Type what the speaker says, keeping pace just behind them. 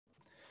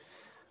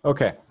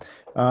Okay,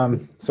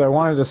 so I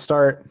wanted to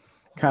start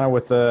kind of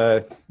with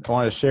I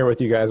wanted to share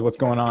with you guys what's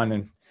going on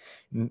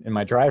in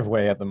my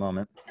driveway at the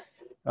moment.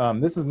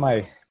 This is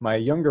my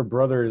younger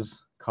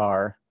brother's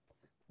car.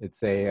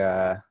 It's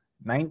a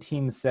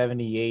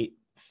 1978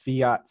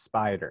 Fiat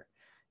Spider,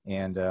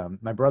 and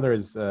my brother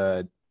is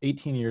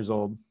 18 years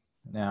old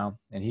now,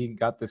 and he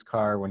got this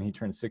car when he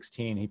turned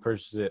 16. He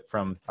purchased it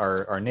from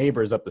our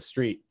neighbors up the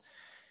street,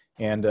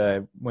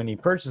 and when he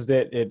purchased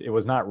it, it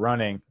was not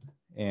running.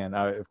 And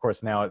of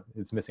course, now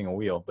it's missing a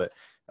wheel. But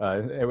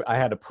I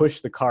had to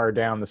push the car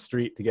down the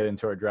street to get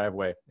into our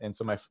driveway. And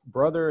so my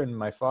brother and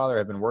my father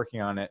have been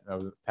working on it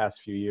over the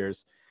past few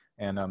years.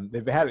 And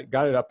they've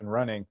got it up and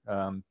running.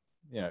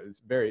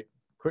 It's very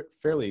quick,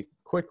 fairly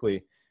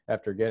quickly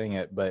after getting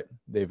it. But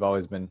they've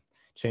always been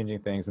changing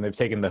things. And they've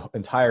taken the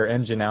entire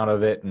engine out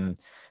of it and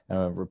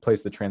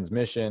replaced the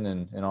transmission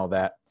and all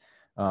that.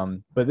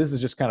 But this is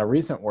just kind of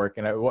recent work.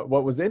 And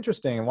what was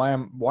interesting and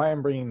why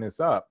I'm bringing this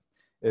up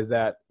is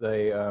that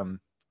they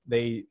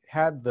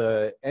had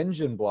the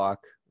engine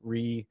block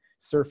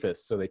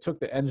resurfaced. So they took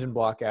the engine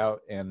block out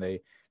and they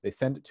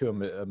sent it to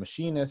a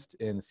machinist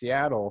in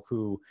Seattle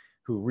who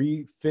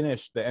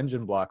refinished the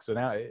engine block. So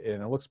now it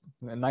looks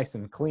nice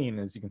and clean,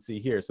 as you can see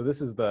here. So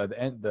this is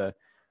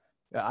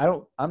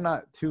I'm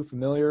not too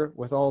familiar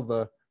with all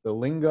the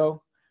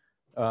lingo,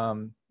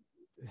 of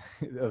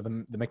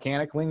the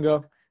mechanic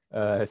lingo.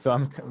 So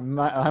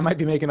I might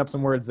be making up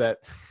some words that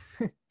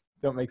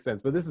don't make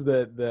sense, but this is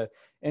the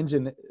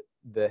engine,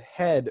 the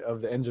head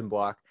of the engine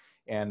block.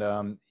 And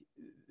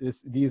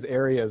these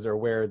areas are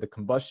where the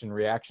combustion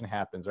reaction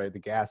happens, right? The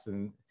gas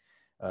and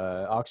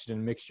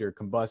oxygen mixture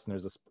combusts,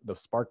 and the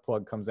spark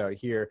plug comes out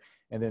here.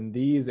 And then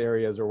these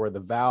areas are where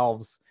the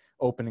valves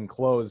open and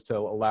close to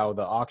allow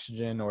the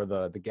oxygen or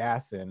the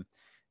gas in.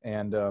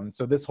 And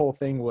so this whole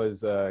thing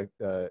was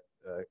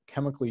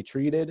chemically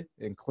treated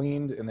and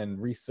cleaned and then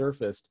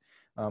resurfaced.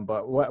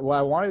 But what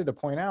I wanted to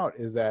point out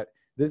is that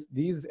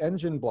these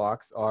engine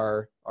blocks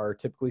are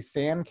typically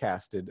sand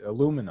casted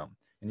aluminum,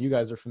 and you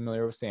guys are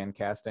familiar with sand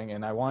casting.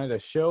 And I wanted to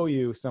show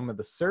you some of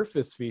the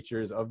surface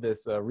features of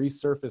this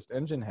resurfaced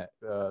engine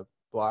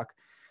block.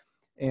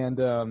 And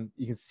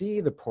you can see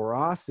the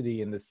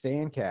porosity in the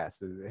sand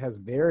cast. It has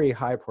very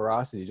high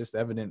porosity, just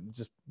evident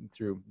just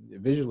through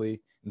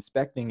visually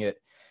inspecting it.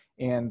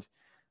 And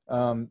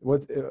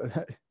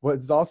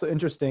what's also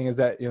interesting is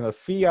that the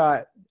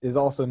Fiat is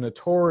also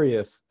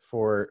notorious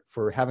for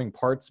having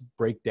parts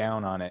break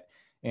down on it.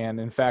 And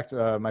in fact,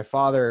 my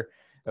father,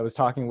 I was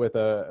talking with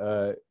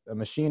a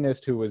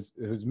machinist who's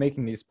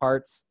making these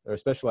parts or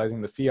specializing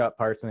in the Fiat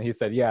parts, and he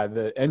said, yeah,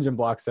 the engine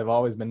blocks have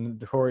always been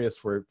notorious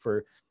for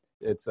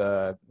its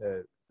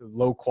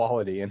low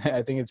quality. And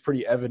I think it's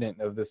pretty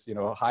evident of this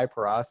high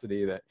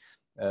porosity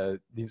that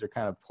these are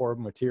kind of poor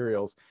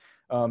materials.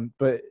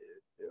 But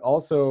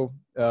also,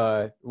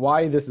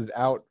 why this is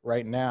out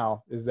right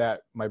now is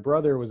that my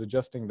brother was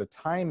adjusting the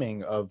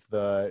timing of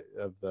the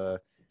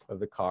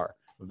car,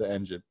 of the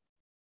engine.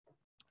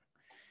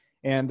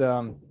 And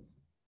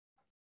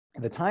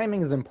the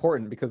timing is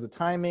important because the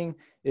timing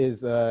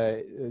is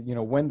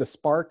when the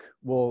spark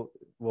will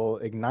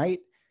ignite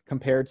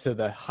compared to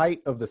the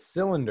height of the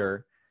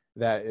cylinder,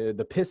 that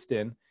the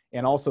piston,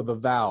 and also the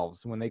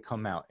valves when they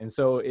come out. And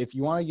so if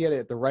you want to get it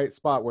at the right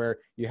spot where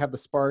you have the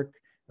spark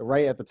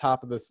right at the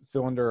top of the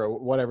cylinder or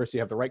whatever, so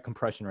you have the right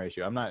compression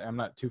ratio. I'm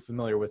not too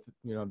familiar with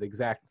the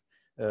exact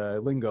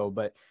lingo,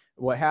 but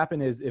what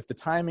happened is if the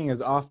timing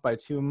is off by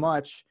too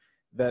much,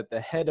 that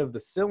the head of the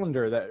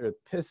cylinder, that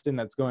piston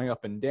that's going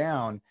up and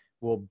down,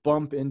 will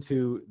bump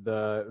into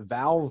the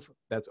valve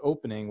that's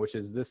opening, which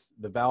is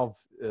the valve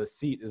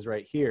seat is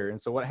right here. And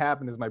so what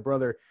happened is my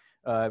brother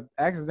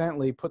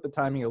accidentally put the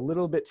timing a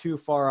little bit too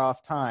far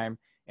off time,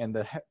 and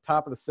the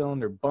top of the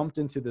cylinder bumped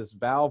into this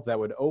valve that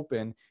would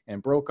open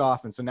and broke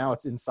off. And so now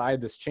it's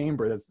inside this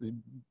chamber that's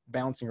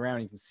bouncing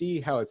around. You can see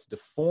how it's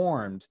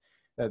deformed.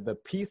 The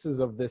pieces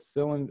of this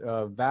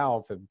cylinder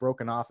valve have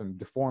broken off and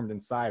deformed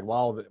inside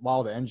while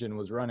the engine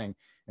was running.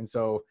 And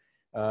so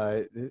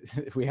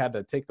if we had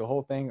to take the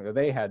whole thing, or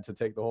they had to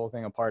take the whole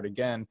thing apart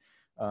again,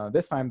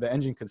 this time the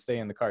engine could stay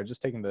in the car.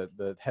 Just taking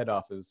the head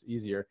off is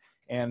easier.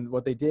 And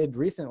what they did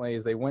recently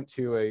is they went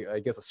to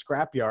a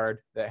scrapyard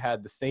that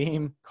had the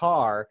same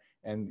car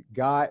and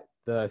got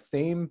the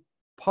same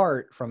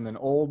part from an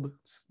old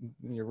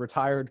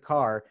retired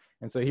car.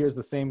 And so here's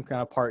the same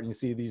kind of part, and you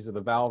see these are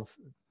the valve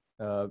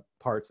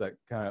parts that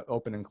kind of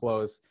open and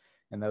close,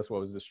 and that's what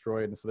was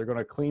destroyed. And so they're going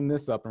to clean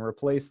this up and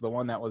replace the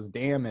one that was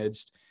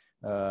damaged,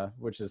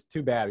 which is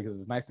too bad because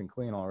it's nice and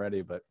clean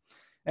already. But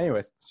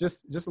anyways,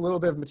 just a little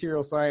bit of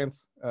material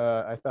science.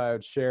 I thought I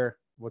would share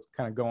what's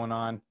kind of going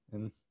on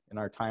in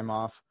our time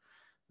off.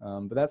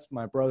 But that's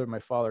my brother and my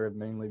father have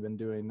mainly been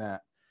doing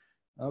that.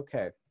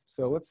 Okay,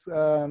 so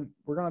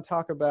we're going to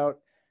talk about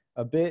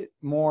a bit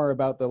more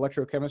about the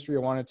electrochemistry. I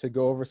wanted to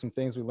go over some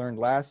things we learned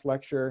last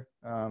lecture,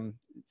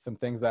 some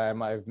things that I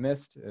might have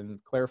missed,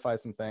 and clarify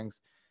some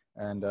things.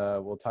 And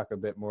we'll talk a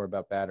bit more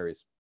about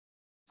batteries.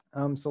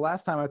 So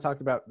last time I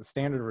talked about the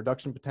standard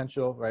reduction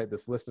potential, right?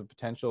 This list of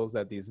potentials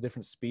that these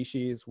different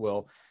species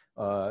will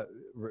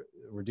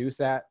reduce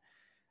at.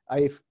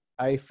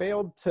 I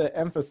failed to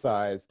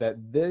emphasize that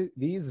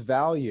these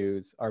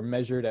values are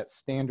measured at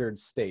standard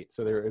state.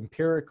 So they're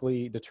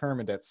empirically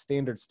determined at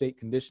standard state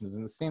conditions.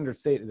 And the standard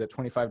state is at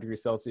 25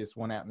 degrees Celsius,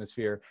 1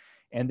 atmosphere.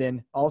 And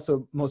then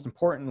also, most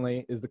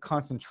importantly, is the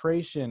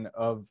concentration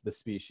of the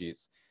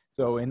species.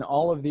 So in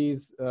all of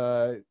these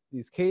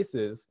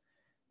cases,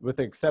 with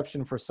the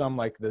exception for some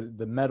like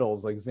the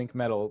metals, like zinc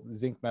metal,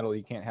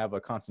 you can't have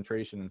a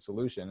concentration in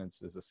solution,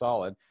 it's a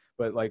solid.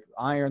 But like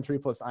iron 3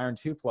 plus, iron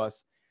 2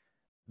 plus,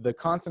 the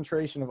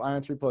concentration of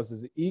iron 3 plus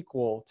is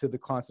equal to the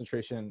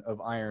concentration of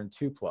iron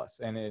 2 plus.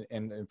 And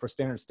for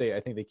standard state, I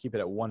think they keep it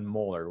at 1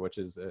 molar, which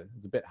is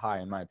it's a bit high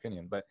in my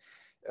opinion. But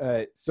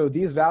so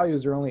these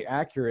values are only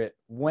accurate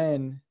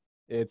when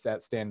it's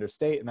at standard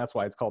state, and that's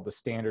why it's called the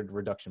standard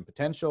reduction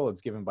potential.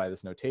 It's given by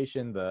this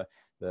notation, the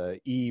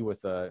E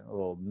with a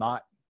little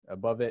knot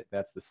above it,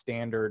 that's the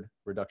standard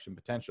reduction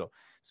potential.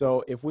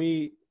 So if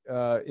we,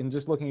 in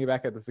just looking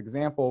back at this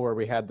example where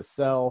we had the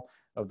cell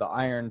of the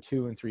iron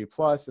 2 and 3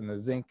 plus and the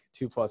zinc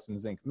 2 plus and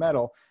zinc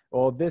metal,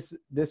 well, this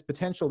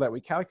potential that we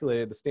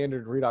calculated, the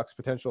standard redox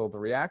potential of the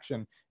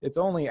reaction, it's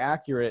only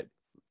accurate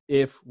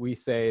if we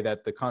say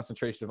that the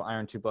concentration of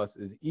iron 2 plus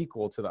is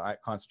equal to the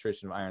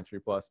concentration of iron 3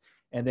 plus,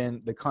 and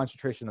then the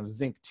concentration of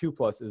zinc 2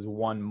 plus is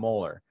 1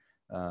 molar.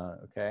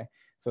 Okay,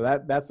 so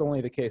that's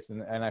only the case,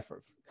 and I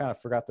kind of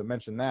forgot to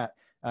mention that.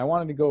 I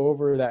wanted to go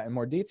over that in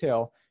more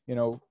detail. You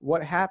know,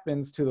 what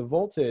happens to the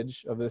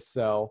voltage of this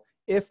cell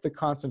if the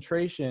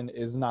concentration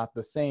is not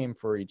the same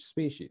for each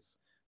species?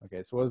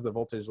 Okay, so what does the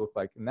voltage look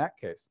like in that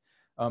case?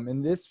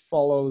 And this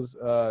follows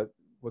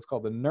what's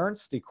called the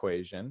Nernst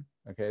equation.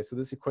 Okay, so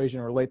this equation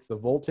relates the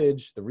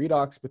voltage, the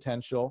redox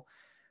potential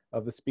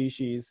of the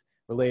species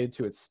related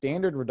to its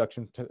standard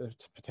reduction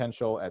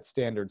potential at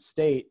standard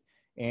state,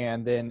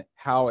 and then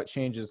how it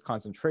changes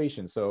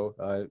concentration.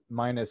 So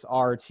minus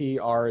RT,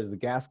 R is the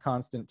gas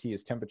constant, T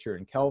is temperature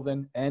in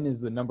Kelvin, N is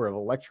the number of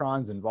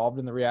electrons involved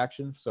in the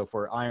reaction. So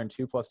for iron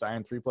 2 plus to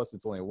iron 3 plus,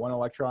 it's only 1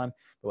 electron,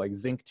 but like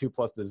zinc 2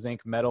 plus to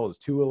zinc metal is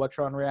 2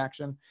 electron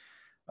reaction.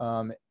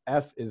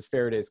 F is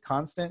Faraday's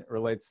constant,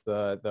 relates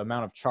the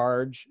amount of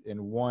charge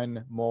in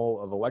 1 mole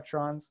of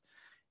electrons.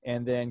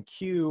 And then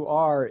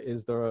QR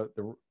is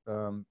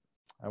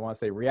I want to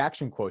say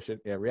reaction quotient.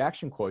 Yeah,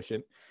 reaction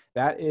quotient.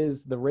 That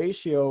is the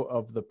ratio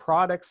of the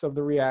products of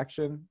the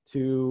reaction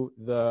to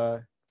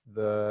the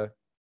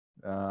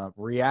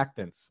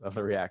reactants of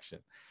the reaction.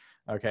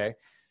 Okay,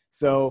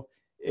 so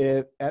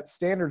at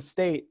standard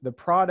state, the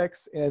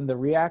products and the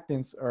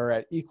reactants are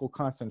at equal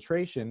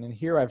concentration. And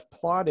here I've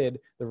plotted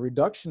the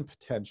reduction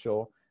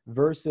potential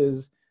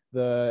versus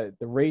the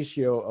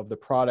ratio of the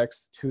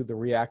products to the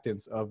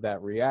reactants of that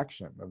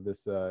reaction, of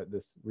this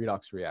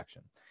redox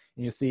reaction.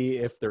 And you see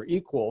if they're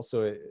equal,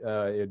 so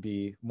it'd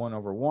be 1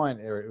 over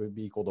 1, or it would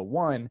be equal to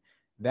 1,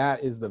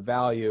 that is the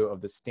value of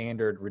the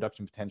standard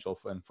reduction potential.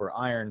 And for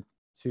iron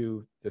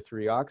 2 to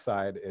 3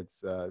 oxide,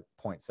 it's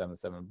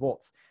 0.77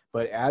 volts.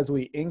 But as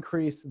we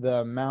increase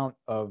the amount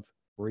of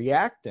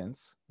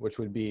reactants, which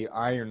would be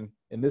iron,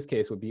 in this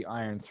case would be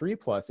iron 3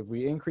 plus, if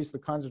we increase the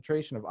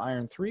concentration of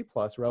iron 3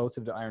 plus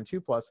relative to iron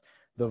 2 plus,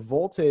 the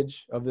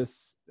voltage of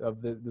this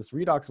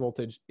redox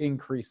voltage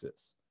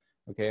increases.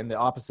 Okay, and the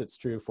opposite's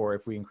true for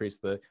if we increase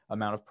the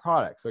amount of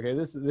products. Okay,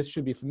 this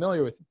should be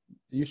familiar with,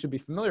 you should be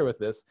familiar with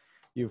this.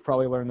 You've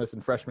probably learned this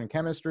in freshman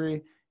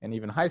chemistry and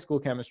even high school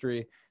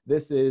chemistry.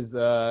 This is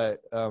a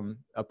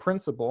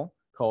principle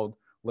called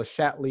Le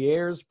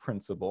Chatelier's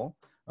principle.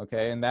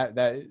 Okay, and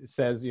that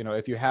says, you know,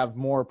 if you have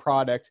more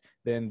product,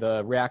 then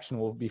the reaction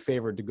will be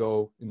favored to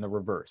go in the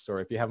reverse. Or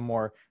if you have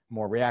more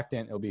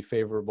reactant, it'll be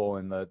favorable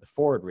in the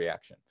forward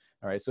reaction.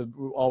 All right, so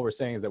all we're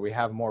saying is that we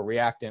have more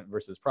reactant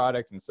versus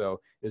product, and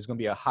so there's going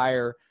to be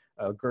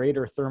a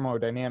greater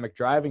thermodynamic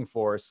driving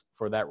force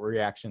for that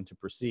reaction to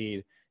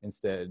proceed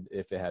instead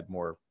if it had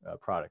more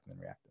product than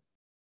reactant.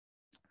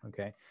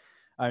 Okay,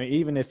 I mean,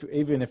 even if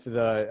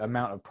the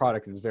amount of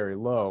product is very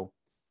low,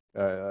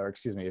 or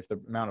excuse me, if the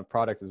amount of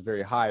product is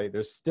very high,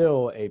 there's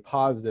still a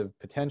positive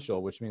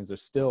potential, which means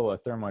there's still a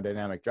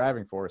thermodynamic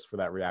driving force for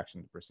that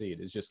reaction to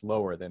proceed. It's just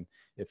lower than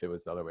if it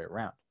was the other way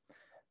around.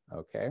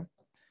 Okay.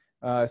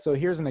 So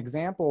here's an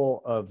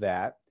example of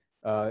that.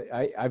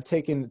 I've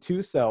taken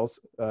 2 cells,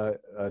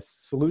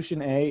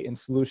 solution A and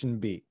solution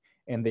B,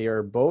 and they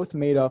are both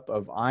made up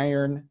of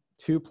iron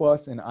 2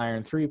 plus and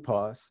iron 3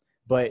 plus,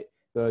 but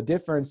the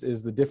difference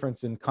is the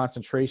difference in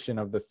concentration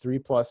of the 3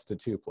 plus to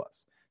 2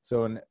 plus.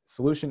 So in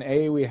solution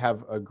A, we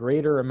have a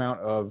greater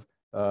amount of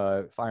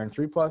iron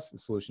 3 plus. In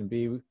solution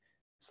B,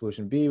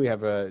 we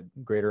have a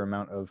greater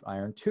amount of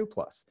iron 2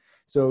 plus.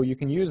 So you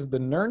can use the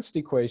Nernst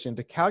equation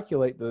to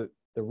calculate the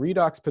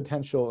redox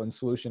potential in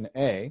solution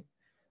A.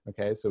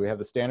 Okay, so we have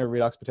the standard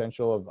redox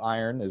potential of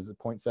iron is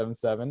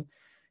 0.77,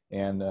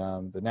 and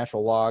the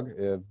natural log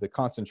of the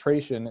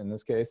concentration in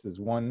this case is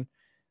 1.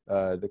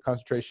 The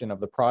concentration of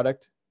the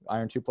product,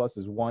 iron 2 plus,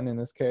 is 1 in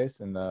this case,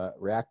 and the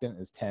reactant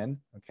is 10.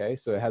 Okay,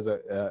 so it has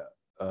a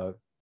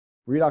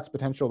redox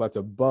potential that's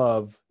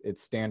above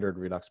its standard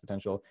redox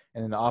potential.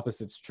 And then the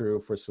opposite's true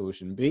for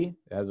solution B.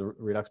 It has a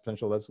redox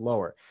potential that's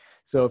lower.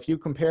 So if you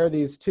compare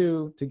these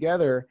two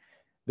together,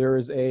 there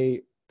is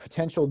a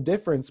potential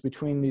difference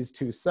between these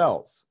two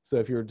cells. So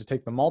if you were to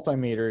take the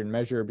multimeter and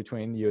measure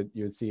between, you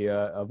would see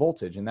a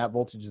voltage, and that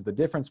voltage is the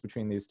difference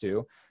between these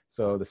two.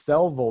 So the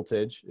cell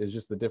voltage is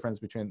just the difference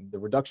between the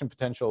reduction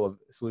potential of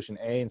solution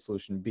A and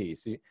solution B.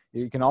 So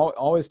you can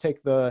always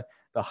take the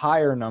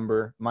higher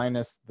number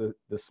minus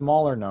the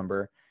smaller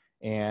number,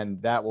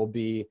 and that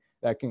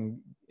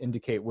can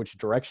indicate which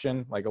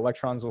direction like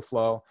electrons will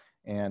flow,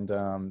 and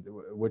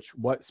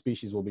what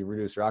species will be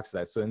reduced or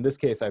oxidized. So in this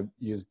case, I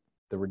used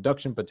the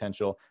reduction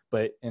potential,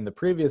 but in the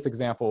previous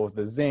example of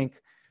the zinc,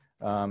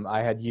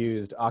 I had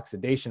used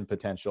oxidation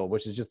potential,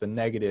 which is just the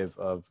negative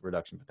of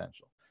reduction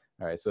potential.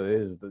 All right, so it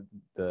is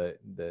the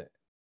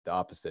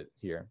opposite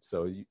here.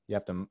 So you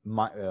have to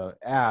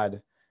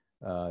add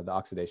the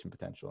oxidation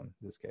potential in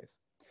this case.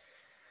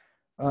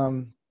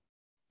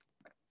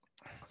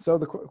 So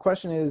the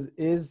question is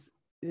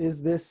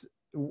this,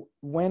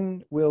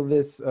 when will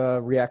this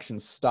reaction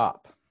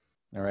stop?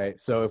 All right,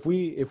 so if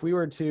we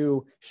were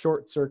to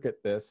short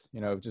circuit this,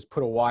 just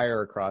put a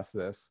wire across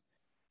this,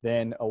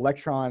 then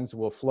electrons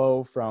will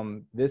flow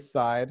from this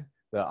side.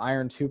 The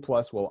iron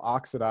 2+ will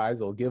oxidize,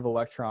 it'll give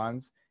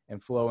electrons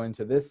and flow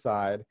into this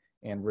side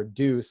and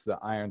reduce the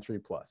iron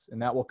 3+.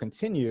 And that will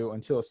continue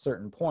until a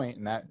certain point,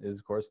 and that is,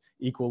 of course,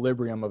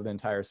 equilibrium of the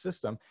entire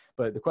system.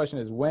 But the question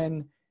is,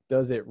 when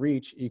does it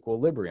reach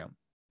equilibrium?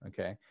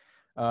 Okay,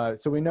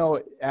 so we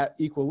know at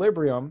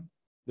equilibrium,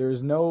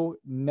 there's no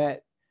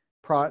net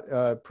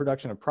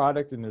production of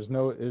product, and there's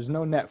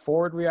no net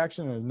forward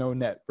reaction, and there's no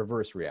net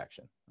reverse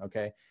reaction.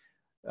 Okay,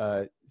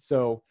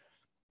 so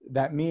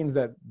that means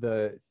that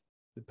the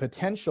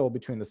potential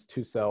between the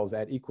two cells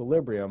at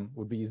equilibrium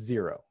would be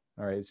 0.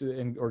 All right,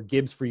 so, or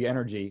Gibbs free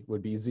energy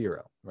would be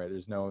 0. Right,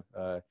 there's no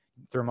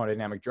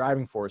thermodynamic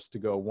driving force to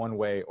go one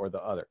way or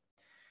the other.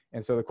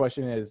 And so the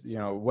question is,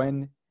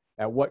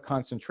 at what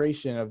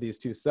concentration of these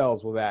two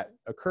cells will that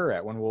occur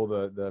at? When will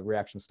the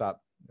reaction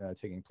stop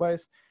taking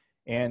place?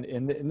 And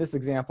in this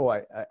example,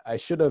 I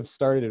should have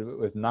started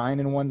with 9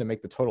 in one to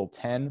make the total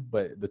 10,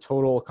 but the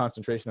total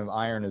concentration of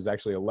iron is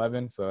actually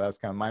 11. So that's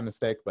kind of my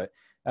mistake, but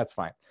that's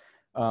fine.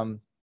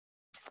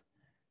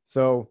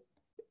 So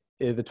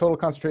the total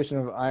concentration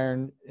of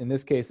iron in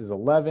this case is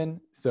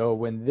 11. So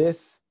when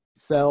this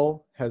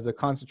cell has a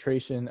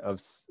concentration of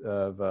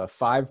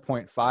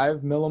 5.5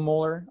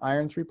 millimolar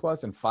iron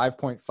 3+ and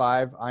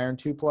 5.5 iron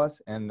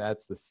 2+, and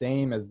that's the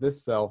same as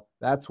this cell,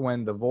 that's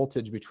when the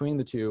voltage between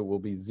the two will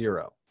be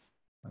 0.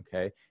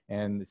 Okay,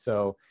 and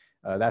so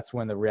that's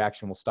when the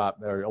reaction will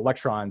stop, or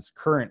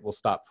current will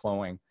stop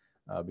flowing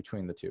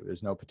between the two.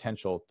 There's no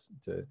potential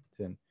to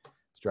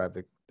drive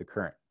the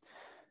current.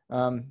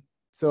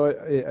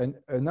 So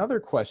another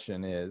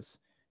question is,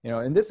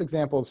 in this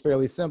example is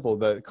fairly simple.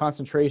 The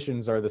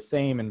concentrations are the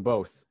same in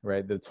both,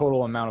 right? The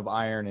total amount of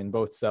iron in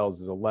both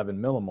cells is 11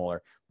 millimolar.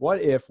 What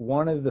if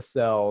one of the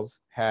cells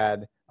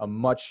had a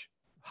much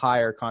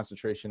higher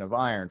concentration of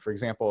iron? For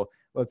example,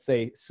 let's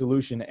say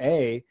solution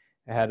A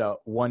had a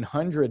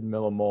 100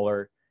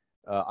 millimolar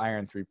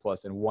iron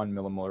 3+ and 1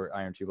 millimolar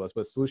iron 2+,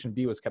 but solution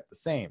B was kept the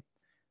same.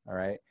 All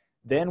right,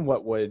 then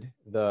what would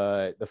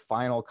the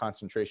final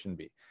concentration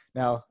be?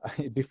 Now,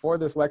 before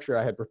this lecture,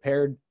 I had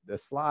prepared the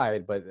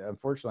slide, but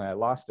unfortunately I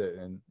lost it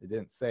and it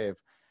didn't save.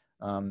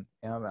 And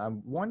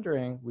I'm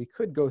wondering, we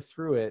could go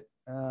through it,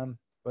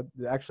 but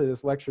actually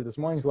this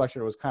morning's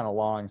lecture was kind of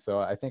long, so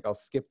I think I'll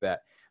skip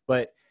that.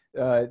 But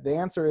the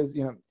answer is,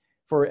 you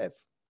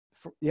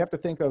have to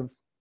think of,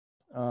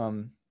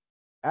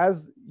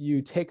 as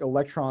you take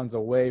electrons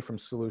away from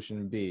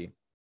solution B,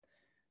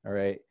 all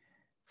right,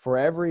 for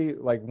every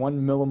 1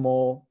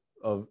 millimole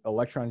of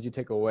electrons you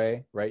take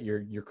away, right,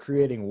 you're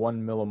creating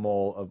 1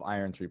 millimole of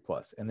iron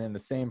 3+. And then the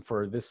same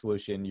for this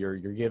solution, you're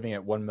giving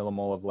it 1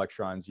 millimole of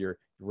electrons, you're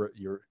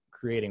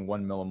creating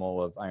 1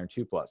 millimole of iron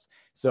 2+.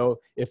 So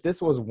if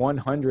this was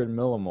 100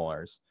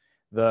 millimolars,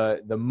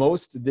 the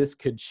most this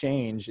could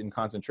change in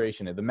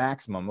concentration at the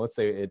maximum, let's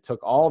say it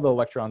took all the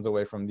electrons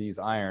away from these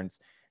irons,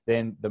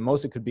 then the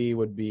most it could be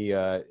would be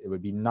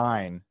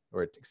 9,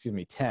 or excuse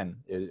me, 10.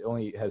 It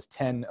only has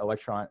 10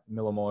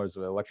 millimolars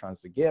of electrons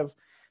to give.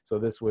 So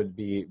this would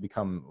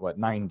become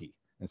 90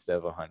 instead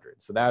of 100.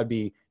 So that would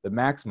be the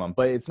maximum,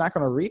 but it's not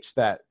going to reach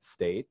that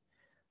state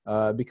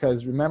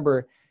because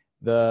remember,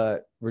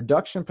 the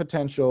reduction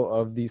potential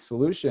of these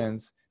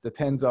solutions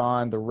depends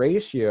on the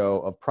ratio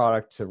of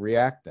product to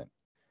reactant.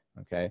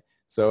 Okay,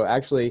 so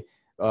actually,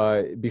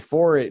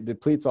 before it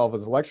depletes all of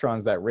its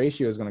electrons, that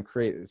ratio is going to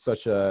create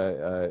such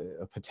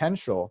a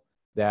potential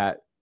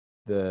that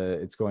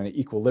it's going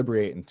to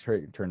equilibrate and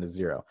turn to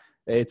 0.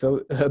 It's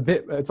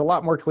a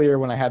lot more clear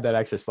when I had that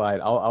extra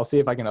slide. I'll see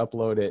if I can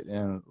upload it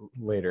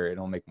later.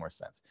 It'll make more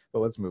sense. But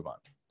let's move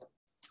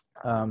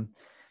on.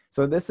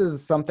 So this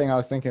is something I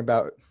was thinking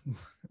about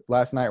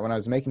last night when I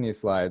was making these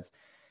slides.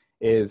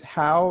 Is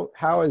how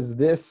is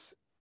this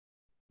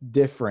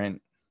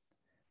different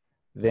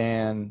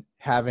than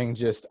having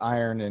just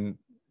iron and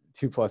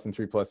 2 plus and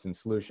 3 plus in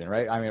solution,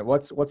 right? I mean,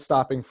 what's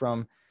stopping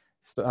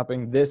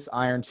this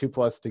iron 2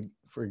 plus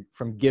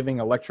from giving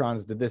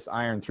electrons to this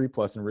iron 3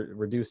 plus and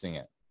reducing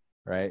it,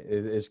 right?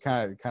 It's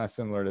kind of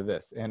similar to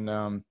this.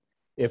 And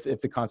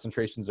if the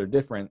concentrations are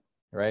different,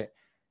 right?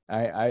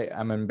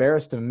 I'm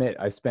embarrassed to admit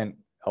I spent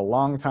a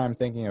long time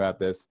thinking about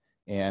this,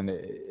 and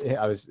it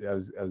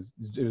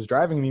was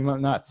driving me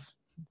nuts,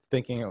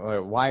 thinking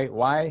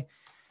why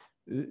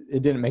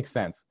it didn't make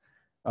sense.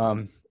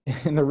 And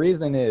the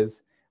reason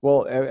is,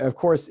 well, of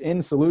course,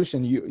 in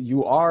solution,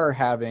 you are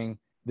having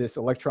this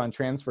electron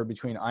transfer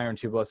between iron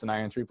 2 plus and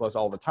iron 3 plus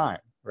all the time,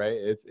 right?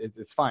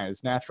 It's fine.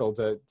 It's natural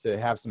to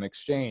have some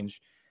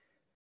exchange.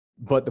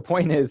 But the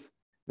point is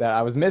that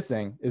I was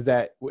missing is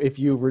that if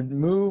you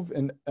remove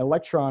an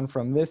electron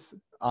from this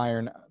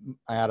iron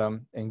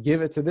atom and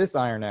give it to this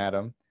iron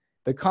atom,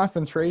 the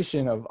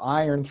concentration of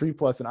iron 3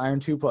 plus and iron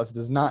 2 plus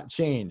does not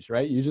change,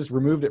 right? You just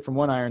removed it from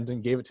one iron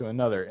and gave it to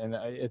another. And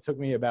it took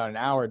me about an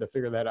hour to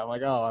figure that out. I'm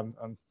like, oh,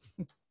 I'm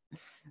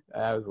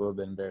I was a little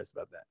bit embarrassed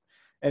about that.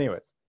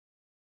 Anyways,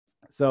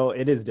 so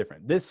it is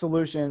different. This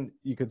solution,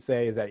 you could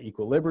say, is at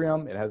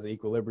equilibrium. It has an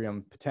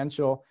equilibrium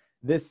potential.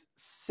 This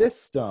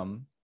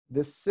system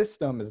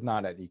is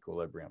not at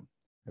equilibrium,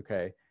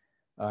 okay,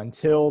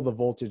 until the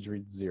voltage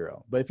reaches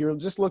 0. But if you're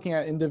just looking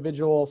at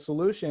individual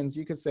solutions,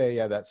 you could say,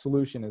 yeah, that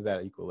solution is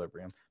at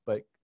equilibrium,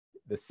 but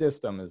the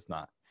system is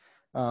not.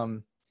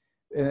 And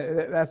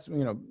that's,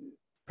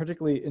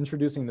 particularly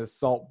introducing the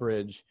salt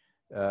bridge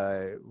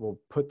will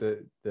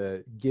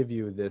give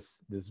you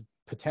this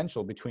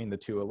potential between the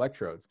two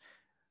electrodes.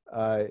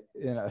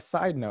 In a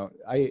side note,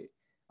 I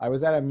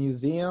was at a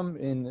museum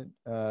in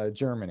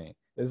Germany.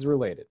 This is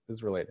related.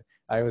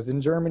 I was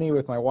in Germany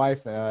with my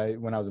wife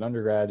when I was an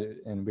undergrad,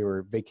 and we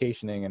were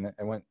vacationing, and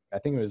I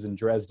think it was in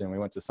Dresden. We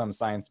went to some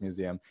science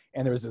museum,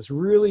 and there was this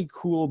really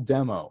cool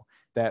demo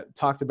that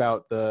talked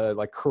about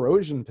the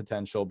corrosion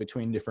potential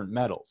between different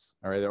metals,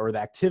 or the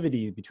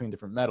activity between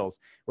different metals,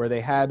 where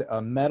they had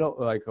a metal,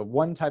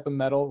 one type of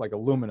metal, like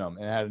aluminum,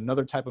 and it had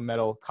another type of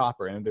metal,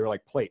 copper, and they were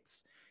like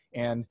plates.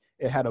 And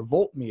it had a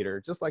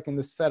voltmeter, just like in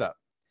this setup,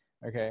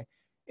 okay?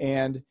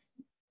 And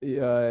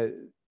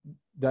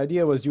the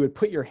idea was you would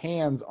put your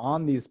hands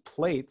on these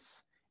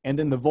plates, and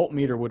then the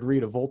voltmeter would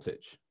read a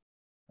voltage,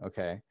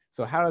 okay?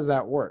 So how does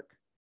that work?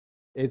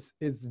 It's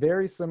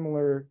very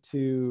similar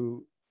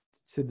to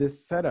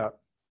this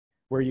setup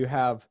where you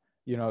have,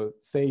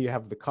 say you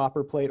have the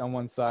copper plate on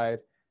one side,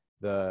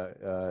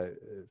 the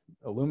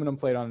aluminum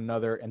plate on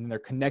another, and then they're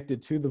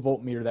connected to the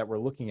voltmeter that we're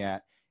looking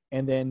at.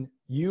 And then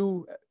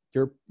your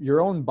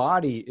own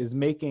body is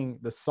making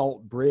the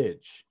salt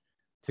bridge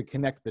to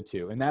connect the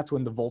two. And that's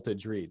when the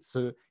voltage reads.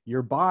 So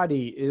your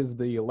body is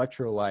the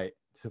electrolyte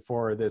to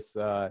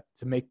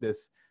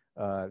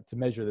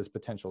measure this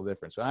potential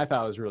difference. And I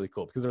thought it was really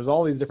cool because there's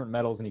all these different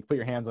metals, and you put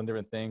your hands on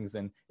different things,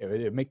 and it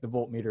would make the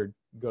voltmeter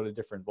go to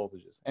different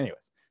voltages.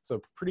 Anyways, so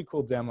pretty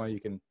cool demo. You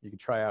can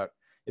try out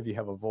if you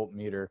have a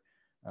voltmeter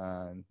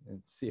and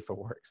see if it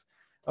works.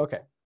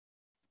 Okay,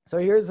 so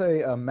here's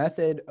a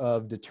method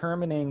of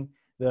determining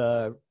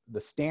the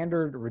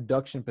standard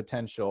reduction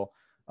potential.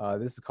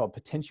 This is called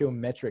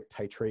potentiometric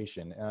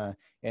titration,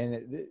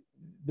 and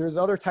there's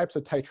other types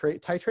of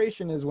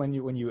titration. Is when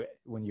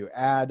you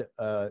add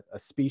a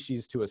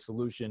species to a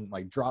solution,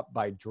 like drop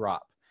by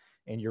drop,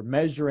 and you're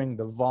measuring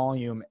the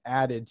volume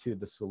added to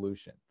the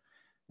solution.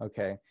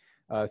 Okay,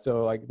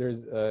 so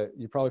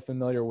you're probably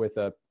familiar with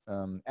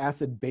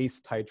acid-base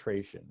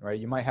titration, right?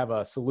 You might have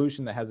a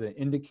solution that has an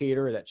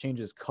indicator that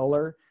changes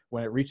color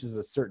when it reaches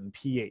a certain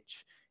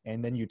pH.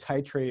 And then you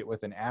titrate it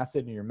with an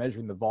acid, and you're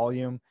measuring the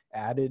volume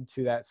added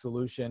to that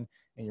solution,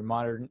 and you're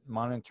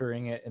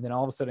monitoring it, and then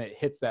all of a sudden it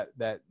hits that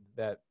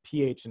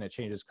pH and it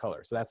changes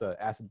color. So that's an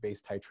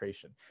acid-base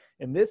titration.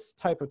 In this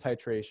type of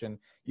titration,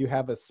 you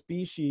have a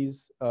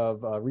species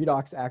of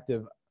redox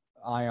active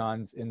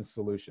ions in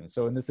solution.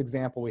 So in this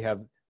example, we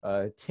have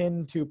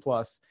tin 2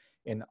 plus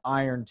and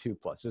iron 2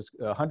 plus, just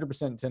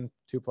 100% tin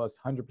 2 plus,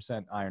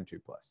 100% iron 2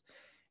 plus.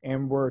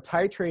 And we're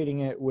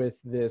titrating it with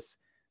this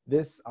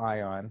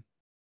ion.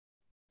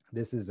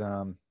 This is,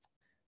 and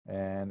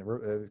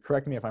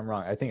correct me if I'm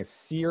wrong, I think it's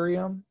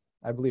cerium.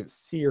 I believe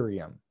it's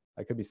cerium.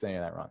 I could be saying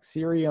that wrong.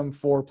 Cerium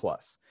 4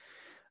 plus.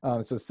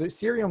 So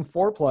cerium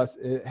 4 plus,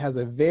 it has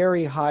a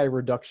very high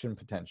reduction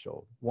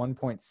potential,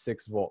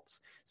 1.6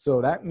 volts.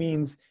 So that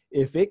means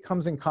if it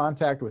comes in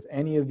contact with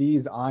any of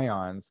these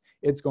ions,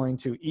 it's going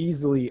to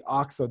easily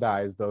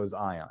oxidize those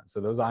ions. So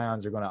those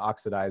ions are going to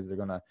oxidize.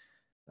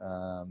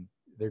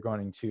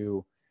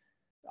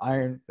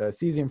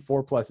 Cesium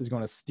 4 plus is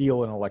going to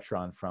steal an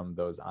electron from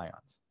those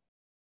ions.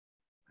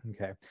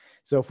 Okay,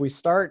 so if we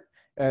start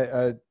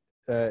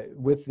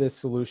with this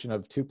solution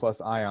of 2 plus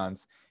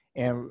ions,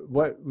 and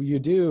what you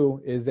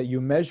do is that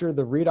you measure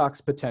the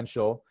redox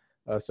potential,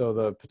 so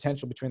the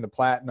potential between the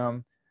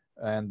platinum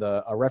and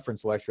a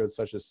reference electrode,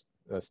 such as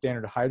a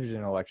standard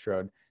hydrogen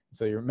electrode.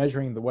 So you're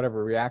measuring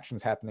whatever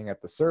reactions happening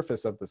at the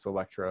surface of this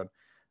electrode.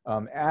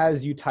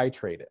 as you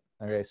titrate it.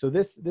 Okay, so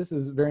this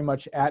is very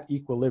much at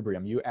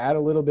equilibrium. You add a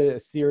little bit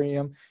of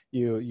cerium,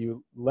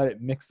 you let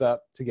it mix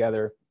up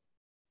together,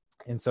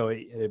 and so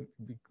it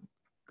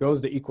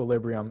goes to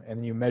equilibrium,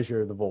 and you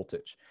measure the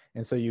voltage.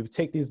 And so you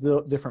take these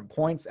different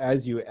points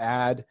as you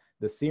add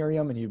the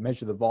cerium, and you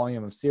measure the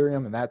volume of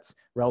cerium, and that's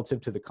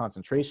relative to the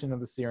concentration of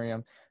the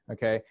cerium.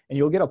 Okay, and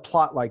you'll get a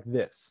plot like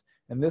this.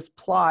 And this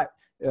plot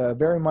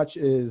very much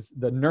is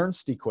the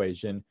Nernst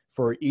equation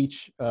for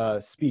each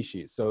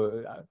species.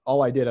 So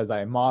all I did is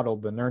I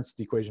modeled the Nernst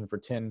equation for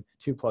tin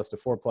 2 plus to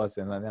 4 plus,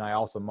 and then I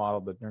also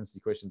modeled the Nernst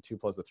equation 2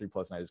 plus to 3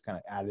 plus, and I just kind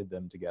of added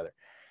them together.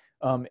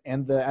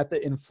 And at the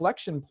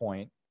inflection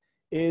point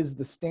is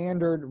the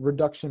standard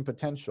reduction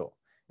potential.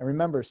 And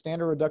remember,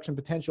 standard reduction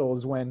potential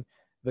is when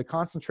the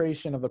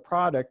concentration of the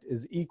product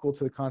is equal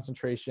to the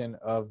concentration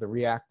of the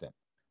reactant.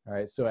 All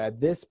right, so at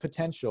this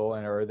potential,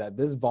 or at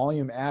this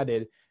volume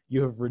added,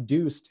 you have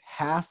reduced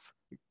half,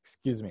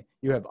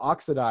 you have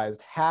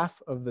oxidized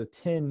half of the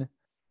tin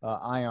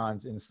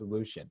ions in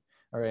solution.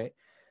 All right,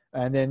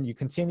 and then you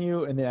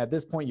continue, and then at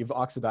this point, you've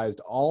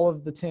oxidized all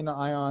of the tin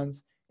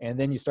ions, and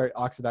then you start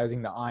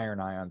oxidizing the iron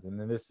ions. And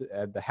then this,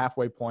 at the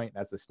halfway point,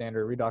 that's the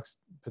standard redox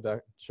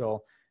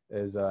potential,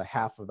 is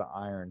half of the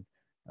iron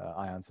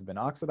ions have been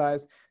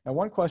oxidized. Now,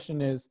 one question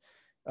is,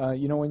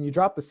 when you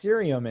drop the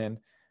cerium in,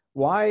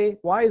 why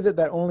is it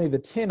that only the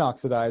tin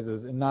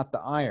oxidizes and not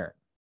the iron?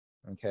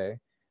 Okay,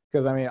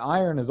 because I mean,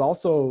 iron is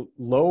also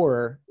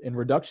lower in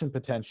reduction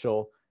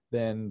potential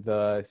than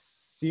the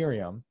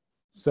cerium.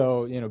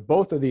 So,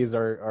 both of these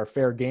are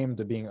fair game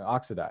to being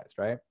oxidized,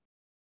 right?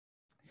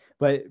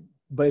 But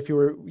if you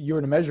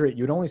were to measure it,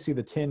 you'd only see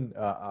the tin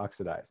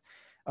oxidize.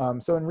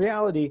 So in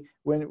reality,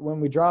 when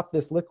we drop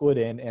this liquid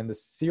in and the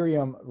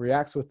cerium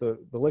reacts with the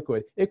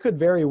liquid, it could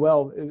very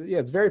well,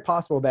 it's very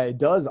possible that it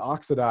does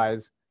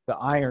oxidize the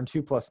iron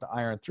 2 plus to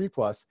iron 3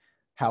 plus.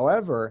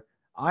 However,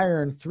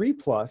 iron 3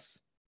 plus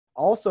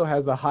also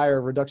has a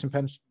higher reduction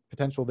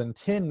potential than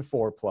tin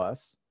 4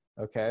 plus.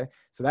 Okay,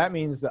 so that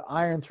means the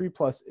iron 3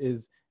 plus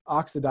is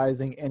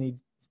oxidizing any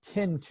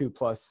tin 2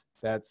 plus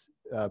that's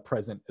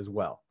present as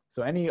well.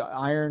 So any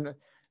iron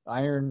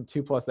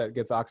 2 plus that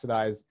gets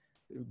oxidized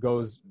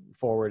goes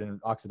forward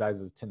and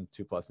oxidizes tin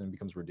 2 plus and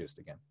becomes reduced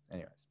again.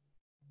 Anyways.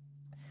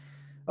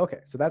 Okay,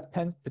 so that's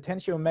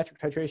potentiometric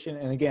titration.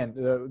 And again,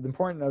 the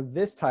important of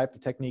this type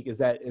of technique is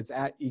that it's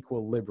at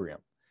equilibrium.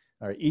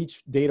 All right,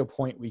 each data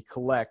point we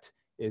collect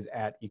is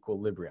at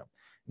equilibrium.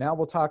 Now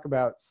we'll talk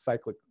about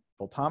cyclic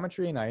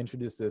voltammetry, and I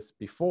introduced this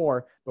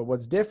before, but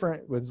what's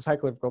different with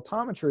cyclic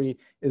voltammetry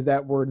is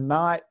that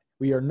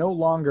we are no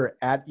longer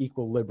at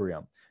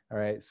equilibrium. All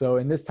right, so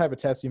in this type of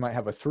test, you might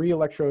have a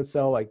 3-electrode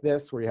cell like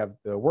this, where you have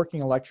the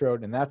working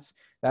electrode, and that's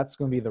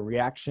going to be the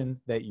reaction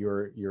that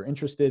you're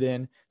interested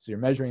in. So you're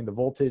measuring the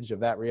voltage of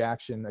that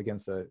reaction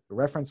against a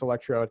reference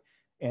electrode,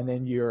 and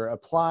then you're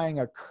applying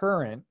a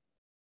current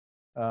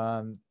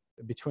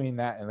between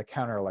that and the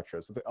counter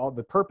electrode. So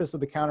the purpose of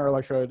the counter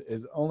electrode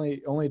is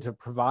only to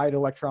provide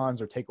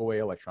electrons or take away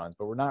electrons,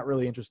 but we're not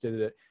really interested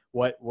in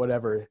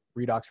whatever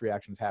redox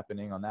reactions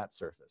happening on that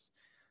surface,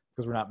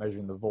 because we're not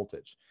measuring the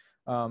voltage.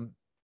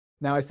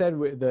 Now, I said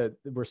that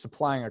we're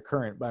supplying a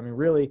current, but I mean,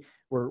 really,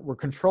 we're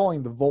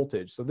controlling the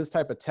voltage. So this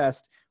type of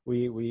test,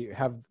 we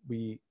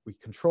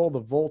control the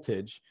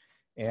voltage,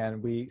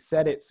 and we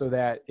set it so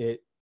that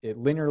it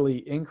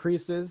linearly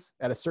increases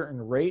at a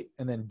certain rate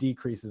and then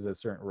decreases at a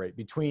certain rate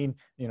between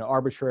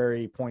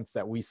arbitrary points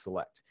that we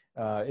select.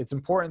 It's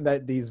important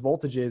that these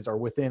voltages are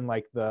within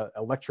like the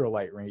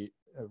electrolyte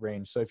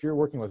range. So if you're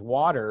working with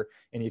water,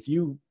 and if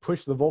you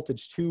push the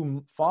voltage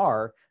too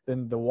far,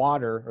 then the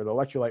water or the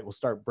electrolyte will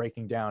start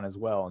breaking down as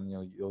well, and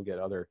you'll get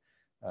other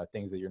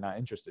things that you're not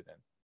interested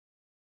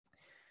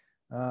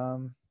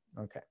in.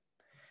 Okay.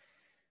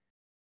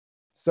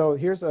 So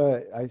here's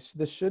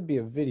this should be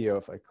a video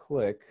if I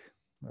click,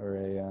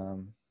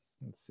 or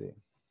let's see.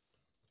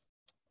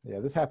 Yeah,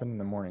 this happened in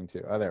the morning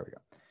too. Oh, there we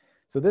go.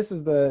 So this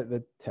is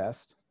the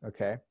test.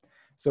 Okay.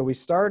 So we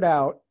start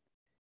out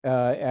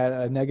at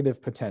a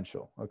negative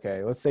potential.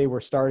 Okay, let's say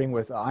we're starting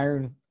with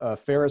iron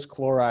ferrous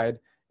chloride.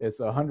 It's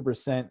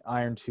 100%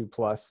 iron 2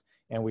 plus,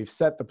 and we've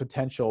set the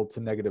potential to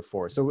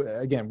 -4. So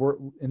again,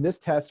 in this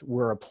test,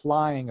 we're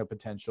applying a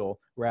potential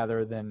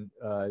rather than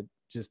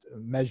just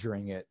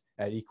measuring it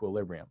at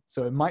equilibrium.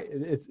 So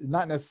it's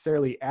not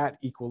necessarily at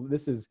equal.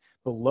 This is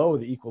below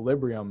the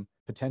equilibrium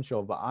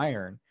potential of the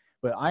iron,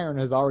 but iron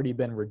has already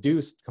been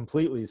reduced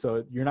completely,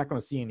 so you're not going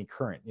to see any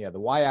current. Yeah, the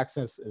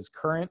y-axis is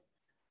current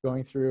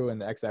going through, and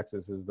the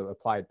x-axis is the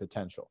applied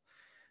potential.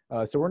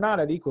 So we're not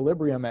at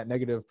equilibrium at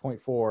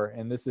 -0.4,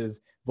 and this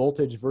is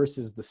voltage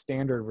versus the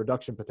standard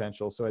reduction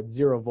potential. So at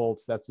 0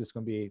 volts, that's just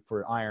going to be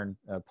for iron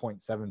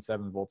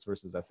 0.77 volts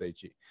versus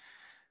SHE.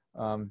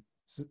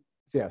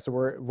 So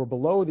we're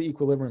below the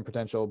equilibrium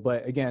potential,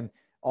 but again,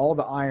 all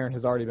the iron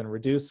has already been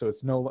reduced, so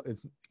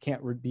it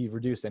can't be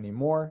reduced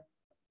anymore.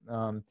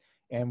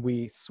 And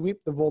we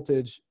sweep the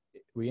voltage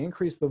we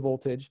increase the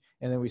voltage,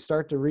 and then we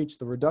start to reach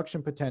the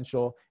reduction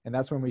potential, and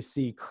that's when we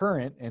see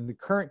current, and the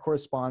current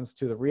corresponds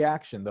to the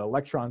reaction. The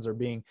electrons are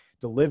being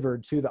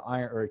delivered to the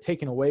iron, or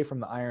taken away from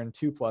the iron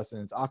 2+,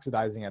 and it's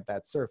oxidizing at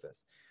that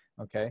surface,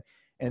 okay?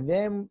 And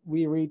then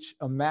we reach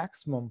a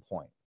maximum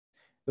point.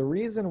 The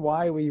reason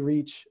why we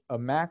reach a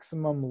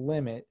maximum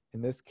limit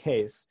in this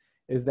case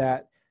is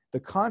that the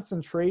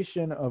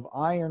concentration of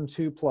iron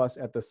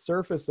 2+ at the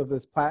surface of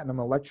this platinum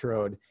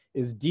electrode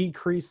is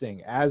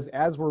decreasing. As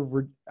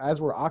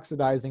we're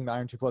oxidizing the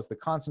iron 2+, the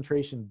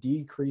concentration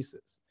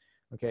decreases,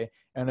 okay?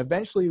 And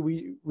eventually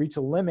we reach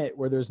a limit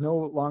where there's no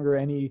longer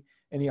any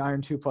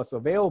iron 2+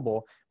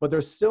 available, but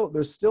there's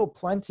still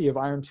plenty of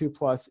iron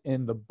 2+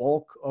 in the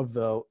bulk of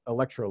the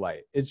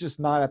electrolyte. It's just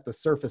not at the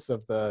surface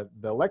of the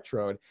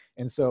electrode.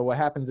 And so what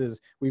happens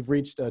is we've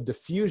reached a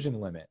diffusion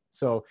limit.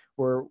 So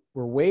we're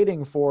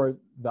waiting for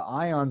the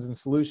ions in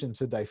solution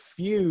to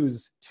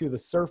diffuse to the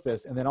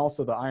surface, and then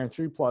also the iron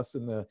 3+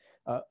 in the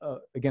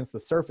against the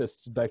surface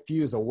to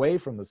diffuse away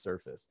from the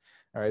surface.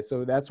 All right,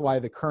 so that's why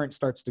the current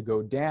starts to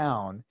go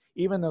down.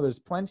 Even though there's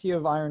plenty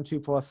of iron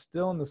 2+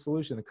 still in the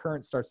solution, the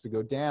current starts to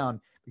go down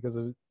because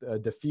of a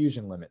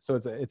diffusion limit. So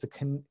it's a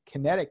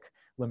kinetic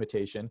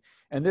limitation.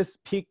 And this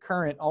peak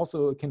current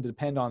also can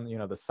depend on, you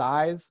know, the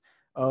size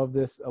of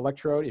this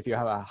electrode. If you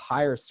have a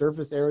higher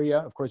surface area,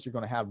 of course, you're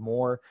going to have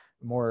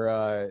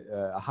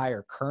a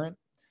higher current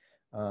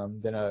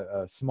than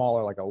a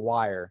smaller, like a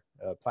wire,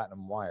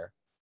 platinum wire.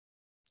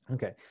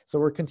 Okay, so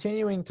we're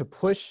continuing to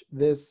push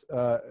this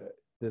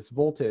this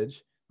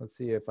voltage. Let's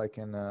see if I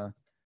can.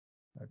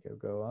 Okay, we'll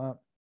go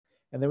up,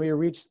 and then we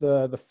reach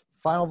the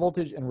final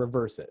voltage and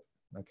reverse it.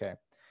 Okay,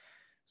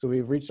 so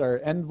we've reached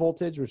our end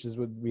voltage, which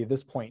would be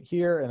this point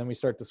here, and then we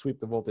start to sweep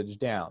the voltage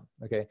down.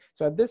 Okay,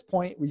 so at this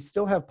point we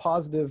still have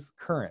positive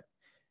current.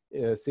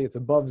 See, it's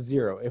above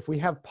 0. If we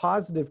have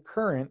positive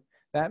current,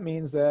 that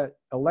means that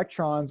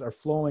electrons are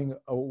flowing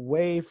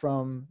away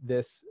from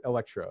this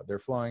electrode. They're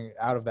flowing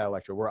out of that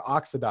electrode. We're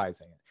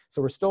oxidizing it. So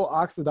we're still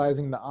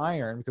oxidizing the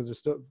iron because there's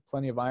still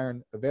plenty of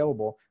iron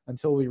available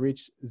until we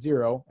reach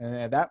 0. And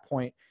at that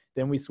point,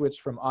 then we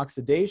switch from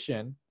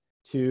oxidation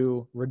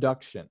to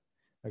reduction.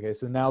 Okay,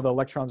 so now the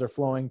electrons are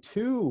flowing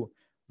to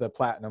the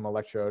platinum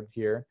electrode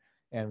here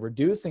and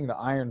reducing the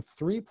iron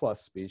 3+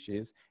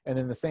 species. And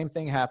then the same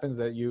thing happens,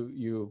 that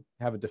you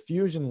have a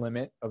diffusion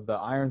limit of the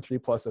iron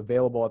 3+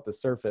 available at the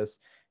surface,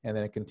 and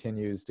then it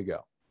continues to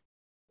go.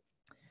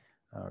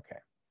 Okay,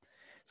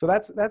 so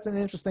that's an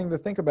interesting to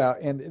think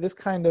about. And this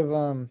kind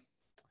of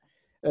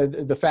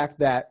the fact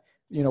that,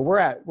 you know, we're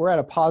at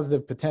a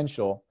positive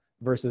potential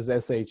versus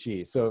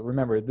SHE. So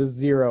remember, this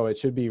 0, it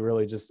should be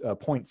really just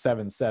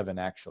 0.77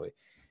 actually.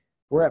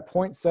 We're at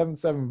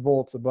 0.77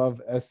 volts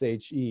above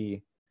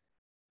SHE.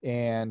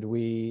 And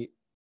we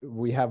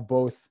have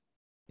both,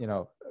 you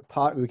know,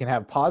 we can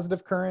have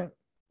positive current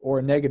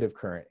or negative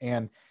current.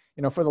 And,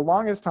 you know, for the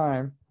longest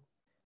time,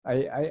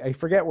 I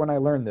forget when I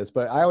learned this,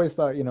 but I always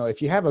thought, you know,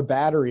 if you have a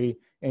battery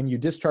and you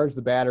discharge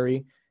the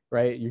battery,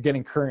 right, you're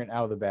getting current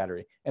out of the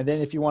battery. And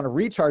then if you want to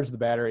recharge the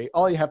battery,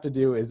 all you have to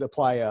do is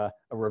apply a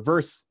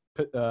reverse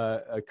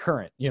a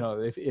current. You know,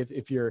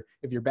 if your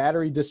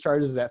battery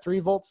discharges at 3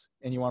 volts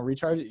and you want to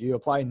recharge it, you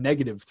apply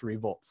 -3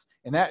 volts,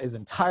 and that is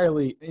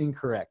entirely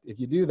incorrect.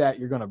 If you do that,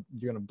 you're gonna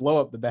blow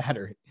up the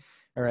battery.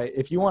 All right,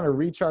 if you want to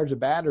recharge a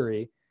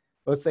battery,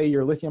 let's say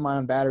your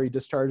lithium-ion battery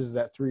discharges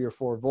at 3 or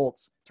 4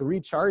 volts. To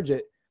recharge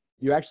it,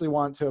 you actually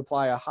want to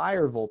apply a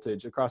higher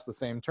voltage across the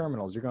same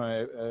terminals. You're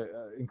going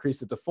to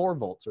increase it to 4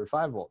 volts or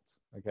 5 volts.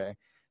 Okay,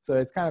 so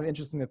it's kind of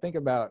interesting to think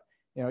about.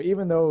 You know,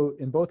 even though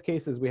in both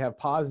cases we have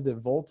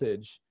positive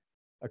voltage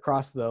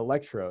across the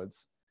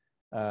electrodes,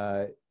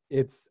 the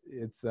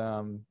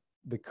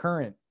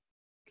current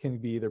can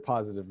be either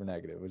positive or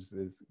negative, which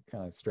is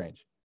kind of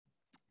strange.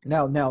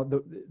 Now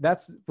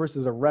that's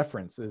versus a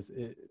reference,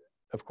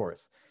 of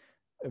course,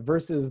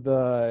 versus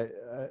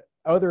the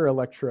other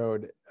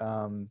electrode.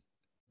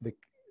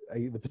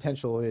 The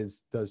potential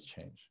does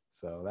change.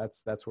 So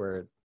that's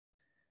where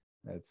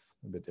it's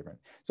a bit different.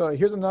 So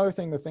here's another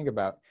thing to think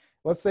about.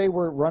 Let's say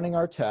we're running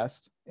our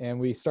test and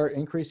we start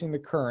increasing the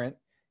current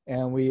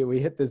and we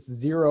hit this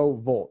 0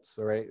 volts,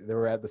 all right?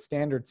 We're at the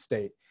standard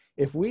state.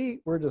 If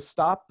we were to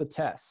stop the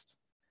test,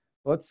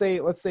 let's say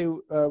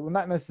well,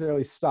 not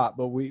necessarily stop,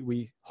 but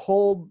we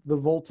hold the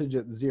voltage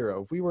at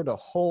 0. If we were to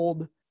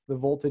hold the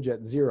voltage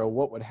at 0,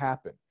 what would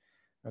happen?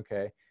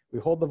 Okay, we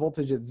hold the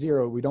voltage at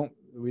 0. We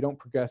don't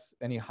progress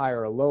any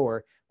higher or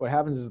lower. What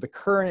happens is the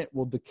current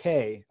will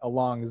decay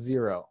along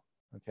 0,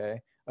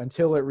 okay,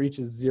 until it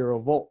reaches 0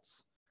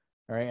 volts.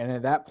 All right, and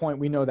at that point,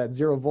 we know that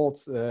 0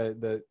 volts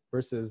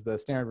versus the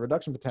standard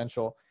reduction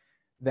potential,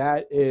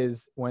 that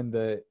is when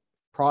the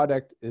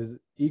product is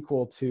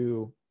equal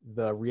to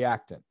the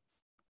reactant.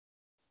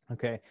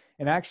 Okay,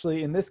 and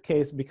actually in this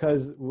case,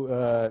 because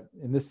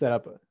in this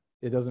setup,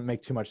 it doesn't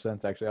make too much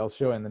sense actually. I'll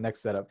show it in the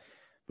next setup.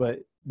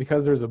 But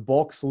because there's a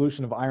bulk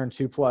solution of iron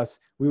 2+,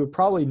 we would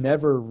probably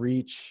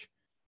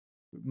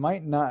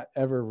might not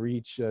ever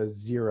reach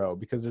 0,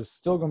 because there's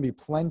still going to be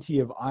plenty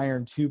of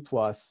iron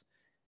 2+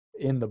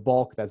 in the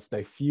bulk that's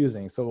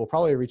diffusing. So we'll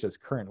probably reach its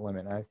current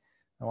limit. I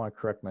want to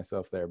correct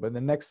myself there, but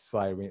the next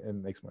slide, it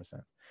makes more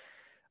sense.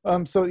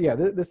 So yeah,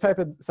 this type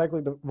of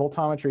cyclic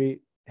voltammetry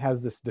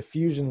has this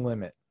diffusion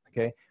limit,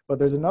 okay? But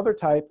there's another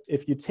type.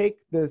 If you take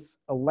this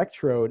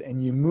electrode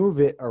and you move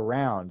it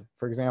around,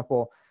 for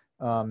example,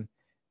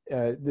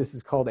 this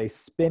is called a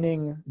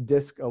spinning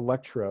disc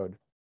electrode.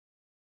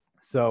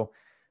 So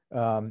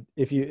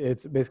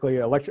it's basically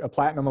a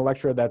platinum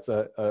electrode that's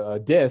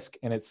a disc,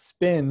 and it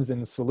spins in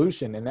the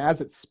solution. And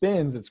as it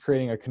spins, it's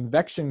creating a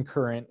convection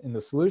current in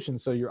the solution.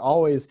 So you're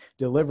always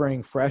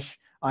delivering fresh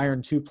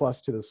iron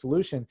 2+ to the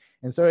solution.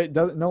 And so it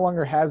no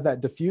longer has that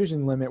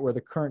diffusion limit where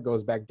the current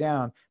goes back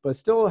down, but it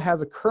still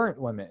has a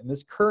current limit. And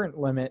this current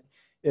limit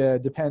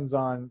depends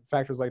on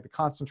factors like the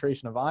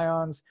concentration of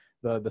ions,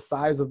 the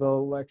size of the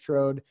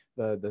electrode,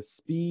 the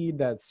speed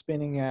that's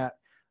spinning at.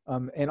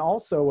 And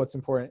also what's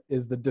important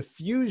is the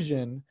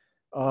diffusion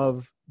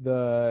of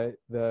the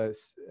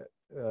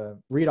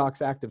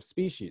redox active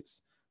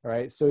species, all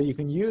right? So you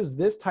can use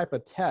this type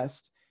of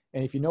test,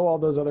 and if you know all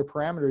those other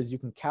parameters, you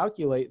can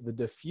calculate the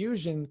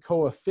diffusion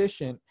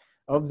coefficient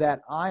of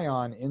that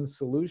ion in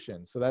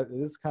solution. So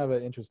this is kind of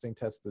an interesting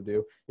test to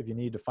do if you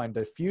need to find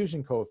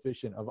diffusion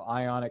coefficient of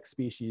ionic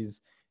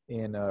species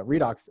in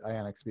redox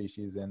ionic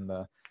species in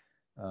the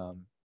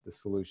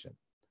solution,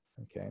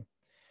 okay?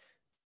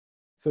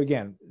 So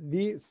again,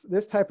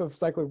 this type of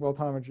cyclic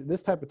voltammetry,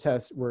 this type of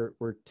test,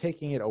 we're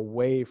taking it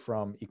away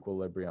from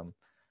equilibrium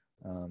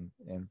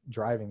and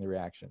driving the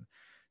reaction.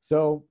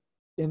 So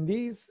in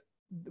these,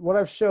 what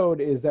I've showed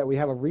is that we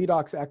have a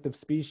redox active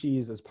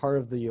species as part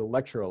of the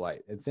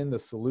electrolyte. It's in the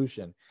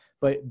solution.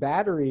 But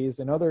batteries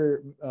and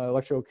other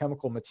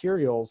electrochemical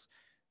materials,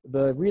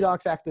 the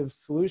redox active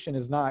solution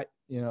is not,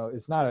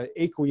 it's not an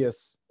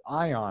aqueous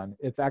ion.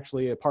 It's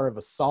actually a part of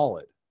a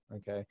solid.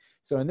 Okay,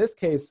 so in this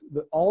case,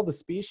 all the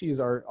species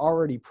are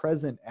already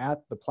present at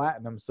the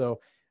platinum.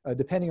 So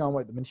depending on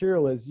what the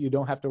material is, you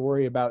don't have to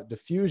worry about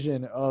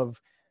diffusion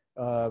of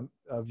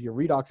your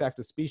redox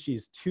active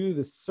species to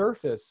the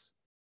surface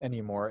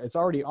anymore. It's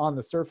already on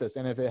the surface,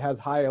 and if it has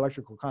high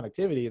electrical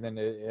conductivity, then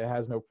it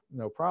has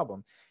no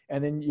problem.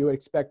 And then you would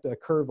expect a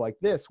curve like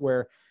this,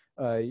 where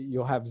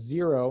you'll have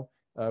zero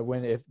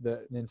if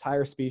the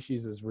entire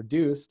species is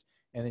reduced,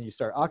 and then you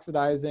start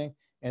oxidizing.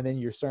 And then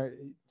you're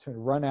starting to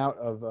run out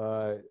of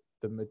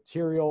the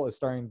material is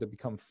starting to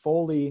become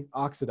fully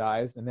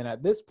oxidized. And then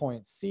at this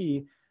point,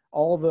 C,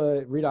 all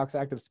the redox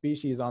active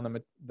species on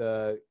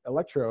the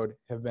electrode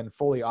have been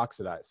fully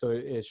oxidized. So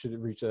it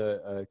should reach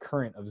a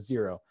current of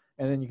 0.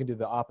 And then you can do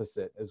the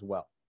opposite as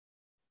well.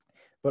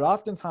 But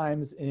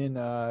oftentimes in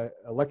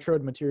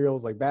electrode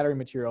materials like battery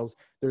materials,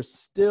 there's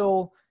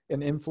still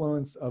an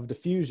influence of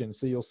diffusion.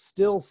 So you'll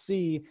still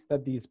see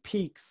that these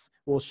peaks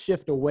will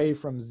shift away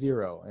from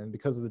 0, and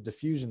because of the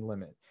diffusion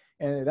limit.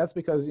 And that's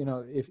because,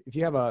 if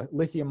you have a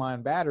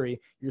lithium-ion battery,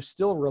 you're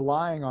still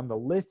relying on the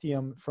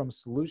lithium from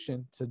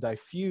solution to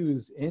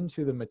diffuse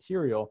into the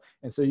material.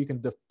 And so you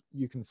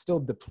can still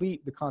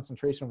deplete the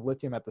concentration of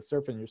lithium at the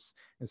surface,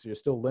 and so you're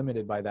still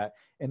limited by that.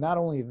 And not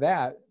only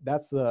that,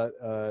 that's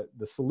the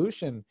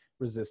solution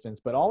resistance,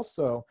 but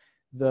also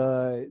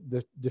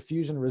the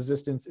diffusion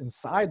resistance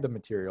inside the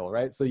material,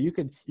 right? So you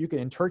can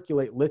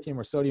intercalate lithium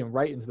or sodium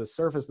right into the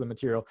surface of the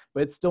material,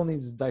 but it still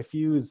needs to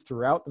diffuse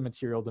throughout the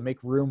material to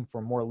make room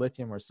for more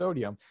lithium or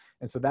sodium.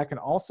 And so that can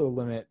also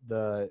limit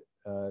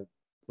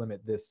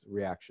this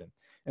reaction.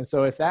 And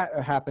so if that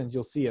happens,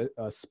 you'll see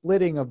a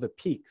splitting of the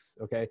peaks,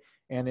 okay?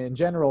 And in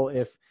general,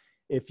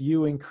 if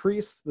you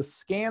increase the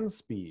scan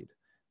speed,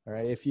 all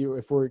right,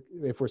 if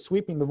we're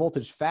sweeping the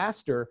voltage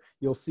faster,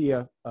 you'll see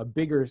a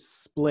bigger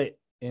split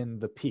in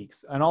the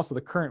peaks, and also the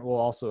current will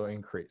also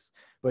increase,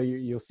 but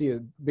you'll see a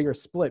bigger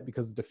split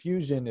because the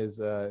diffusion is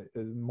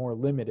more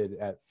limited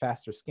at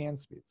faster scan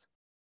speeds.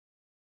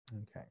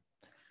 Okay.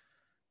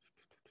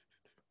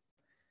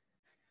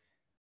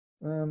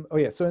 Oh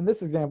yeah, so in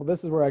this example,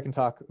 this is where I can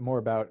talk more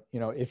about,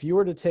 if you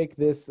were to take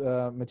this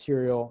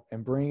material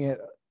and bring it,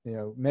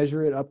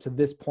 measure it up to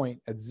this point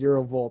at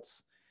 0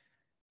 volts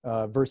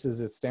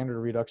versus its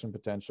standard reduction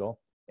potential,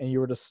 and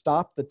you were to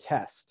stop the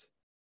test,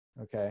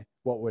 okay,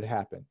 what would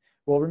happen?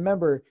 Well,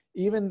 remember,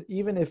 even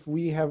if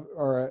we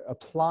are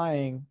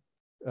applying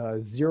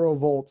 0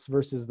 volts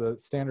versus the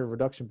standard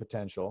reduction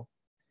potential,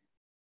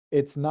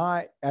 it's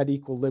not at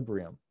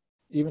equilibrium.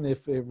 Even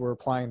if we're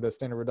applying the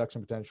standard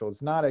reduction potential,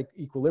 it's not at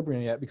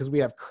equilibrium yet because we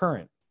have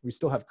current. We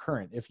still have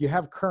current. If you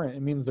have current,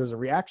 it means there's a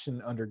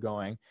reaction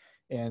undergoing,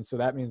 and so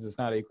that means it's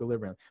not at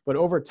equilibrium. But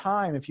over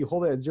time, if you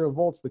hold it at 0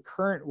 volts, the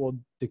current will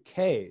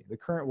decay. The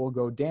current will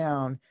go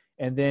down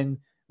and then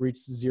reach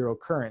 0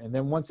 current. And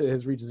then once it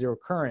has reached 0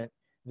 current,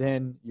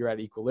 then you're at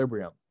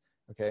equilibrium,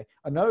 okay?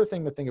 Another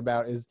thing to think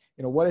about is,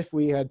 what if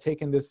we had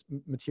taken this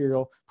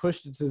material,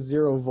 pushed it to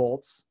 0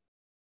 volts,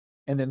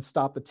 and then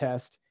stopped the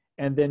test,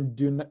 and then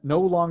no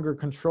longer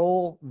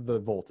control the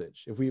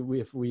voltage? If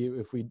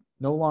we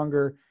no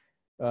longer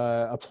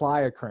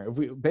apply a current,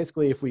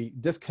 if we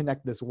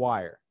disconnect this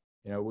wire,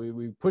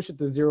 we push it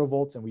to 0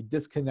 volts and we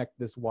disconnect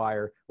this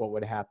wire, what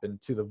would happen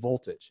to the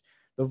voltage?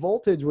 the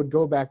voltage would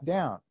go back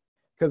down.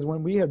 Because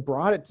when we had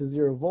brought it to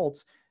 0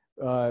 volts,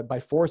 by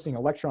forcing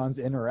electrons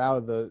in or out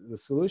of the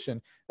solution,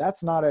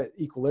 that's not at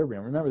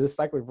equilibrium. Remember, this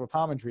cyclic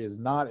photometry is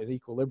not at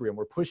equilibrium.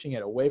 We're pushing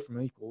it away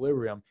from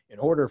equilibrium in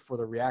order for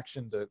the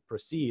reaction to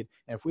proceed.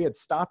 And if we had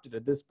stopped it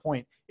at this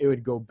point, it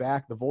would go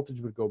back, the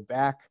voltage would go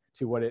back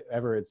to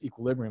whatever its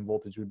equilibrium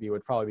voltage would be. It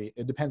would probably be,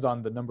 it depends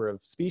on the number of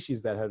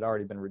species that had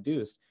already been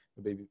reduced,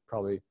 it would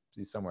probably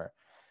be somewhere.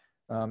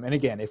 And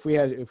again, if we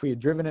had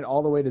driven it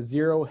all the way to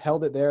 0,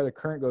 held it there, the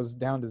current goes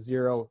down to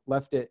 0,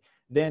 left it,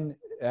 then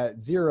at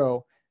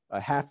 0,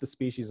 half the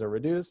species are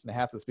reduced and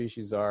half the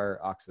species are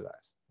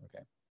oxidized.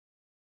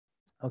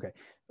 Okay.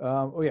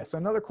 Oh yeah, so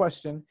another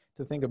question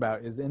to think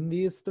about is in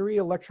these 3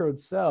 electrode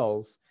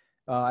cells,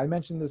 I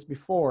mentioned this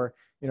before,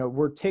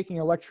 we're taking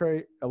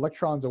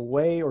electrons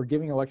away or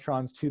giving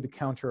electrons to the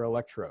counter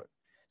electrode.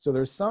 So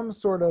there's some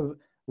sort of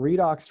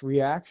redox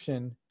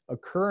reaction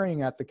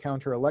occurring at the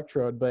counter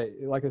electrode, but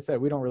like I said,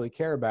 we don't really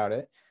care about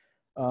it.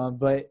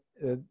 But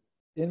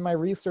in my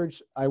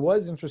research, I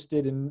was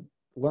interested in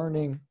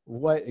learning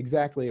what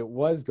exactly it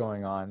was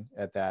going on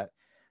at that.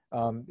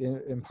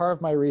 In part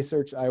of my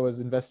research, I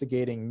was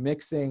investigating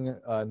mixing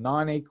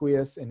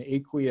non-aqueous and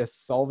aqueous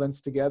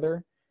solvents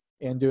together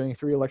and doing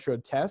 3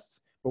 electrode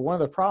tests. But one of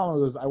the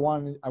problems was I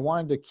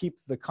wanted to keep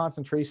the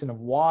concentration of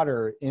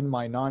water in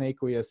my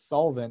non-aqueous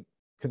solvent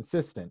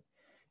consistent.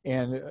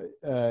 And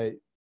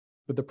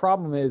but the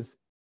problem is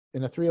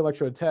in a 3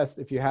 electrode test,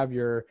 if you have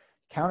your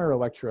counter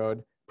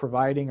electrode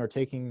providing or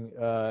taking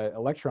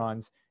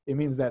electrons, it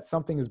means that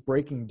something is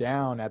breaking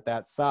down at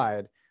that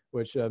side,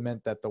 which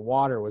meant that the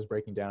water was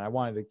breaking down. I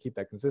wanted to keep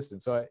that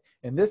consistent. So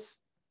in this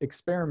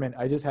experiment,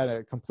 I just had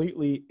a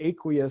completely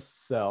aqueous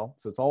cell.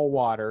 So it's all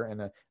water,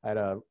 and I had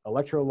an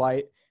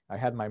electrolyte. I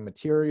had my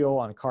material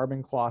on a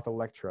carbon cloth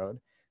electrode,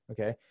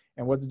 okay?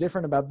 And what's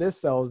different about this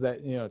cell is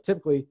that,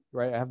 typically,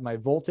 right, I have my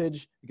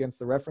voltage against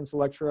the reference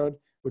electrode,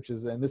 which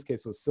is, in this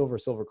case, was silver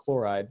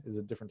chloride, is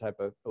a different type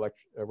of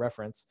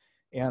reference,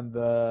 and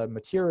the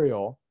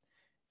material,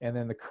 and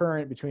then the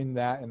current between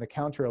that and the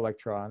counter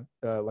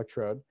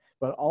electrode.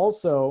 But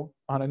also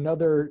on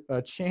another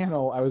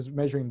channel, I was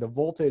measuring the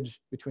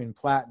voltage between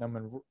platinum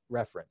and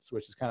reference,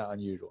 which is kind of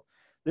unusual.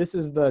 This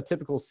is the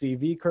typical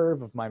CV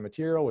curve of my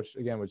material, which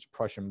again was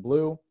Prussian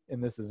blue,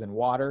 and this is in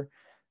water.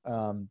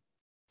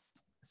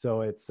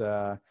 So it's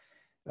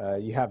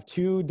you have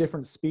 2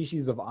 different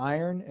species of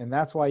iron, and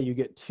that's why you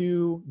get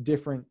 2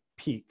 different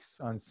peaks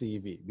on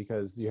CV,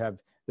 because there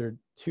are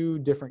 2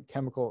 different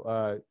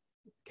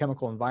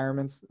chemical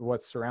environments.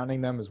 What's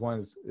surrounding them is one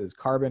is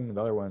carbon, and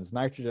the other one is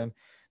nitrogen.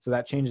 So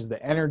that changes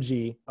the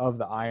energy of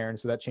the iron.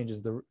 So that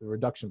changes the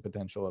reduction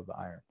potential of the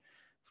iron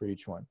for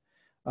each one.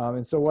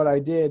 And so what I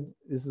did,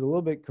 this is a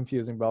little bit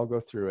confusing, but I'll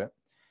go through it.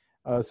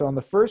 So on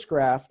the first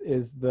graph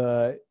is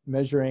the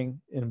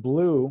measuring in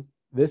blue.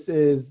 This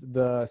is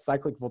the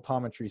cyclic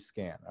voltammetry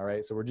scan. All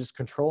right. So we're just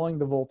controlling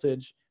the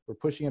voltage. We're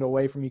pushing it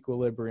away from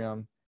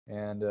equilibrium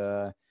and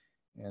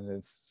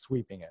then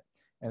sweeping it.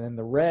 And then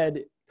the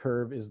red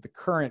curve is the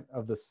current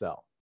of the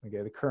cell.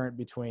 Okay, the current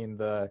between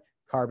the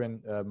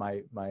carbon,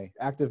 my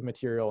active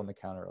material, and the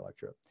counter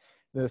electrode.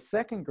 The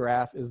second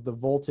graph is the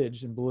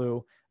voltage in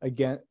blue,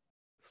 again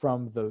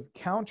from the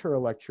counter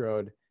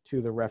electrode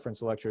to the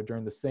reference electrode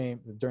during the same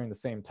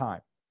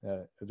time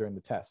during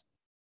the test.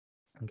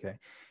 Okay,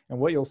 and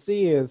what you'll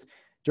see is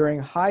during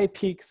high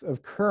peaks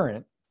of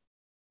current,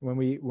 when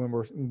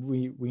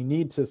we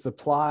need to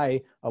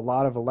supply a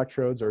lot of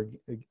electrodes or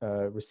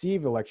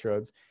receive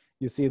electrodes,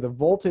 you see the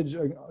voltage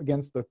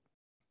against the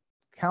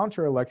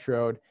counter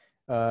electrode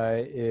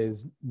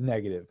is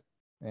negative.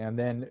 And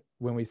then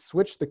when we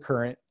switch the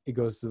current, it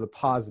goes to the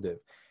positive.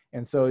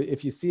 And so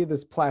if you see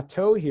this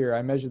plateau here,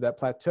 I measured that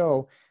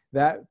plateau,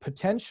 that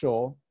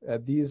potential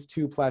at these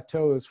 2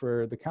 plateaus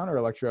for the counter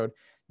electrode,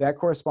 that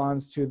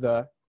corresponds to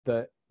the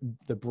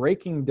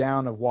breaking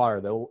down of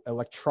water, the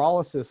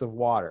electrolysis of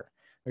water.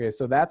 Okay,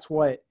 so that's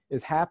what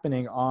is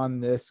happening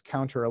on this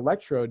counter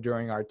electrode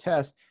during our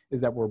test,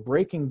 is that we're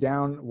breaking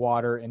down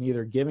water and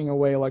either giving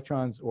away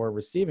electrons or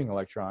receiving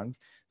electrons.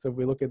 So if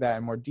we look at that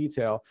in more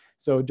detail,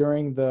 so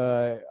during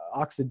the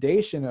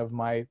oxidation of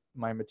my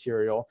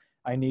material,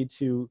 I need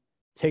to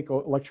take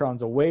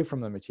electrons away from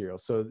the material.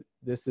 So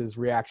this is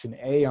reaction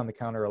A on the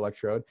counter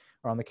electrode.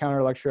 Or on the counter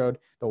electrode,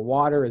 the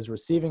water is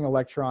receiving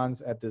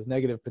electrons at this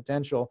negative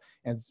potential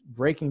and it's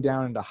breaking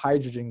down into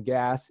hydrogen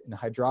gas and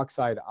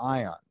hydroxide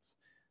ions.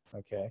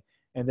 Okay,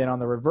 and then on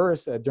the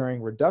reverse,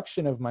 during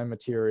reduction of my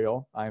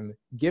material, I'm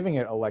giving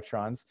it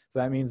electrons. So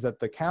that means that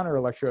the counter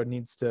electrode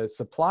needs to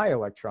supply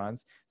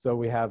electrons. So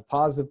we have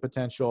positive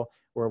potential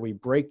where we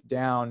break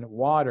down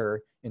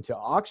water into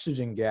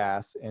oxygen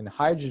gas and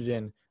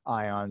hydrogen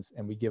ions,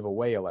 and we give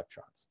away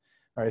electrons.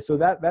 All right, so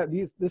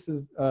this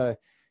is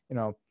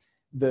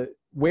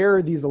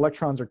where these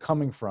electrons are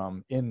coming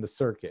from in the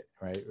circuit,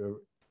 right?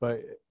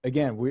 But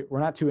again, we're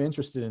not too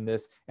interested in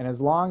this, and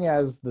as long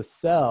as the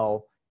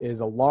cell is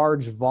a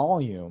large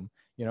volume,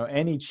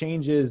 any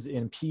changes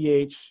in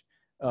pH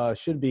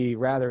should be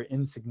rather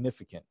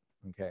insignificant,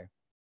 okay?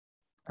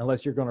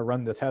 unless you're going to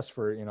run the test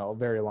for, you know, a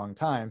very long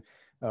time,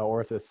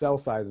 or if the cell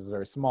size is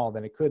very small,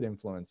 then it could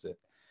influence it.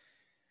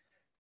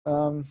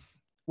 One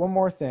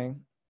more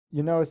thing,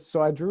 you notice,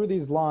 so I drew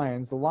these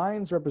lines. The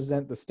lines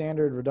represent the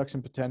standard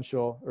reduction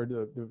potential, or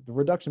the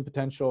reduction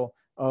potential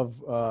of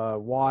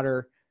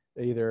water,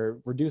 either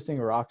reducing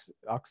or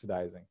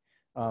oxidizing.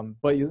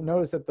 But you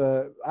notice that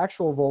the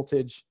actual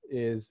voltage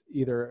is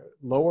either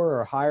lower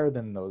or higher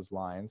than those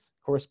lines,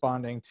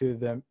 corresponding to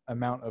the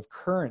amount of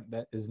current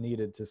that is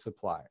needed to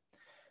supply.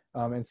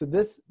 And so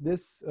this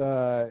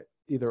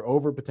either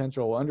over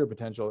potential or under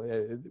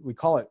potential, we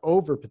call it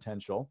over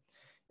potential.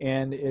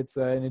 And it's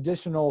an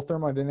additional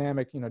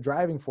thermodynamic, you know,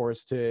 driving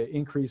force to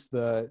increase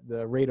the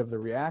rate of the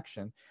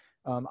reaction.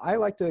 I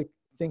like to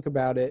think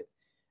about it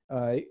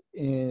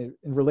in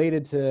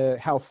related to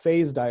how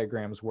phase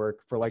diagrams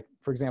work for, like,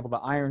 for example, the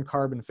iron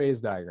carbon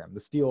phase diagram,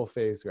 the steel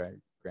phase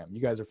diagram.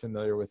 You guys are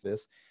familiar with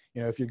this.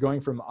 You know, if you're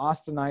going from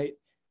austenite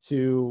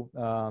to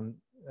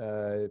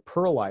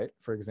pearlite,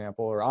 for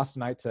example, or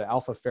austenite to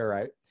alpha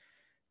ferrite,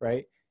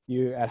 right?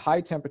 You, at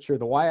high temperature,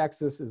 the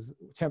y-axis is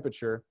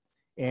temperature,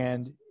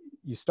 and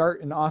you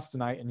start in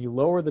austenite and you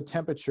lower the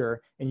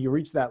temperature and you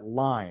reach that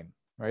line,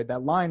 right?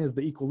 That line is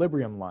the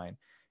equilibrium line.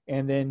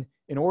 And then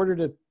in order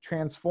to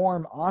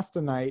transform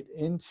austenite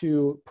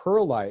into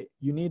pearlite,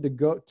 you need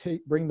to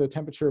bring the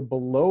temperature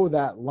below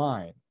that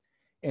line.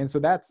 And so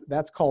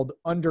that's called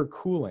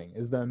undercooling,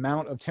 is the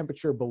amount of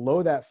temperature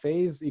below that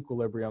phase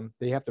equilibrium.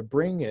 They have to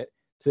bring it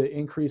to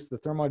increase the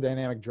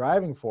thermodynamic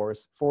driving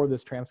force for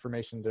this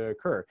transformation to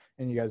occur.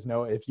 And you guys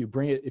know, if you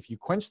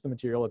quench the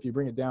material, if you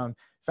bring it down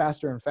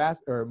faster and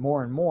faster, or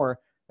more and more,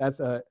 that's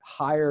a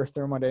higher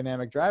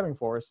thermodynamic driving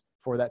force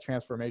for that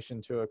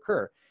transformation to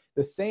occur.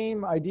 The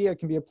same idea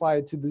can be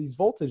applied to these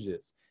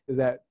voltages, is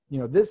that, you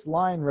know, this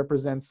line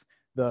represents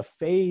the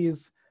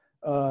phase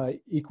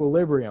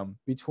equilibrium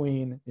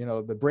between, you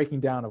know, the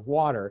breaking down of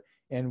water.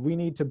 And we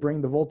need to bring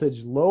the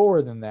voltage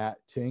lower than that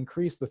to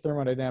increase the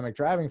thermodynamic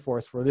driving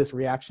force for this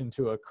reaction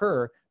to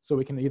occur, so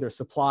we can either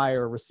supply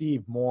or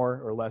receive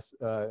more or less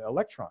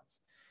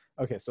electrons.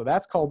 Okay, so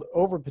that's called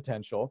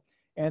overpotential.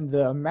 And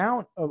the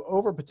amount of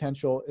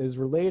overpotential is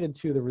related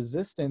to the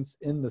resistance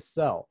in the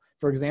cell.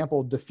 For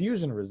example,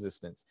 diffusion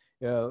resistance.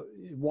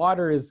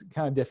 Water is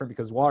kind of different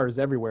because water is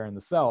everywhere in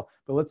the cell.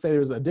 But let's say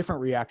there's a different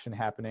reaction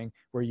happening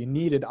where you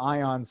needed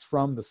ions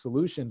from the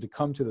solution to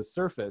come to the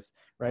surface,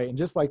 right? And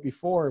just like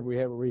before, we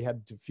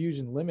had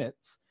diffusion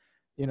limits,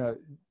 you know,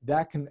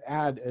 that can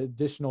add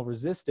additional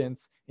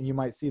resistance, and you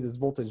might see this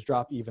voltage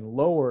drop even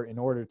lower in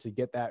order to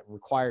get that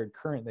required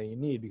current that you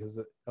need because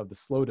of the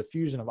slow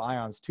diffusion of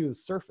ions to the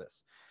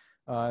surface.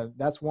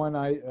 That's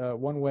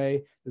one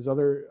way. There's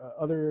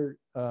other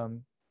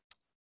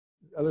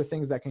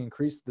things that can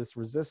increase this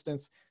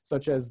resistance,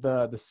 such as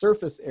the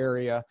surface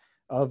area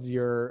of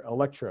your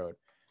electrode.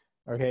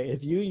 Okay,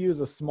 if you use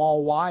a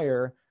small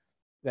wire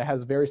that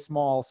has very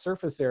small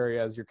surface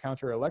area as your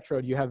counter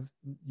electrode, you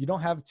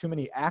don't have too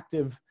many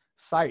active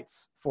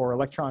sites for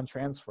electron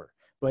transfer.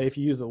 But if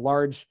you use a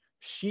large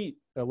sheet,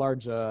 a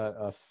large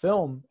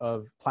film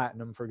of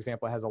platinum, for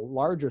example, has a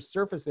larger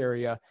surface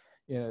area,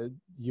 you know,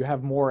 you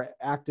have more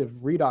active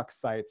redox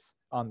sites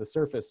on the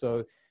surface.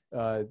 So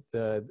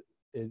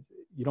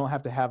you don't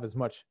have to have as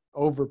much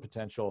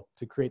overpotential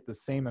to create the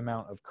same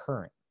amount of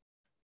current.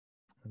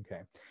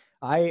 Okay,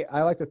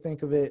 I like to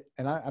think of it,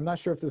 and I'm not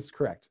sure if this is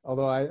correct,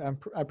 although I'm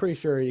pretty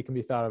sure it can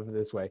be thought of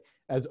this way,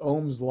 as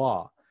Ohm's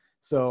law.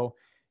 So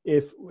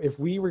if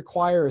we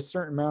require a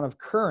certain amount of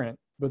current,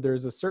 but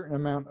there's a certain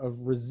amount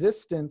of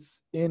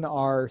resistance in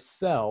our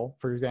cell,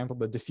 for example,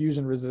 the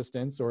diffusion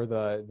resistance or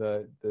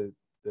the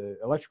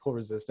electrical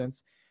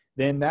resistance,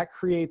 then that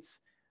creates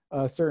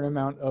a certain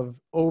amount of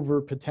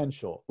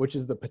overpotential, which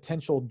is the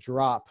potential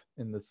drop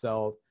in the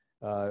cell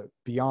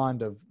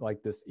beyond of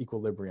like this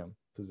equilibrium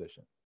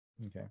position.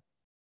 Okay.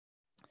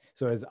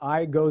 So as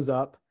I goes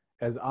up,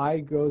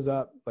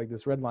 like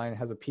this red line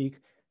has a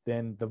peak,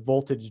 then the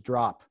voltage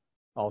drop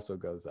also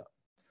goes up.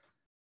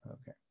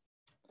 Okay.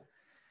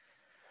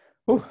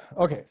 Ooh,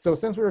 okay, so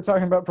since we were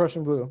talking about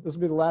Prussian blue, this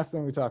will be the last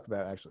thing we talk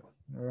about, actually.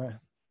 All right.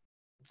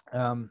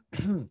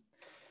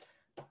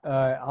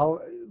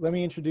 Let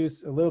me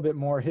introduce a little bit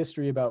more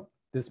history about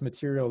this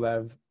material that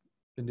I've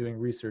been doing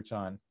research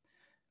on.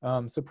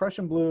 So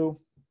Prussian blue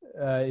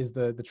is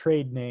the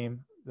trade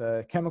name.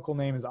 The chemical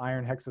name is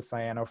iron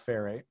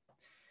hexacyanoferrate.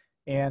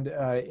 And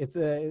it's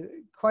a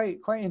quite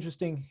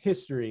interesting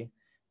history.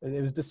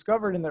 It was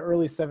discovered in the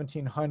early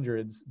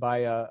 1700s by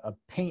a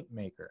paint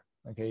maker,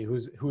 okay, who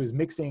was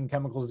mixing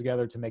chemicals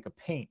together to make a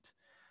paint.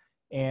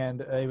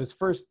 And it was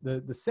first,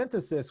 the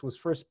synthesis was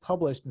first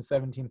published in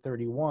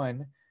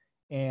 1731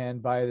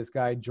 and by this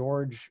guy,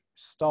 George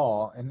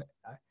Stahl. And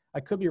I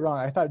could be wrong.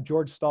 I thought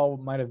George Stahl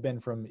might have been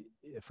from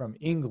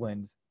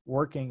England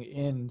working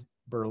in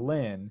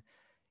Berlin.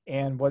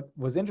 And what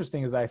was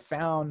interesting is I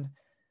found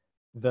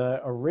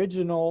the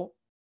original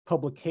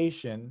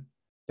publication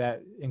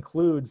that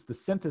includes the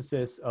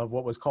synthesis of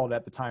what was called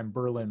at the time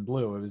Berlin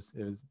blue. It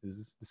was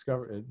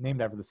discovered,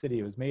 named after the city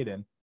it was made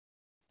in.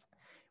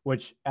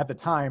 which at the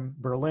time,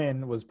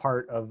 Berlin was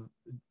part of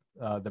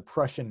the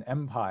Prussian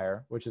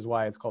Empire, which is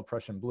why it's called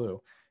Prussian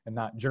blue and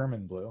not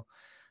German blue.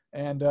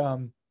 And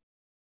do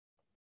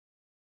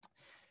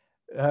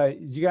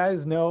you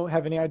guys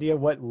have any idea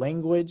what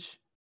language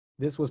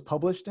this was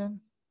published in?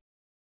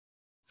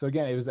 So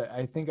again, it was,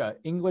 I think, an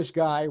English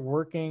guy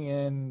working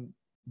in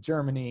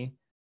Germany.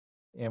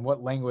 And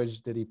what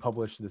language did he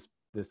publish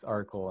this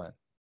article in?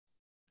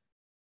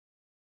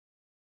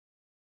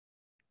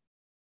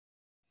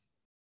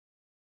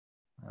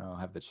 I don't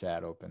have the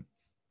chat open.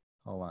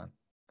 Hold on.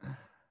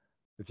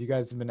 If you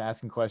guys have been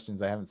asking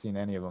questions, I haven't seen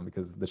any of them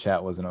because the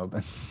chat wasn't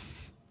open.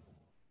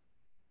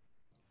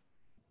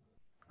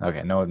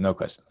 Okay, no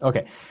question.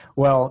 Okay,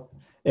 well,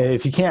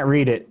 if you can't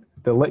read it,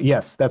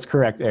 yes, that's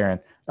correct, Aaron.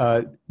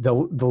 The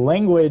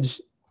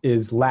language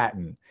is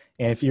Latin,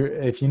 and if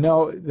you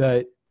know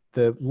the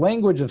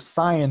language of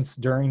science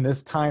during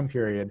this time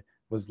period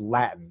was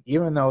Latin,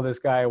 even though this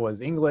guy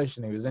was English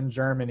and he was in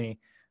Germany.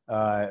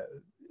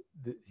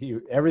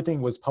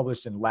 Everything was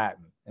published in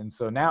Latin, and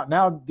so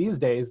now these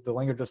days the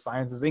language of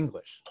science is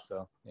English.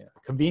 So yeah,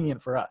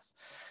 convenient for us.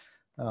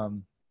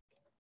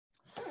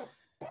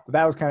 But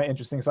that was kind of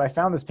interesting. So I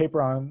found this paper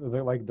on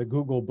the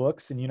Google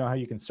Books, and you know how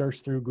you can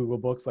search through Google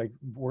Books like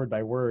word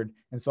by word.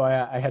 And so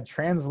I had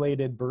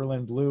translated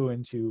Berlin blue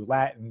into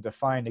Latin to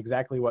find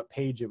exactly what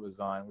page it was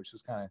on, which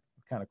was kind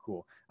of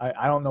cool.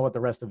 I don't know what the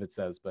rest of it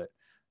says, but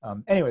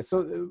anyway,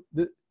 so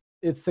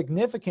it's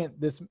significant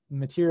this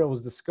material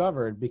was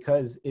discovered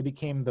because it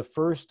became the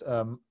first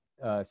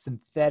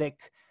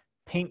synthetic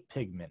paint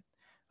pigment.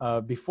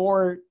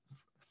 Before,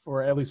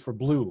 at least for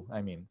blue,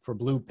 for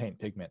blue paint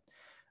pigment.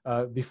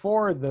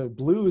 Before, the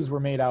blues were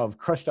made out of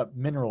crushed up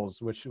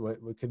minerals, which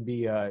could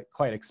be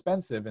quite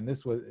expensive, and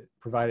this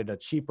provided a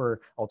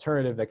cheaper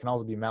alternative that can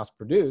also be mass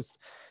produced.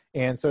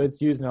 And so it's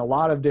used in a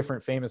lot of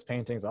different famous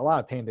paintings, a lot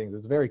of paintings.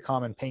 It's a very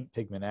common paint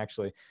pigment,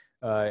 actually,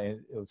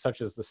 such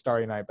as The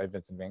Starry Night by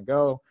Vincent van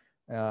Gogh.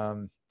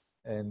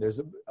 And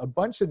there's a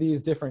bunch of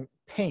these different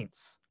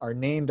paints are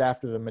named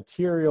after the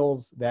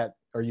materials that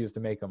are used to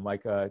make them,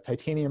 like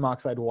titanium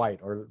oxide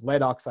white or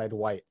lead oxide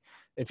white.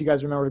 If you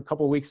guys remember, a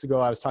couple of weeks ago,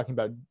 I was talking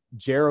about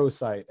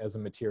jarosite as a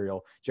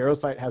material.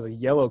 Jarosite has a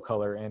yellow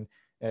color, and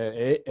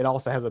it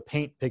also has a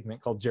paint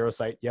pigment called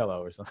jarosite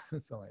yellow or something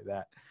like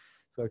that.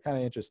 So kind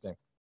of interesting.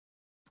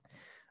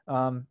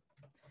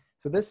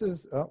 So this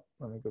is,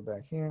 let me go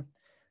back here.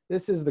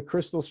 This is the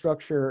crystal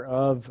structure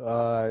of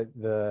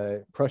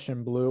the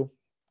Prussian blue.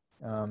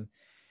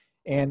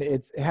 And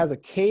it has a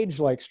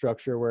cage-like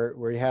structure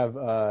where you have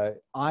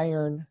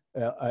iron,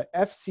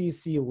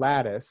 FCC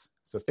lattice,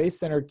 so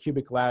face-centered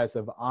cubic lattice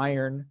of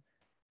iron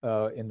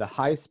in the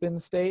high spin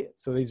state.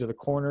 So these are the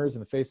corners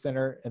in the face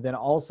center. And then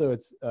also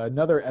it's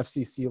another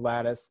FCC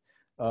lattice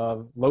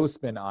of low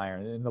spin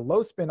iron. And the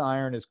low spin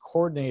iron is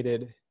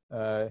coordinated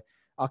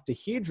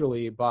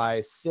octahedrally by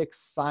 6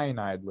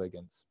 cyanide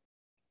ligands.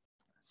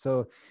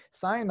 So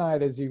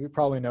cyanide, as you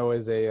probably know,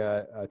 is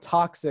a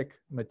toxic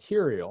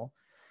material.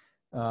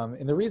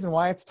 And the reason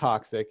why it's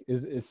toxic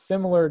is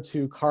similar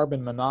to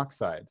carbon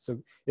monoxide. So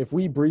if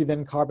we breathe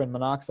in carbon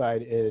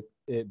monoxide,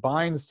 it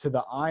binds to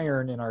the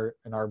iron in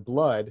our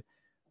blood,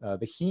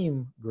 the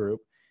heme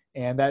group,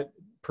 and that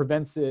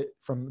prevents it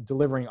from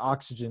delivering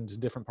oxygen to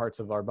different parts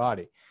of our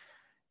body.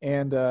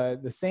 And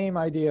the same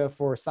idea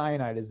for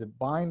cyanide is it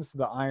binds to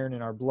the iron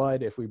in our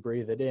blood if we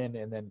breathe it in,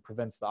 and then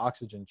prevents the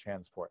oxygen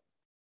transport.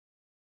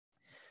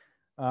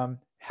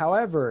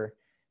 However,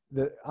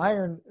 the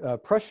iron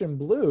Prussian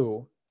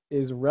blue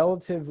is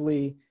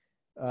relatively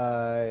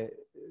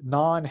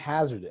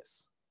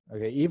non-hazardous,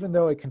 okay, even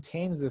though it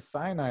contains this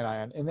cyanide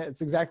ion. And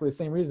it's exactly the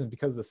same reason,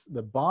 because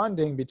the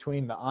bonding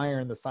between the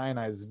iron and the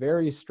cyanide is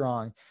very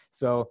strong,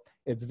 so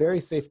it's very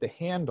safe to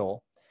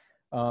handle,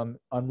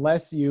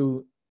 unless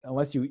you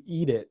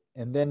eat it,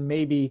 and then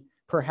maybe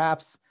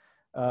perhaps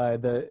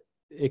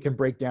it can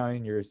break down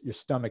in your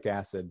stomach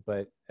acid,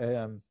 but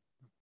I'm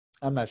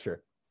not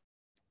sure.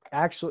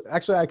 Actually,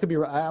 I could be.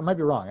 I might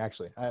be wrong.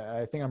 Actually,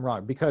 I think I'm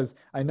wrong, because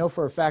I know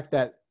for a fact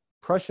that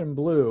Prussian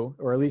blue,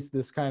 or at least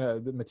this kind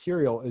of the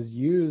material, is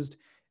used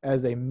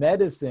as a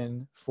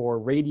medicine for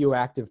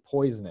radioactive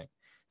poisoning.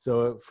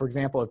 So, for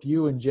example, if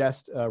you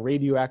ingest a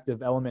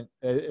radioactive element,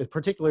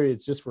 particularly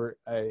it's just for,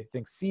 I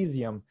think,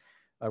 cesium,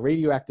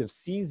 radioactive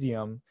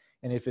cesium,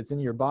 and if it's in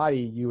your body,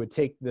 you would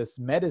take this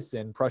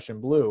medicine,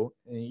 Prussian blue,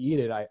 and you eat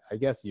it. I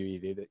guess you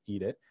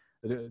eat it.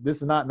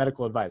 This is not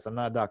medical advice. I'm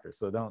not a doctor,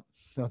 so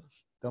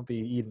don't be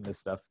eating this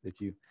stuff if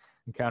you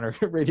encounter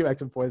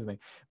radioactive poisoning.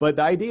 But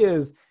the idea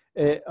is,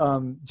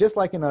 just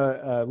like in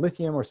a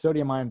lithium or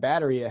sodium-ion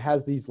battery, it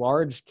has these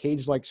large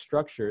cage-like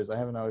structures. I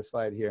have another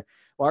slide here.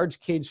 Large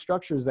cage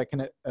structures that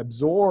can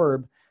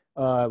absorb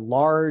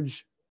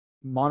large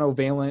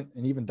monovalent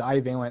and even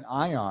divalent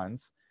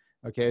ions.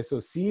 Okay, so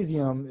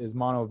cesium is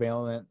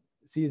monovalent,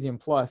 cesium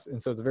plus,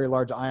 and so it's a very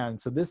large ion.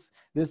 So this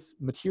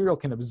material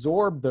can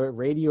absorb the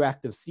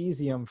radioactive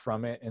cesium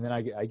from it, and then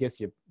I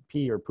guess you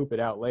pee or poop it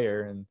out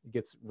later, and it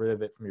gets rid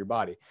of it from your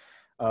body.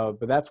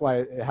 But that's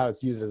how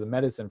it's used as a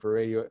medicine for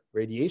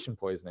radiation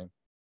poisoning.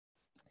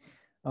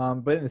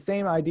 But in the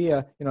same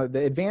idea,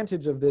 the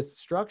advantage of this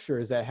structure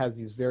is that it has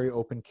these very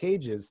open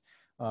cages.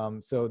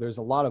 So there's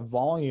a lot of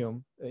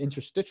volume,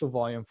 interstitial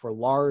volume, for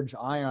large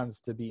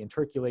ions to be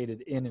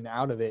intercalated in and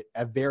out of it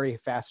at very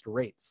fast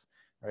rates,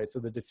 right? So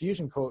the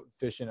diffusion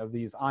coefficient of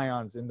these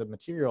ions in the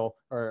material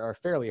are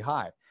fairly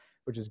high,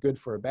 which is good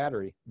for a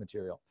battery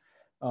material.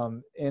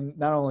 And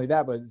not only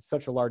that, but it's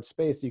such a large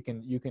space, you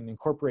can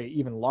incorporate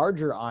even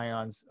larger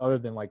ions other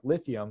than like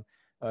lithium.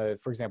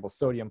 For example,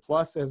 sodium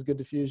plus has good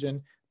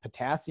diffusion.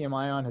 Potassium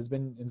ion has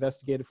been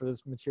investigated for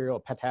this material, a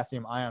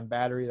potassium ion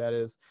battery, that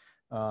is.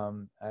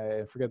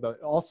 I forget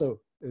also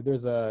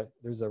there's a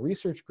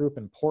research group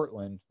in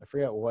Portland, I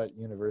forget what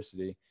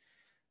university,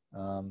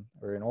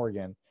 or in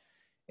Oregon,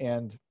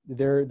 and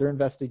they're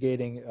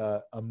investigating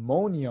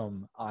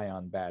ammonium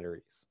ion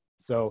batteries.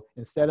 So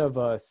instead of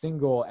a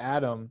single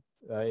atom,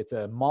 it's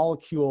a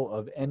molecule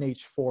of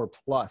NH4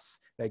 plus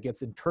that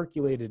gets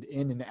intercalated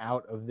in and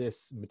out of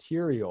this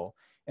material.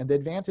 And the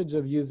advantage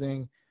of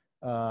using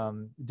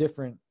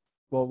different,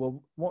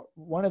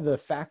 one of the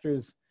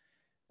factors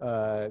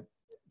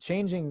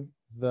changing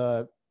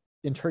the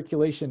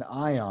intercalation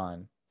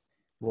ion,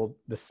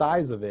 the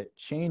size of it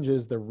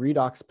changes the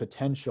redox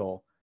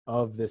potential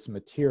of this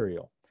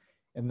material.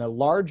 And the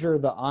larger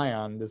the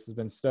ion, this has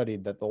been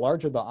studied, that the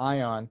larger the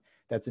ion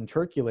that's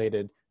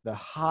intercalated, the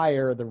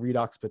higher the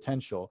redox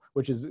potential,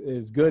 which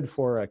is good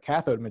for a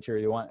cathode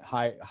material. You want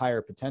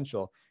higher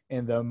potential.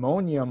 And the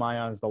ammonium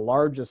ion is the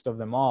largest of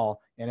them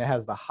all, and it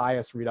has the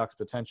highest redox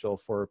potential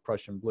for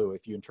Prussian blue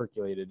if you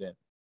intercalate it in.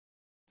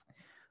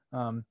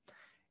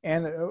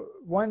 And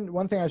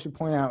one thing I should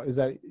point out is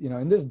that,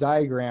 in this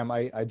diagram,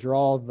 I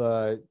draw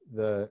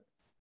the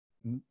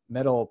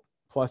metal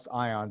plus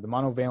ion, the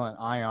monovalent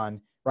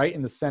ion, right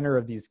in the center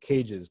of these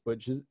cages,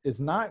 which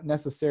is not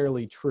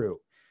necessarily true,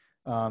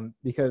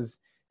 because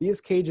these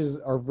cages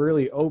are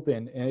really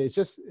open. And it's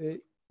just,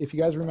 if you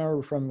guys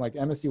remember from like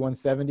MSc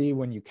 170,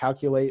 when you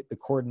calculate the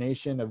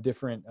coordination of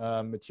different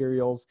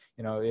materials,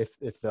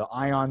 if the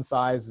ion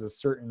size is a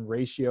certain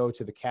ratio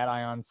to the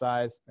cation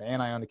size, the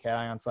anion to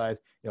cation size,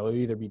 it'll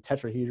either be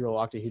tetrahedral,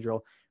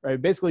 octahedral,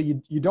 right?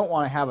 Basically, you don't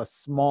want to have a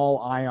small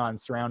ion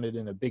surrounded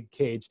in a big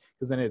cage,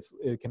 because then it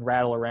can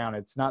rattle around.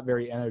 It's not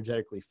very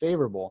energetically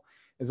favorable.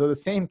 And so the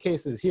same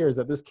case is here, is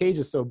that this cage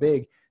is so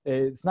big,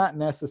 it's not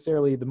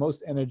necessarily the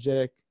most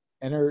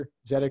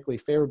energetically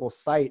favorable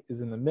site is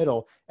in the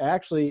middle.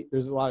 Actually,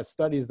 there's a lot of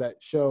studies that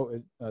show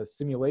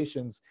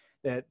simulations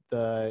that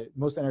the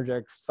most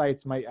energetic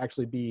sites might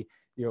actually be,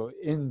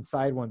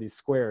 inside one of these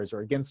squares, or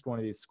against one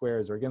of these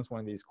squares, or against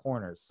one of these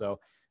corners. So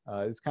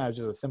it's kind of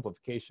just a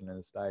simplification in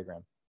this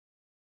diagram.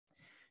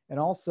 And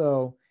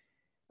also,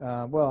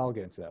 I'll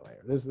get into that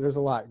later. There's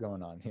a lot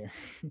going on here.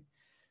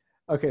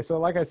 Okay, so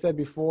like I said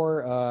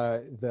before,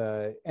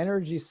 the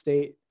energy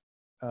state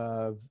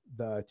of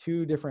the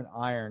two different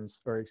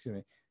irons, or excuse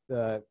me,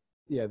 the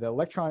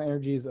electron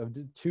energies of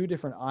two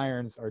different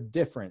irons are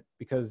different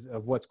because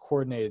of what's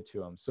coordinated to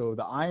them. So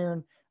the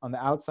iron on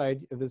the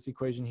outside of this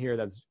equation here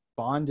that's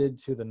bonded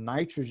to the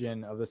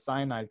nitrogen of the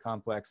cyanide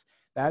complex,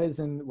 that is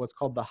in what's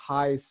called the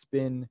high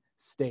spin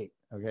state.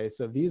 Okay,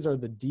 so these are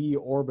the d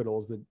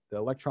orbitals, the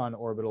electron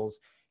orbitals.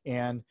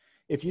 And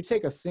if you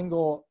take a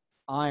single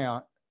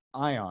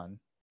ion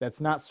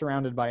that's not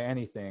surrounded by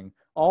anything,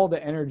 all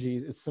the energy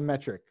is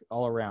symmetric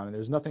all around, and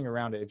there's nothing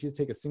around it. If you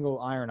take a single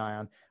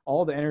ion,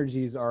 all the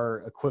energies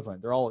are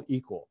equivalent. They're all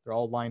equal. They're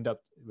all lined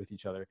up with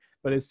each other.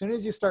 But as soon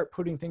as you start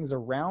putting things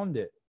around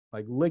it,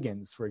 like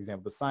ligands, for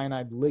example, the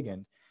cyanide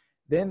ligand,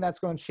 then that's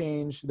going to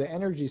change the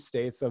energy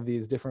states of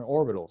these different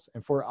orbitals.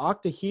 And for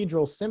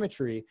octahedral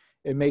symmetry,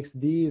 it makes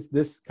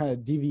this kind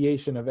of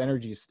deviation of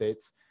energy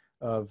states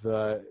of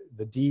the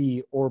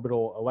d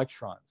orbital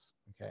electrons.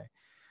 Okay,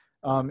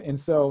 and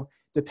so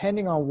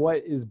depending on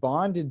what is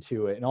bonded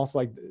to it, and also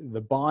like the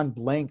bond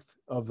length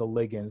of the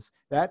ligands,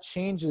 that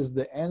changes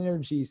the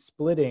energy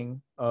splitting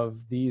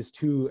of these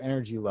two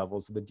energy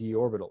levels of the d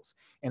orbitals.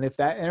 And if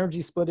that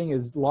energy splitting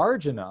is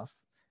large enough,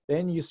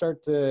 then you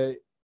start to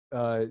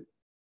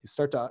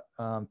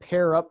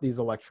pair up these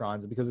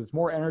electrons, because it's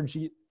more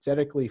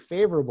energetically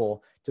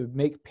favorable to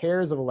make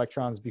pairs of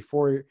electrons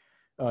before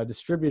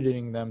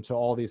distributing them to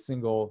all these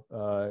single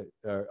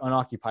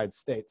unoccupied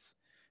states.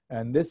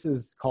 And this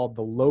is called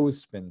the low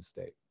spin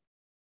state.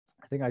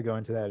 I think I go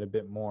into that a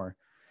bit more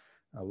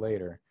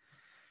later.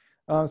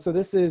 So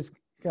this is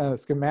kind of a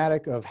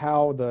schematic of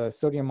how the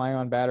sodium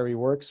ion battery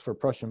works for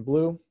Prussian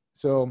blue.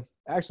 So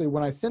actually,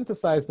 when I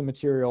synthesize the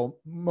material,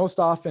 most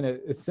often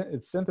it's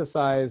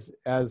synthesized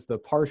as the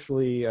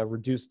partially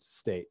reduced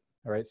state.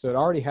 All right, so it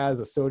already has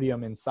a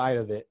sodium inside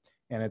of it,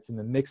 and it's in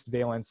the mixed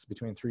valence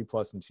between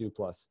 3+ and 2+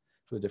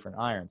 for the different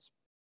ions.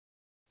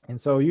 And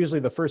so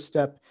usually the first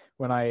step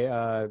when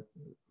I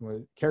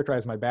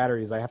characterize my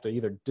batteries, I have to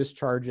either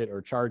discharge it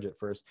or charge it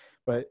first.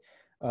 But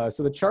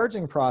so the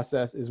charging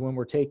process is when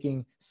we're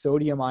taking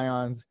sodium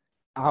ions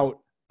out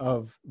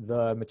of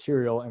the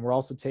material, and we're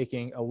also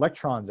taking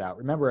electrons out.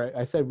 Remember,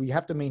 I said we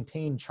have to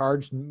maintain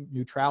charge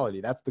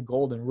neutrality. That's the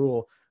golden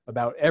rule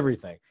about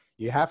everything.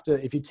 You have to,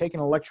 if you take an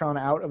electron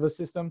out of a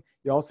system,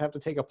 you also have to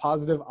take a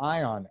positive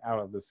ion out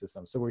of the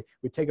system. So we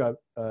take a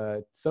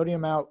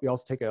sodium out, we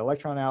also take an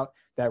electron out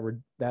that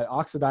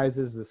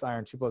oxidizes this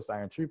iron 2 plus,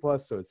 iron 3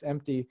 plus, so it's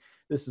empty.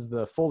 This is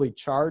the fully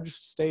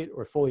charged state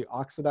or fully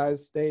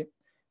oxidized state.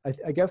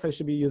 I guess I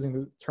should be using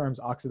the terms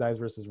oxidized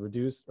versus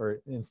reduced,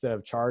 or instead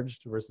of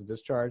charged versus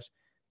discharged,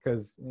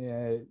 because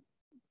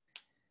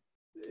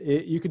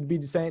you could be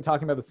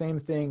talking about the same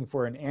thing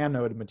for an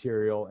anode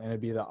material and it'd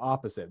be the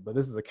opposite, but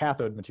this is a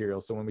cathode material.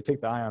 So when we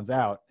take the ions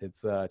out,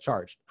 it's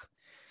charged.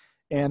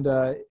 And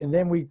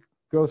then we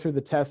go through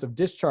the test of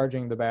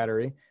discharging the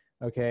battery.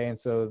 Okay, and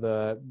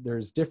so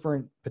there's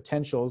different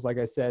potentials. Like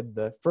I said,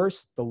 the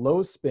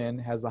low spin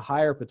has the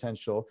higher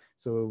potential.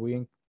 So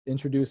we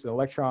introduce an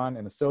electron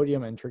and a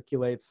sodium,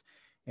 intercalates,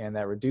 and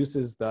that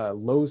reduces the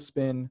low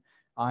spin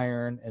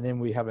iron. And then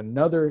we have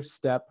another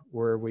step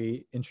where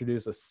we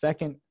introduce a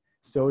second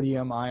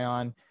sodium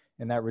ion,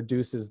 and that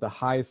reduces the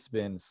high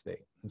spin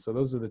state. And so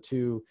those are the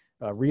two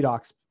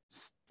redox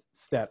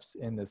steps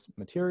in this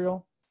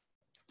material.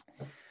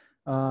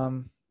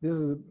 This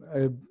is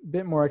a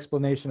bit more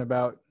explanation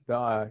about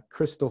the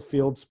crystal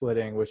field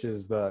splitting, which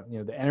is the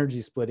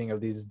energy splitting of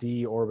these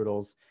d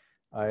orbitals.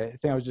 I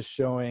think I was just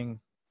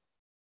showing,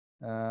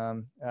 I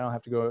don't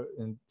have to go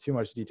in too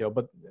much detail,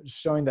 but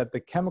showing that the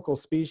chemical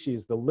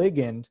species, the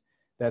ligand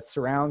that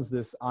surrounds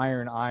this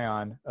iron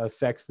ion,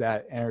 affects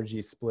that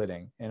energy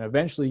splitting. And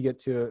eventually you get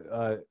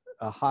to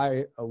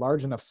a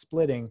large enough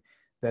splitting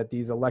that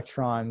these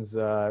electrons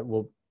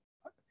will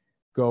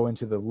go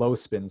into the low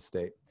spin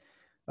state.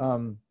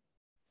 You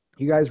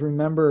guys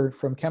remember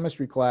from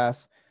chemistry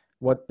class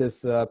what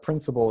this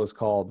principle is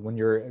called when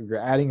you're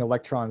adding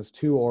electrons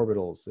to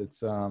orbitals. It's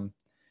the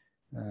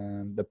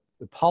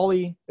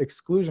Pauli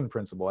exclusion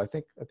principle. I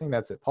think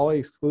that's it. Pauli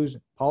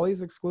exclusion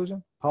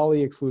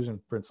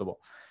principle,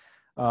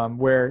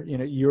 where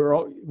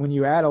when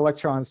you add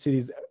electrons to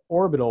these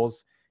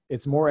orbitals,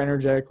 it's more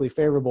energetically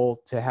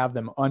favorable to have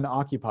them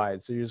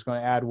unoccupied. So you're just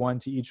going to add one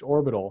to each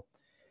orbital.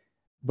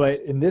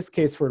 But in this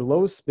case, for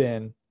low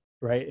spin,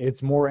 right,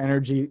 it's more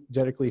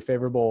energetically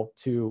favorable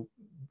to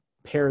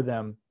pair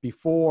them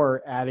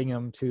before adding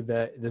them to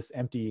this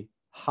empty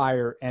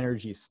higher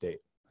energy state.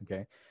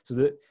 Okay,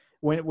 so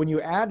when you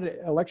add an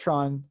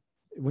electron,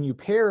 when you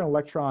pair an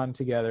electron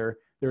together,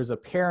 there's a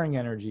pairing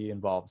energy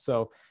involved.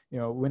 So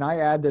when I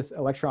add this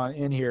electron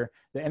in here,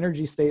 the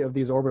energy state of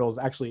these orbitals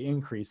actually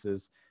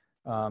increases,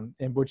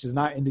 and which is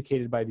not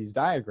indicated by these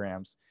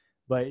diagrams.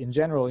 But in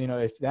general,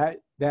 if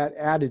that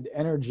added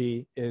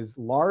energy is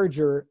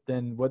larger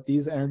than what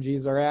these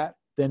energies are at,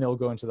 then it'll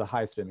go into the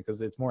high spin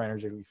because it's more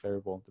energetically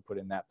favorable to put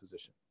it in that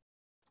position.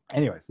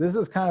 Anyways, this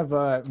is kind of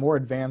a more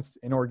advanced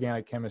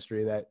inorganic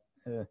chemistry that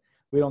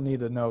we don't need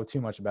to know too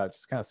much about.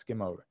 Just kind of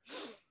skim over.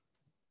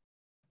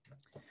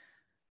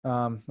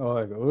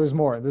 There's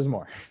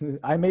more.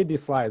 I made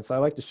these slides, so I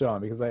like to show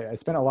them because I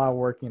spent a lot of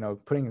work,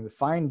 putting in the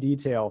fine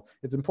detail.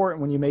 It's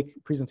important when you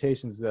make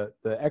presentations, the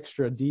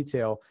extra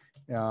detail.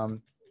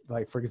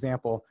 Like for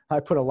example,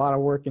 I put a lot of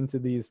work into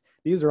these.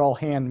 These are all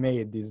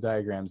handmade, these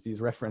diagrams, these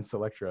reference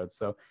electrodes.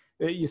 So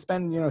you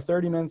spend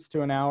 30 minutes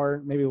to an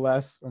hour, maybe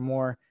less or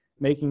more,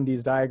 making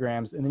these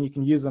diagrams, and then you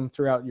can use them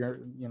throughout your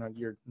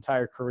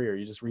entire career.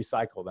 You just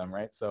recycle them,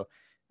 right? So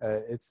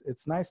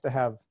it's nice to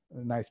have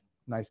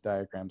nice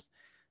diagrams.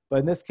 But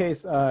in this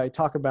case, I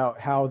talk about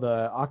how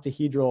the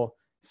octahedral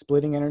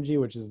splitting energy,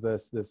 which is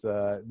this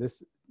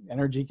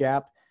energy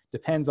gap,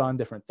 depends on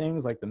different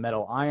things like the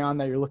metal ion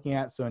that you're looking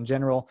at. So in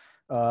general,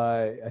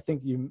 I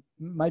think you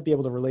might be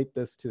able to relate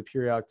this to the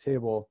periodic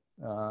table,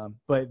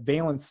 but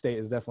valence state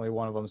is definitely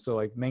one of them. So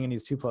like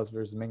manganese 2 plus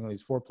versus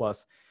manganese 4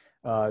 plus,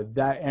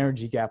 that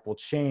energy gap will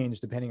change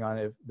depending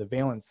on the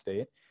valence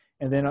state.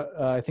 And then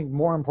I think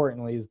more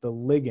importantly is the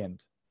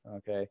ligand.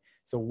 Okay,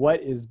 so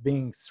what is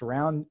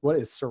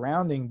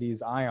surrounding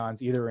these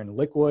ions, either in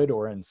liquid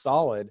or in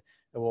solid,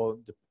 that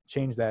will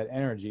change that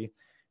energy.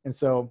 And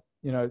so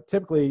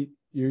typically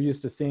you're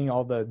used to seeing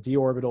all the d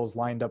orbitals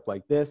lined up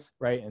like this,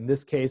 right? In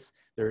this case,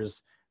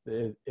 it's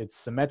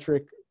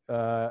symmetric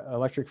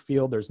electric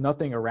field. There's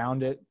nothing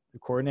around it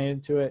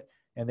coordinated to it,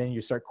 and then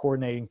you start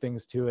coordinating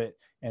things to it,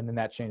 and then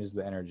that changes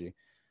the energy.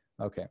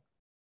 Okay,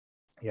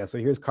 yeah. So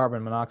here's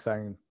carbon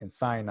monoxide and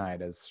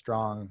cyanide as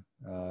strong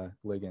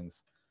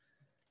ligands.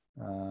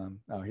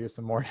 Here's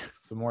some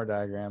more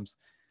diagrams.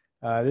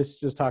 This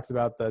just talks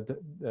about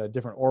the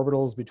different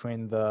orbitals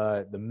between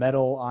the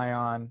metal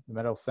ion, the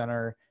metal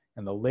center,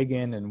 and the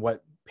ligand, and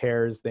what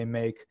pairs they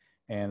make,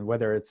 and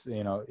whether it's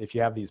if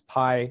you have these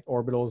pi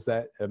orbitals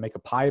that make a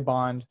pi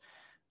bond,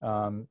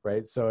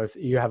 right? So if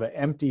you have an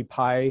empty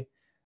pi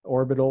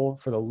orbital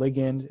for the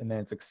ligand, and then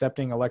it's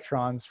accepting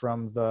electrons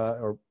from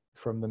the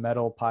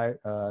metal pi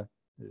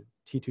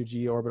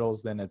T2G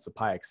orbitals, then it's a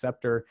pi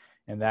acceptor,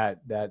 and that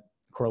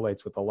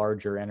correlates with the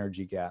larger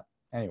energy gap.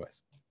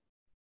 Anyways,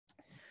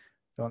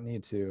 don't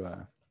need to.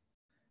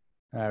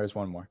 There's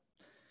one more.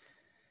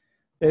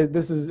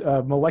 This is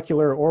a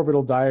molecular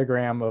orbital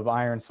diagram of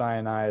iron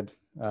cyanide.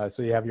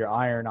 So you have your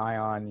iron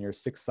ion, your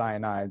 6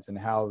 cyanides, and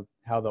how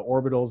the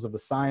orbitals of the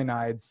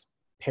cyanides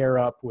pair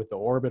up with the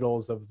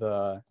orbitals of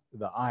the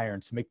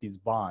iron to make these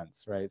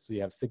bonds, right? So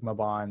you have sigma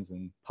bonds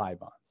and pi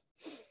bonds.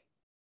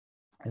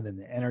 And then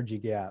the energy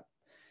gap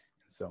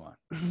and so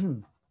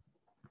on.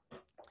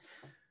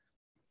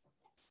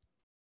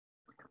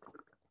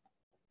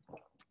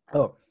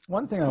 Oh,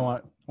 one thing I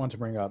want to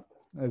bring up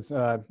is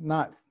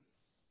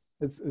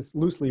it's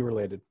loosely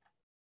related.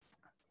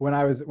 When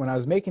I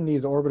was making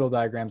these orbital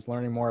diagrams,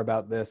 learning more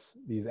about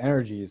these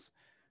energies,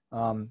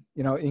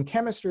 you know, in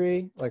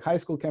chemistry, like high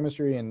school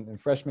chemistry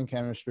and freshman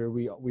chemistry,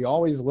 we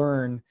always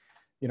learn,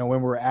 you know,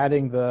 when we're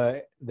adding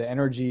the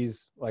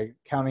energies, like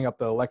counting up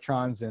the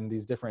electrons in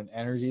these different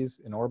energies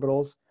in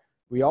orbitals,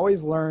 we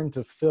always learn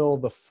to fill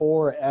the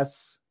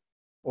 4s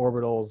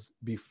orbitals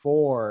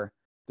before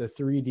the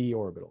 3d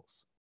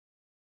orbitals.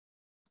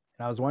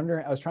 And I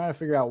was trying to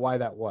figure out why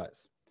that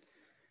was.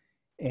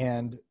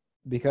 And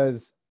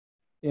because,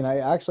 you know,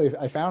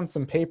 I found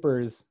some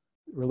papers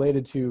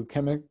related to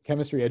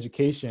chemistry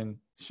education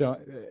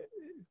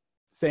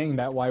saying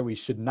that why we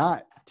should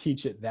not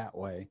teach it that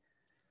way.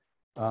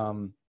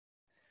 And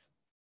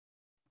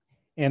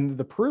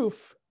the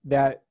proof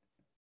that,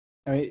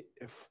 I mean,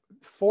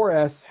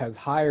 4s has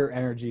higher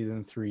energy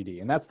than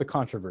 3d, and that's the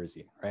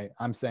controversy, right?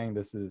 I'm saying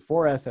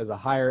 4s has a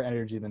higher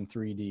energy than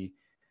 3d.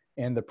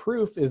 And the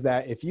proof is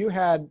that if you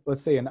had,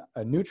 let's say,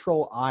 a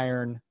neutral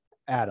iron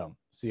atom,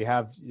 so you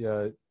have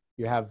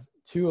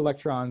 2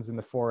 electrons in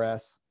the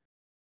 4s,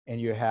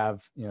 and you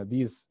have, you know,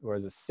 these, or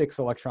is it 6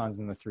 electrons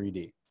in the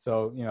 3d.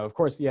 So, you know, of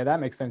course, yeah, that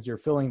makes sense. You're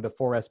filling the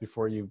 4s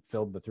before you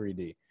filled the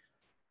 3d.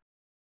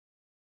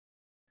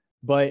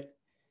 But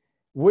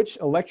which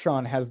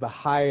electron has the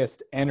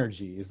highest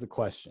energy is the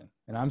question.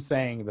 And I'm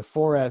saying the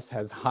 4s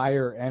has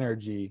higher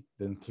energy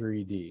than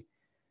 3d.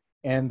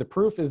 And the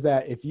proof is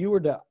that if you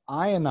were to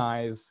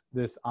ionize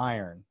this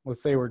iron,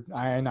 let's say we're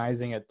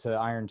ionizing it to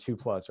iron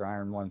 2+ or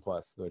iron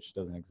 1+, which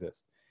doesn't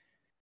exist,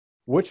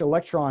 which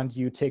electron do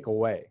you take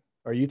away?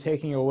 Are you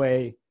taking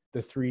away the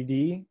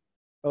 3D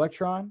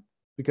electron?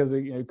 Because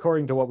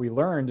according to what we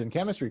learned in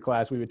chemistry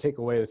class, we would take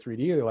away the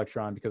 3D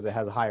electron because it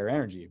has a higher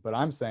energy. But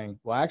I'm saying,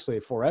 well, actually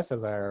 4s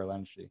has a higher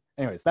energy.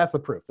 Anyways, that's the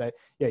proof that,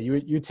 yeah,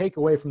 you take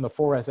away from the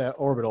 4s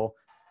orbital.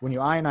 When you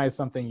ionize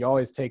something, you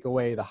always take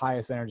away the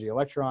highest energy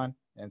electron,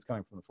 and it's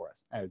coming from the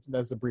 4s. Anyway,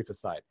 that's a brief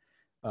aside,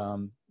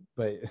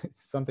 but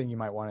it's something you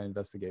might want to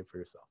investigate for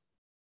yourself.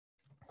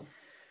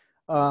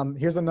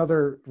 Here's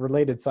another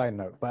related side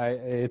note, but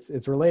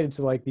it's related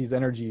to like these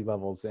energy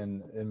levels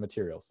in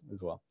materials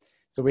as well.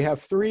 So we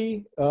have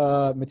 3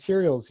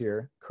 materials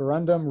here: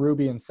 corundum,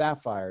 ruby, and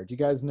sapphire. Do you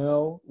guys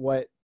know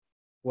what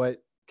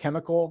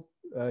chemical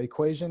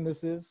equation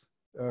this is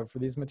for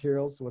these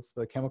materials? What's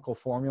the chemical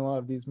formula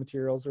of these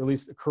materials, or at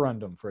least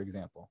corundum, for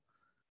example?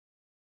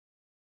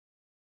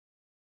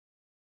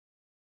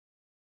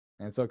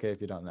 And it's okay if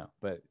you don't know,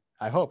 but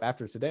I hope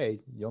after today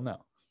you'll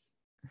know.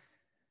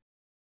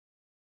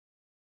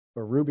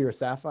 Or ruby or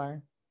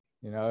sapphire.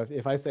 You know,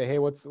 if I say, hey,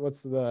 what's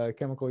the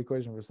chemical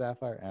equation for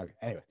sapphire? Okay.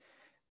 Anyway,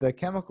 the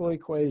chemical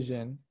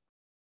equation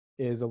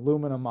is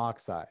aluminum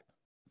oxide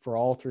for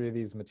all 3 of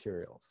these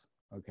materials.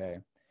 Okay,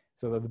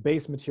 so the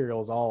base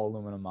material is all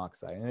aluminum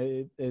oxide, and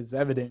it is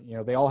evident. You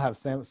know, they all have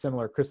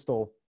similar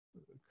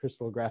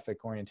crystallographic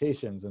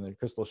orientations and the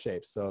crystal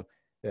shapes, so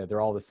yeah,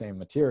 they're all the same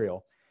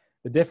material.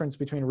 The difference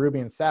between ruby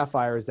and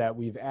sapphire is that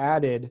we've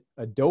added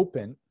a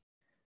dopant.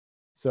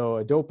 So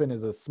a dopant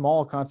is a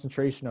small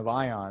concentration of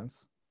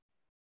ions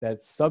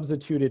that's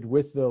substituted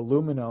with the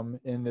aluminum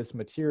in this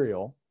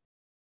material.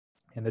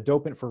 And the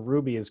dopant for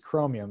ruby is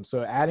chromium.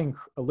 So adding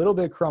a little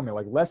bit of chromium,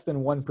 like less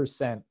than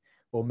 1%,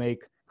 will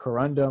make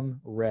corundum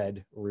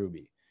red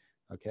ruby.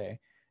 Okay.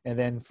 And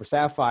then for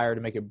sapphire, to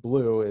make it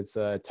blue, it's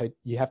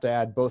you have to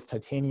add both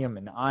titanium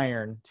and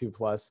iron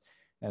 2+.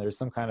 And there's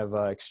some kind of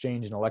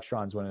exchange in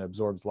electrons when it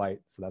absorbs light.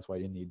 So that's why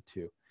you need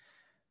 2.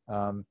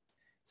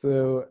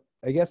 So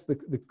I guess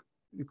the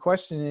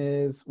question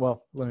is,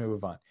 well, let me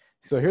move on.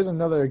 So here's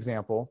another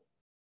example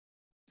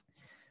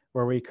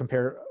where we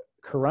compare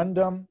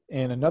corundum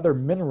and another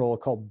mineral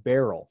called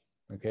beryl.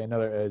 Okay,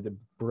 another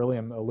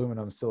beryllium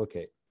aluminum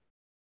silicate.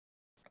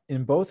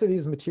 In both of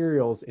these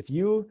materials, if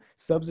you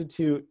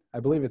substitute, I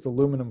believe it's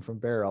aluminum from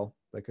beryl,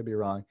 I could be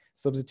wrong,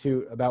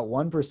 substitute about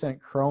 1%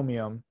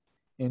 chromium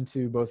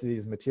into both of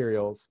these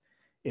materials,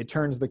 it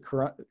turns the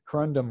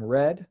corundum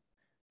red,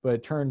 but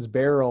it turns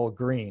beryl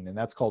green, and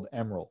that's called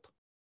emerald.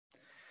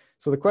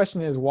 So the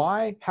question is,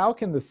 how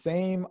can the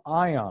same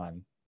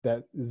ion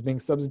that is being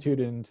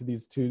substituted into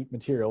these 2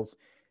 materials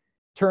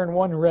turn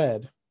one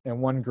red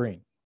and one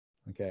green?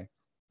 Okay.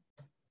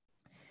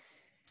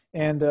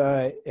 And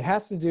it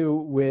has to do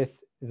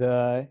with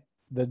the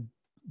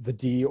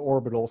d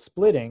orbital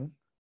splitting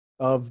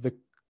of the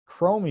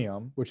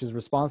chromium, which is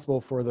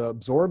responsible for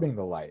absorbing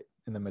the light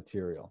in the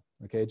material.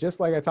 Okay, just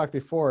like I talked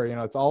before, you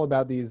know, it's all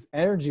about these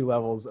energy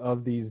levels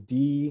of these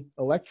d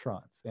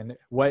electrons, and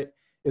what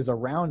is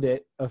around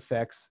it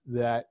affects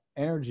that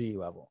energy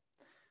level.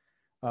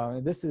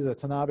 And this is a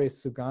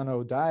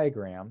Tanabe-Sugano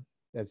diagram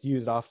that's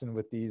used often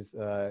with these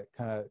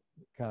kind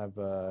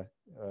of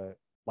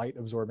light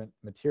absorbent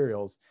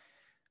materials.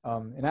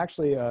 And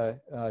actually,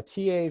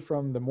 TA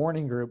from the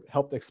morning group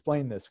helped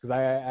explain this because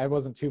I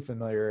wasn't too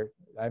familiar.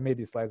 I made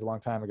these slides a long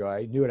time ago.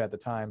 I knew it at the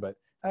time, but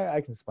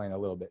I can explain a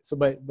little bit. So,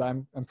 but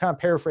I'm kind of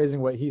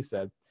paraphrasing what he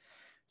said.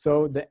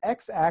 So the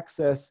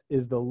x-axis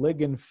is the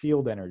ligand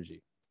field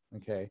energy,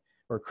 okay,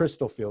 or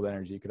crystal field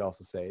energy. You could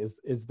also say is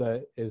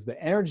the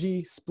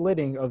energy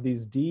splitting of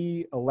these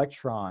d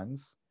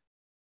electrons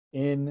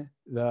in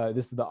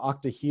this is the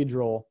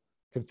octahedral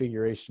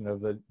configuration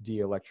of the d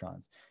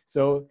electrons.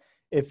 So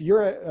if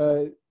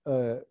you're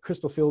a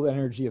crystal field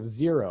energy of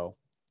 0,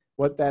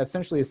 what that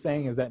essentially is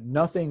saying is that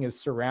nothing is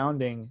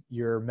surrounding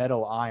your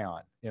metal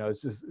ion. You know,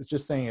 it's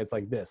just saying it's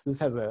like this. This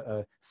has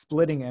a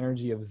splitting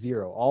energy of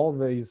 0. All of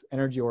these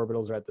energy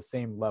orbitals are at the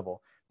same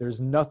level. There's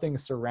nothing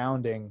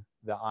surrounding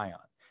the ion.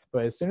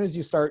 But as soon as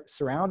you start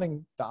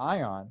surrounding the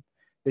ion,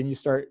 then you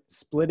start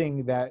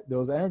splitting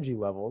those energy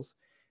levels.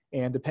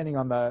 And depending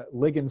on the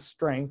ligand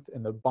strength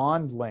and the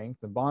bond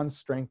length, the bond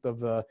strength of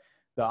the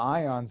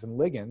ions and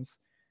ligands,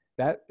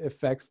 that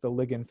affects the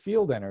ligand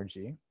field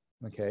energy,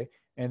 okay?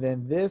 And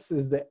then this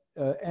is the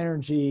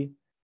energy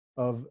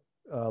of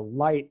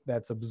light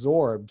that's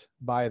absorbed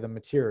by the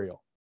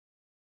material,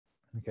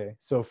 okay?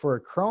 So for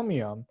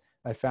chromium,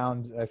 I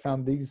found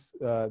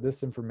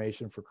this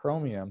information for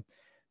chromium,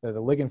 that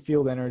the ligand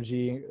field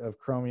energy of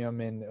chromium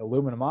in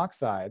aluminum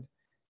oxide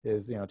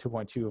is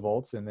 2.2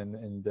 volts, and then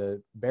in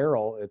the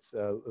barrel it's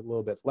a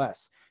little bit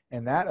less,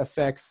 and that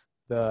affects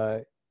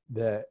the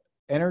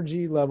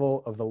energy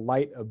level of the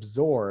light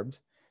absorbed.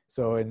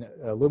 So in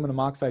aluminum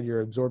oxide,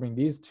 you're absorbing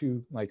these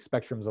two like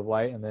spectrums of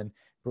light, and then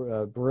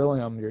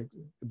beryllium, you're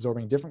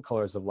absorbing different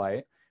colors of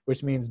light,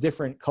 which means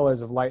different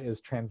colors of light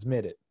is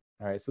transmitted.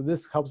 All right, so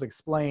this helps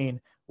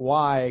explain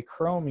why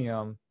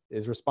chromium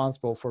is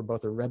responsible for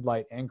both the red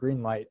light and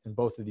green light in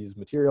both of these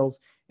materials,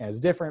 and is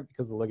different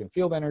because of the ligand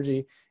field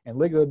energy, and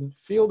ligand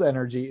field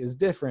energy is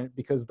different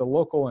because the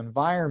local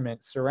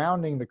environment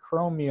surrounding the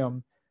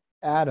chromium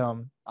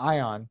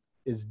ion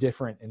is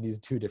different in these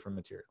two different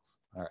materials.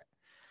 All right.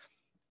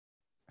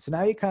 So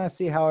now you kind of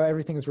see how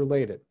everything is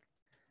related.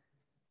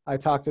 I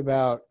talked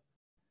about,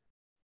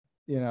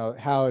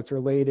 how it's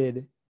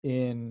related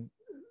in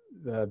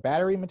the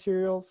battery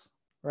materials,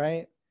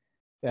 right?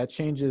 That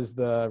changes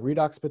the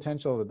redox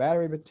potential of the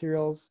battery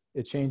materials.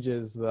 It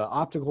changes the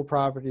optical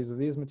properties of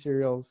these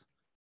materials.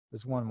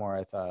 There's one more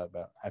I thought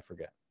about, I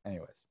forget.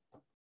 Anyways,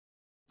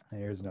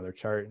 here's another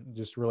chart. It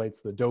just relates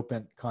the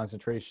dopant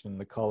concentration,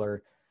 the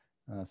color.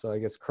 So I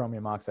guess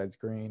chromium oxide's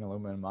green,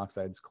 aluminum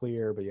oxide's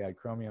clear, but you add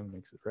chromium,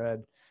 makes it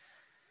red.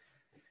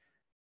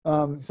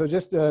 So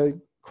just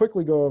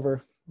quickly go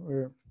over,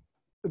 we're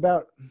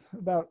about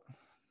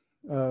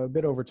a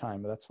bit over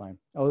time, but that's fine.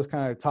 I'll just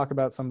kind of talk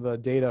about some of the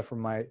data from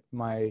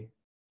my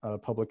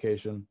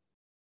publication.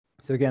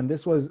 So again,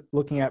 this was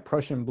looking at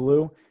Prussian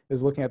blue. It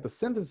was looking at the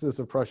synthesis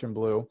of Prussian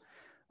blue.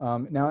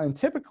 Now, and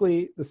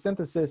typically the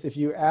synthesis, if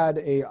you add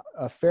a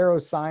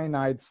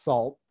ferrocyanide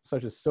salt,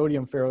 such as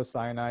sodium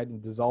ferrocyanide,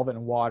 and dissolve it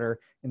in water,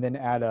 and then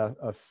add a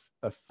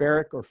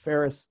ferric or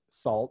ferrous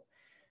salt,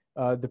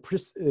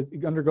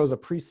 it undergoes a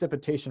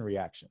precipitation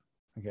reaction,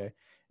 okay?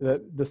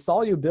 The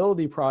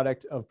solubility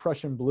product of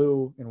Prussian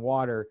blue in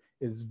water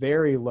is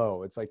very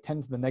low. It's like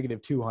 10 to the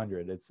negative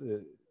 200. It's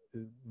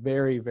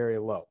very, very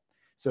low.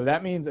 So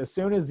that means as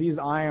soon as these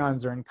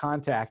ions are in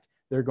contact,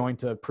 they're going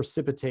to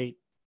precipitate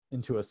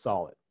into a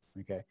solid,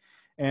 okay?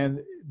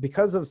 And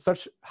because of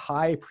such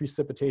high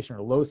precipitation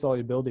or low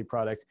solubility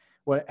product,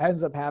 what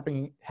ends up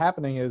happening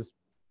is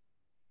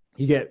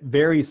you get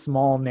very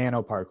small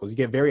nanoparticles. You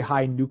get very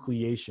high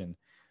nucleation.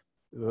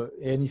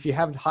 And if you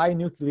have high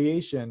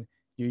nucleation,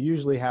 you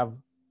usually have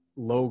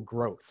low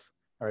growth,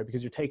 all right?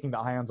 Because you're taking the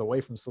ions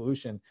away from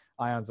solution.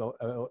 Ions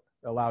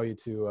allow you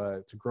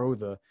to grow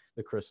the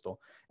crystal.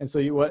 And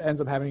so what ends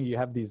up happening, you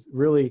have these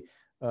really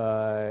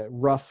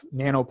rough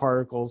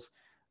nanoparticles,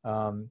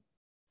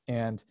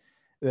 and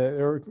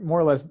they're more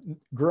or less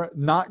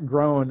not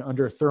grown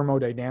under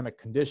thermodynamic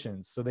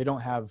conditions. So they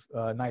don't have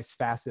nice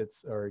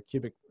facets or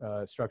cubic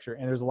structure.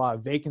 And there's a lot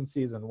of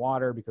vacancies in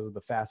water because of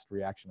the fast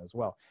reaction as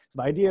well.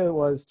 So the idea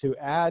was to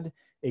add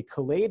a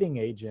chelating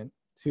agent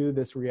to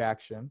this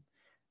reaction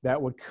that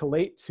would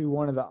chelate to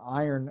one of the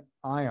iron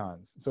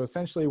ions. So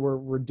essentially we're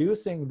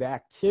reducing the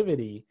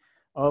activity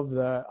of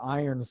the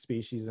iron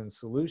species in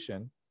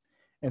solution,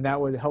 and that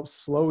would help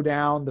slow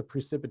down the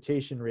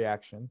precipitation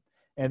reaction,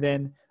 and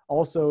then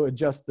also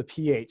adjust the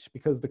pH,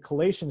 because the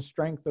chelation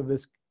strength of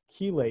this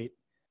chelate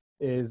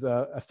is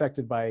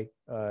affected by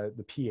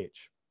the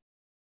pH.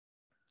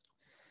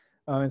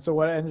 And so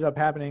what ended up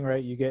happening,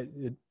 right, you get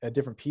a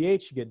different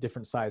pH, you get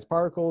different size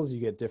particles,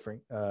 you get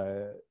different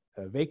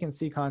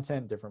vacancy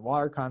content, different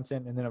water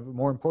content, and then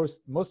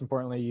most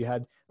importantly, you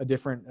had a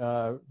different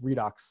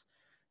redox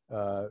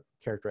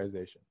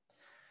characterization.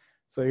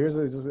 So here's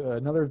just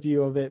another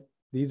view of it.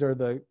 These are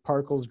the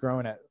particles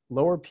growing at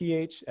lower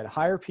pH. At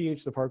higher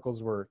pH, the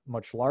particles were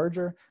much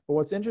larger. But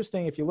what's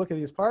interesting, if you look at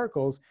these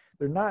particles,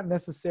 they're not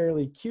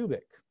necessarily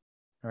cubic,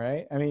 all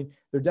right? I mean,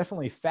 they're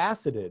definitely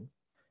faceted,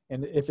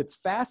 And if it's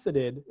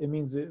faceted, it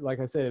means, like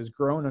I said, it was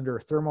grown under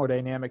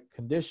thermodynamic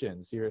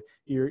conditions.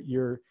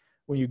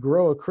 When you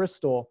grow a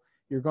crystal,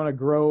 you're going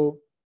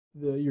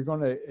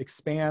to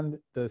expand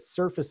the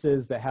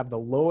surfaces that have the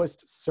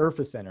lowest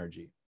surface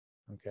energy.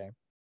 Okay.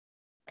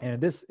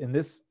 And in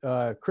this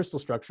crystal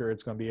structure,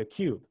 it's going to be a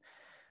cube.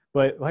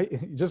 But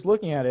like just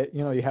looking at it,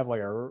 you have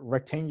like a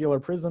rectangular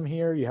prism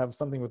here. You have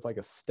something with like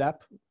a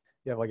step.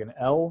 You have like an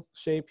L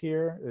shape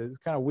here. It's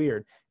kind of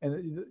weird.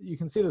 And you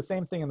can see the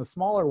same thing in the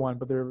smaller one,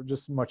 but they're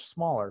just much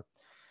smaller.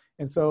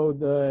 And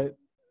so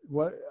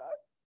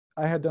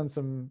I had done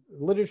some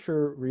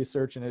literature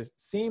research, and it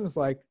seems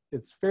like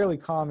it's fairly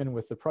common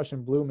with the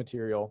Prussian blue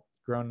material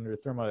grown under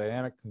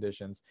thermodynamic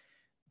conditions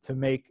to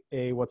make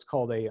what's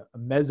called a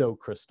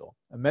mesocrystal.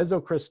 A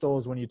mesocrystal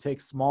is when you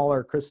take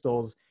smaller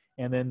crystals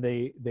and then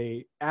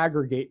they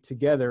aggregate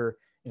together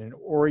in an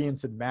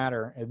oriented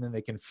manner, and then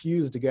they can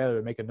fuse together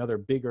to make another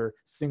bigger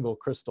single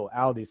crystal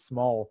out of these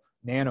small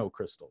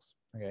nanocrystals.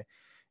 Okay,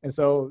 and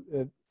so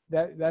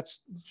that's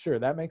sure,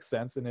 that makes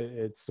sense, and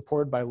it's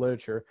supported by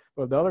literature.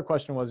 But the other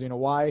question was,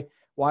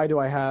 why do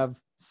I have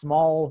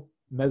small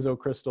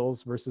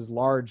mesocrystals versus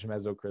large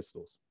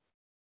mesocrystals?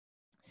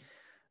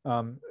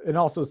 And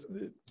also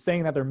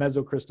saying that they're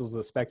mesocrystals is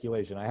a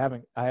speculation. I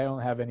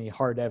don't have any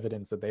hard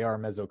evidence that they are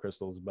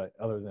mesocrystals, but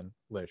other than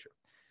literature.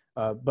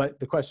 But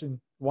the question,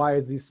 why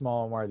is these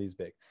small and why are these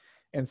big?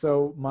 And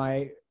so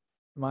my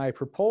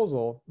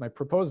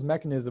proposed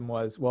mechanism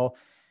was, well,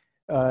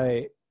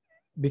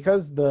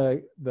 because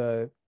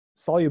the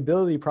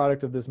solubility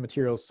product of this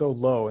material is so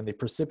low and they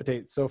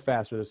precipitate so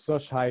fast, or there's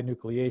such high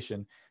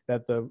nucleation,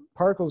 that the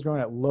particles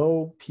growing at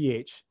low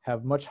pH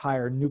have much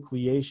higher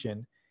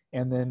nucleation,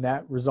 and then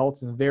that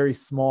results in very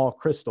small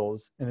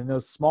crystals, and then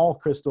those small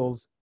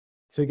crystals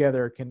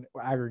together can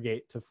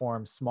aggregate to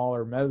form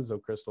smaller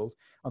mesocrystals.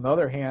 On the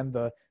other hand,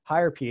 the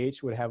higher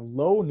pH would have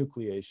low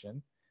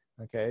nucleation,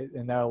 okay,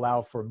 and that would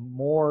allow for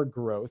more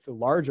growth,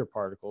 larger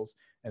particles,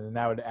 and then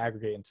that would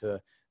aggregate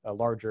into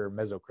larger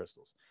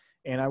mesocrystals.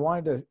 And I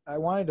wanted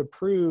to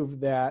prove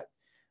that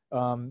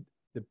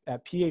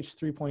at pH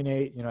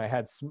 3.8, I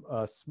had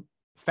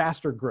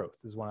faster growth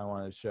is what I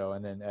wanted to show,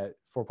 and then at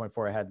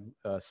 4.4 I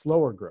had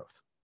slower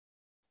growth.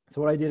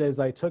 So what I did is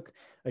I took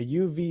a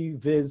UV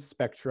vis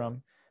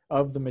spectrum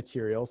of the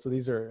material. So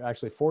these are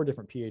actually 4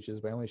 different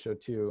pHs, but I only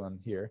showed 2 on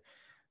here.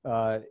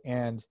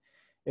 And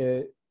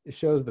it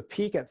shows the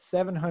peak at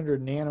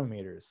 700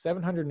 nanometers.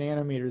 700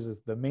 nanometers is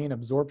the main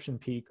absorption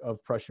peak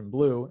of Prussian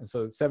blue. And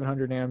so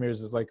 700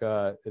 nanometers is like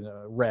a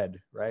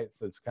red, right?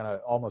 So it's kind of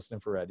almost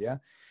infrared, yeah?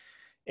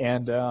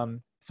 And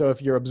so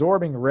if you're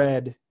absorbing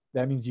red,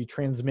 that means you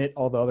transmit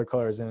all the other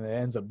colors and it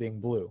ends up being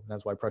blue. And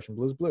that's why Prussian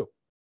blue is blue.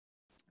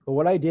 But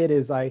what I did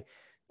is I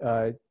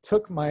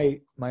took my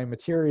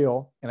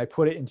material and I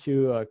put it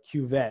into a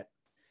cuvette,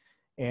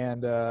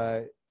 and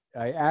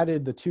I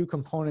added the 2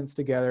 components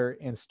together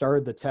and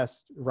started the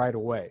test right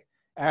away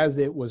as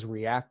it was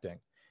reacting.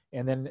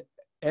 And then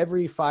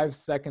every 5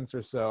 seconds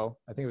or so,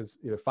 I think it was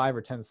either 5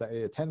 or 10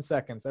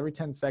 seconds, every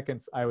 10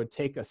 seconds, I would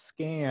take a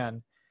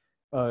scan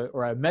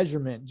or a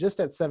measurement just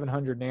at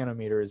 700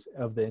 nanometers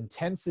of the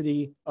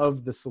intensity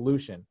of the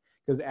solution.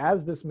 Because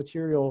as this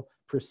material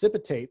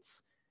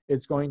precipitates,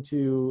 it's going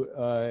to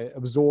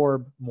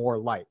absorb more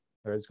light,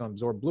 or it's going to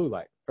absorb blue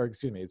light, or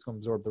excuse me, it's going to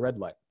absorb the red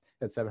light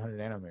at 700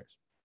 nanometers.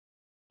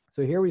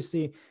 So here we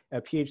see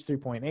at pH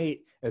 3.8,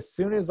 as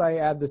soon as I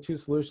add the 2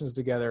 solutions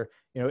together,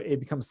 it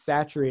becomes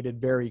saturated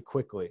very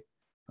quickly.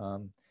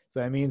 So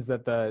that means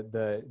that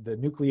the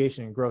nucleation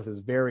and growth is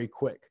very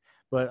quick.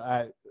 But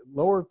at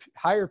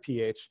higher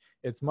pH,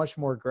 it's much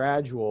more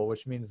gradual,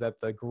 which means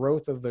that the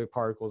growth of the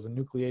particles and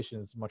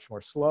nucleation is much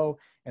more slow.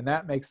 And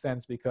that makes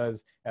sense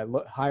because at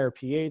higher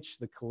pH,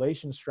 the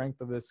chelation strength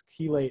of this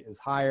chelate is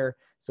higher.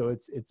 So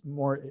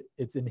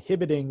it's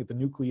inhibiting the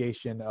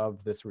nucleation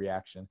of this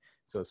reaction.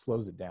 So it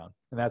slows it down.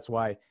 And that's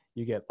why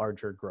you get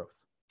larger growth.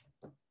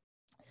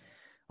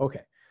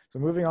 Okay, so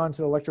moving on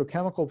to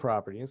electrochemical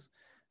properties.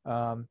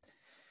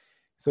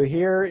 So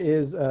here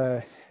is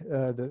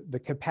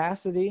the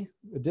capacity,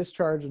 the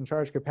discharge and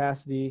charge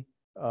capacity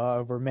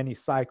over many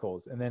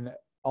cycles. And then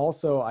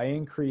also I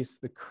increase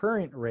the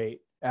current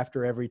rate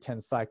after every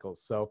 10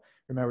 cycles. So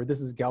remember,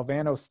 this is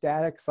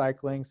galvanostatic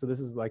cycling. So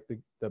this is like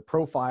the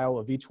profile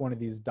of each one of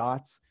these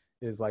dots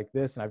is like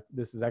this. And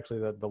this is actually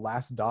the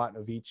last dot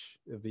of each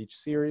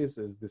series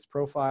is this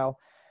profile.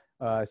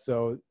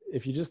 So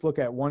if you just look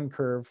at one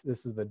curve,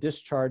 this is the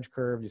discharge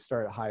curve. You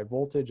start at high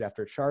voltage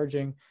after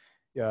charging.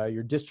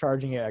 You're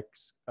discharging it at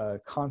a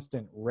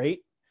constant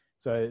rate.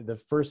 So the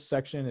first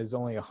section is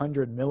only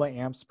 100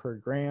 milliamps per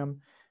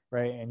gram,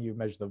 right? And you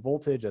measure the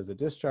voltage as it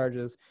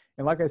discharges.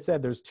 And like I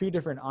said, there's 2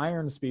 different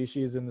iron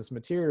species in this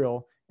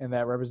material, and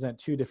that represent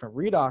 2 different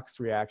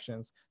redox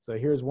reactions. So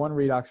here's one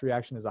redox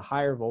reaction is a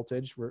higher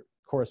voltage,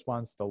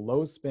 corresponds to the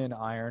low spin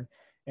iron,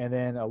 and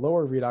then a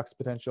lower redox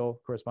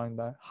potential corresponding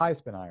to the high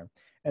spin iron.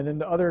 And then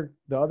the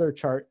other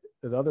chart,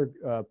 the other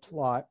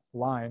plot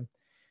line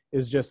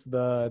is just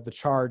the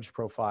charge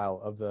profile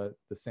of the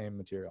same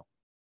material.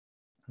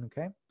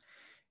 Okay,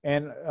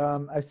 And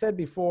I said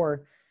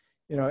before,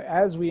 you know,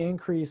 as we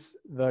increase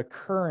the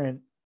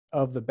current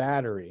of the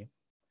battery,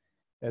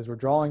 as we're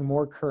drawing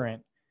more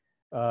current,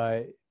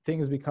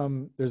 things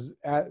become,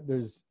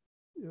 the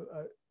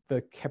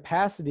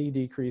capacity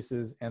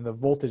decreases and the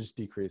voltage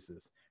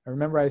decreases. And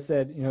remember I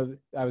said, you know,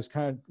 I was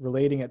kind of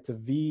relating it to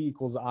V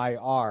equals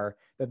IR,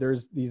 that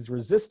there's these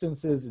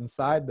resistances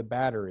inside the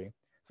battery,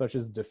 such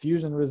as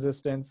diffusion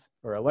resistance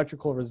or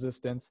electrical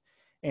resistance.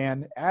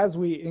 And as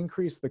we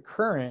increase the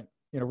current,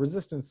 you know,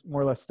 resistance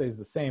more or less stays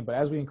the same, but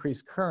as we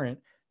increase current,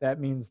 that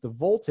means the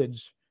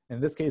voltage, in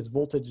this case,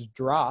 voltage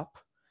drop,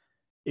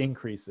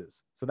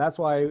 increases. So that's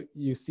why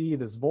you see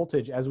this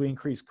voltage, as we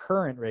increase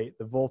current rate,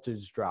 the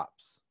voltage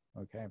drops,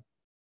 okay?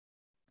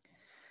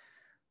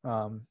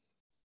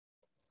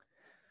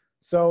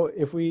 So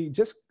if we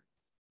just,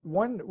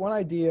 one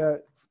idea,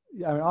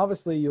 I mean,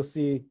 obviously you'll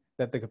see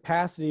that the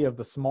capacity of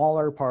the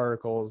smaller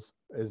particles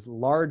is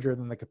larger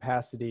than the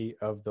capacity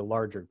of the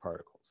larger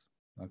particles,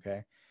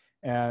 okay?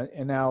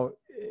 And now,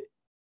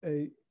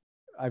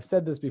 I've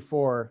said this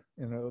before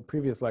in a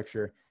previous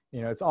lecture,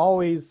 you know, it's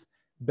always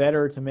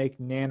better to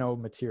make nano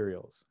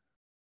materials,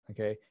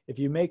 okay? If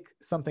you make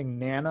something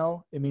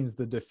nano, it means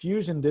the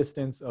diffusion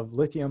distance of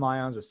lithium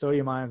ions or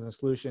sodium ions in a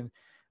solution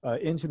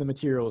into the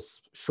material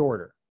is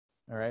shorter,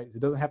 all right? It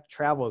doesn't have to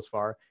travel as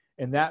far,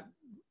 and that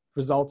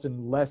results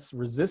in less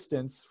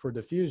resistance for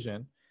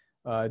diffusion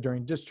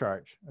during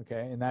discharge,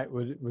 okay? And that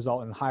would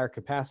result in higher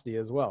capacity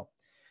as well.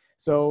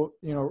 So,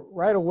 you know,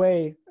 right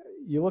away,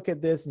 you look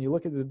at this and you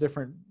look at the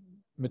different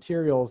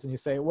materials and you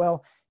say,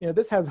 well, you know,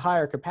 this has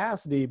higher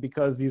capacity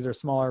because these are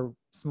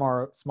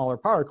smaller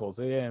particles.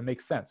 Yeah, it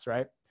makes sense,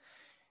 right?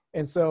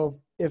 And so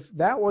if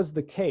that was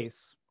the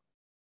case,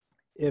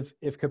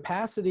 if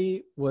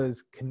capacity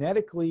was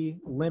kinetically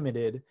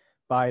limited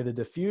by the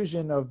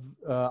diffusion of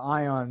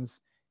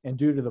ions and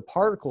due to the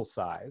particle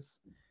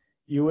size,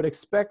 you would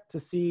expect to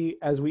see,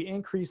 as we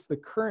increase the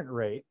current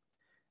rate,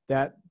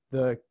 that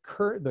the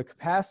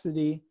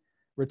capacity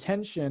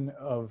retention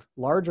of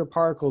larger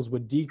particles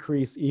would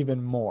decrease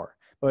even more.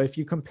 But if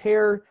you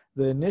compare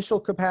the initial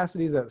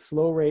capacities at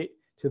slow rate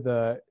to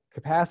the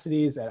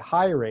capacities at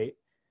high rate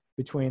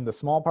between the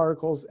small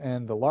particles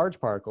and the large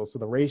particles, so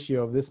the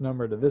ratio of this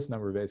number to this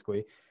number,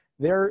 basically,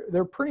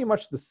 they're pretty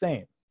much the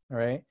same, all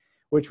right?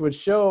 Which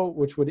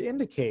would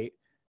indicate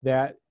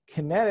that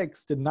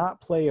kinetics did not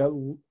play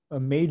a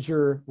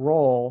major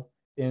role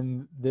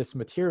in this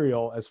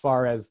material as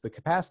far as the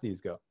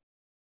capacities go.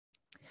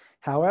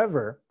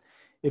 However,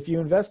 if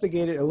you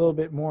investigate it a little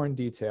bit more in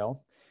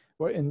detail,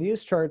 well, in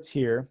these charts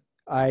here,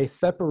 I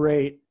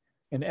separate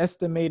an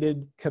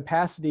estimated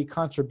capacity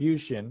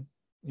contribution,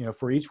 you know,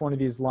 for each one of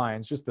these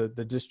lines, just the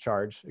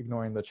discharge,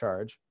 ignoring the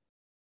charge,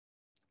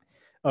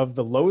 of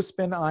the low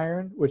spin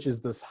iron, which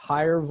is this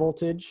higher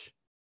voltage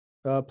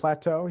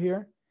plateau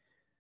here,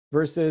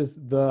 versus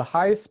the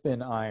high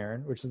spin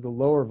iron, which is the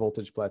lower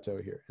voltage plateau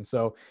here. And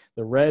so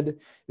the red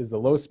is the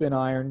low spin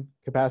iron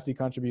capacity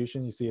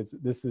contribution. You see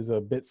this is a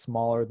bit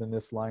smaller than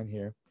this line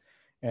here.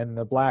 And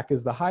the black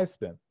is the high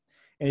spin.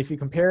 And if you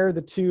compare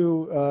the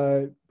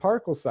two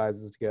particle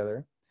sizes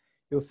together,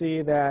 you'll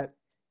see that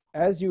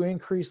as you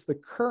increase the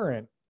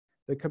current,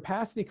 the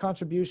capacity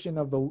contribution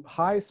of the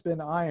high spin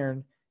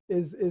iron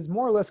is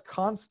more or less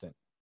constant,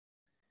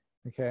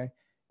 okay?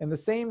 And the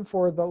same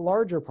for the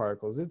larger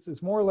particles.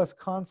 It's more or less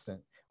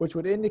constant, which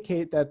would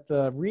indicate that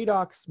the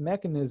redox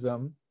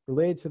mechanism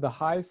related to the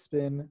high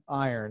spin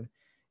iron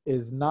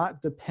is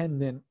not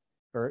dependent,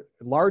 or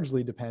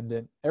largely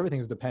dependent.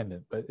 Everything's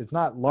dependent, but it's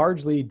not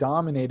largely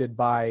dominated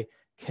by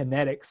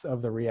kinetics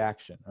of the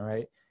reaction, all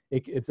right?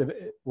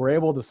 We're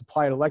able to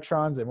supply it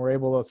electrons and we're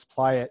able to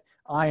supply it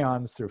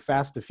ions through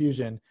fast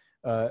diffusion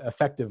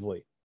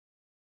effectively.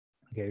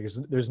 Okay,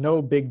 there's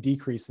no big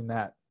decrease in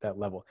that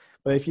level.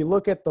 But if you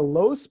look at the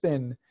low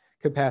spin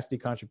capacity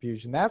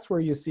contribution, that's where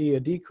you see a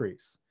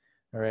decrease,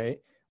 all right?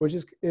 Which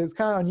is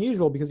kind of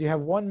unusual because you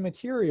have one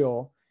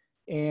material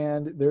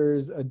and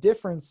there's a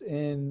difference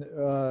in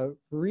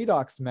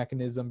redox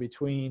mechanism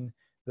between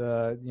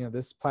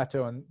this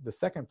plateau and the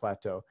second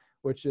plateau,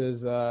 which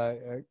is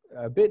a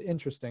bit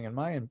interesting in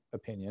my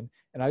opinion.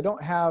 And I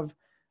don't have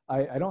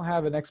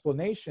an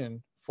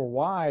explanation for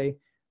why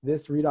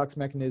this redox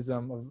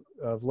mechanism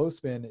of low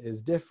spin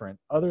is different,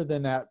 other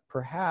than that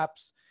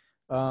perhaps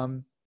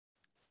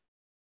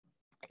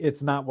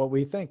it's not what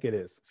we think it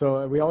is.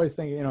 So we always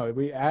think, you know,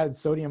 we add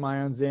sodium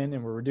ions in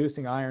and we're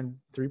reducing iron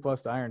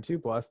 3+ to iron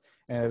 2+,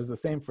 and it was the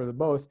same for the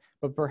both,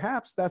 but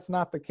perhaps that's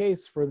not the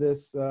case for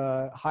this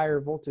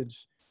higher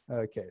voltage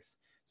case.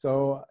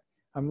 So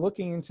I'm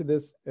looking into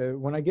this.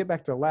 When I get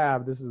back to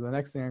lab, this is the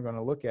next thing I'm going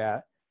to look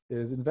at,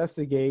 is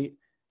investigate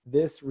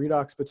this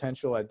redox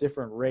potential at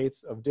different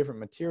rates of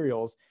different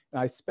materials. And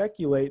I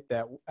speculate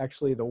that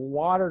actually the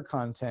water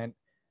content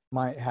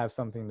might have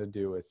something to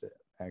do with it,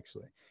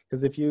 actually.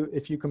 Because if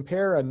you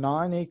compare a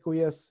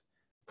non-aqueous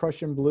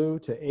Prussian blue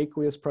to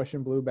aqueous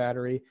Prussian blue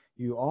battery,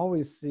 you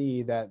always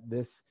see that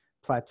this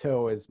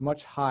plateau is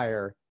much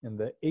higher in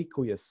the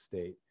aqueous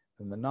state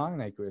than the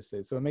non-aqueous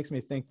state. So it makes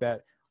me think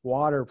that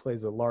water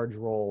plays a large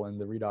role in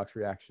the redox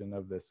reaction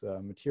of this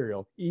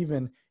material,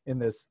 even in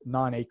this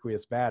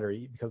non-aqueous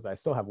battery, because I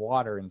still have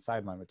water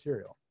inside my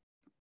material.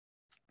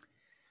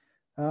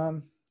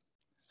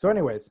 So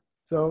anyways,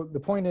 so the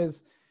point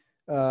is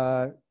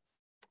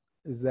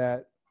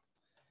that,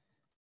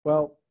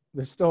 well,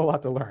 there's still a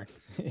lot to learn.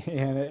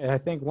 And I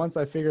think once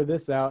I figure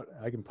this out,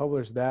 I can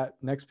publish that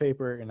next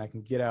paper and I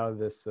can get out of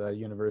this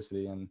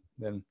university, and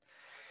then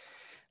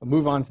I'll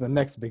move on to the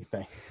next big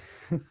thing.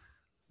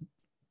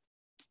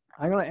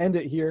 I'm going to end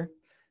it here.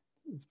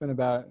 It's been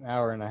about an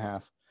hour and a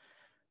half.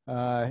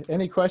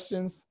 Any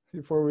questions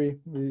before we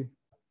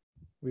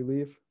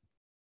leave?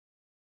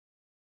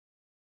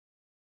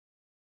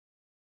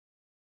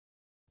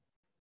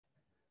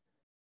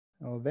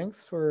 Well,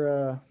 thanks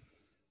for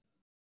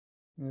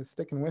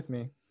sticking with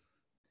me.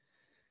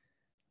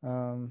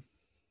 I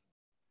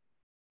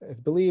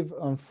believe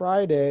on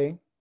Friday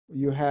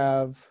you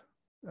have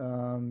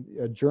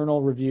a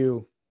journal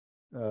review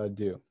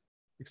due.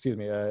 Excuse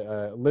me,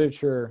 a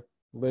literature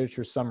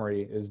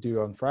summary is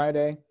due on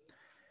Friday.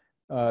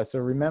 So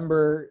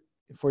remember,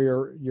 for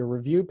your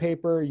review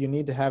paper, you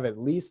need to have at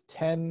least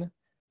 10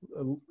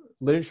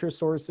 literature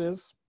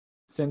sources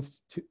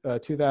since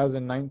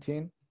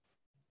 2019.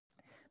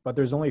 But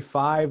there's only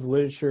 5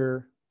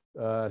 literature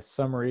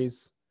summary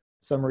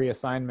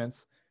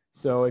assignments.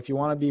 So if you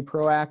want to be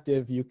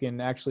proactive, you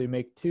can actually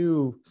make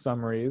 2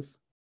 summaries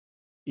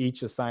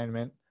each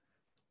assignment,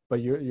 but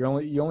you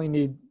only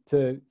need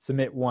to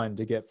submit 1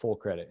 to get full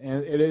credit,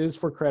 and it is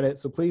for credit.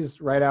 So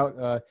please write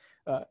out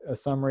a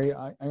summary.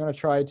 I'm going to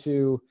try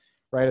to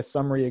write a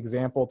summary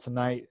example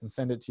tonight and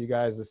send it to you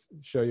guys to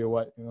show you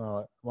what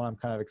I'm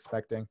kind of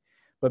expecting.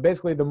 But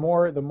basically, the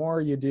more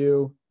you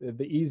do,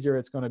 the easier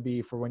it's going to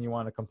be for when you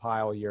want to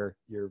compile your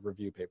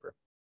review paper.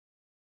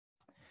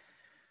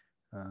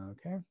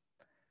 Okay.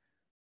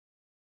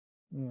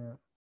 Yeah.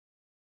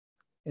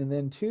 And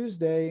then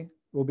Tuesday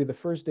will be the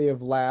first day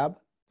of lab.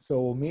 So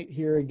we'll meet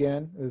here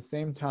again at the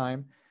same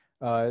time.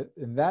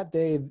 And that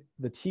day,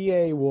 the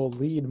TA will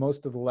lead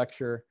most of the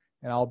lecture,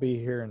 and I'll be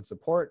here in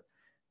support.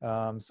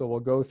 So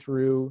we'll go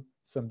through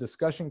some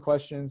discussion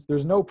questions.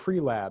 There's no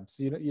pre-lab,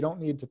 so you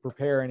don't need to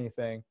prepare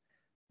anything.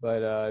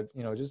 But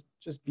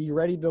just be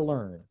ready to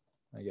learn,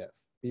 I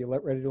guess. Be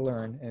ready to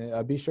learn,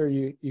 and be sure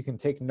you can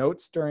take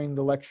notes during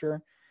the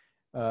lecture,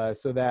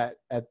 so that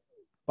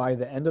by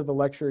the end of the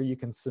lecture you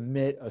can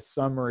submit a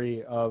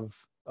summary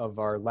of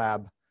our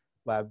lab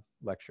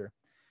lecture.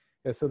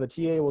 Yeah, so the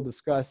TA will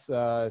discuss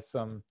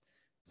some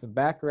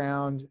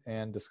background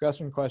and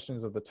discussion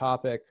questions of the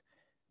topic.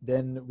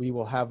 Then we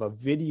will have a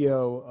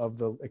video of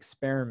the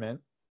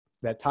experiment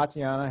that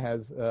Tatiana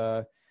has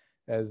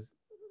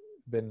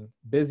been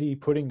busy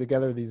putting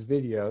together these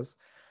videos,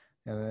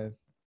 and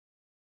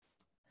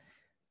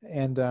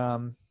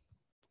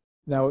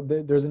now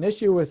there's an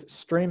issue with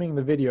streaming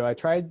the video. I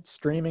tried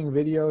streaming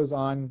videos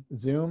on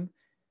Zoom,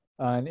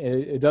 and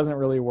it doesn't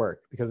really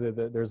work because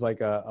there's like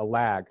a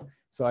lag.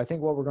 So I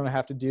think what we're going to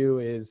have to do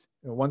is,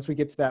 once we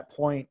get to that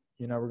point,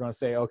 we're going to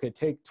say, okay,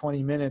 take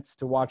 20 minutes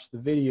to watch the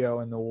video,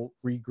 and then we'll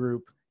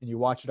regroup, and you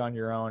watch it on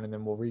your own, and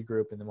then we'll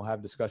regroup, and then we'll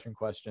have discussion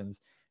questions.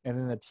 And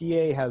then the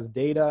TA has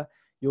data.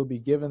 You'll be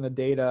given the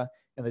data,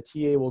 and the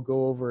TA will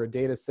go over a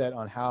data set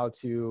on how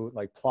to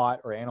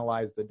plot or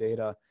analyze the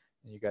data,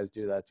 and you guys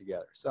do that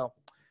together. So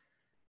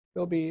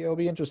it'll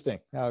be interesting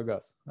how it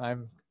goes.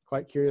 I'm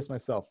quite curious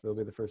myself. It'll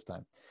be the first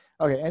time.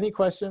 Okay, any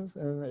questions?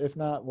 And if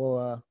not,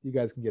 well, you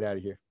guys can get out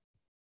of here.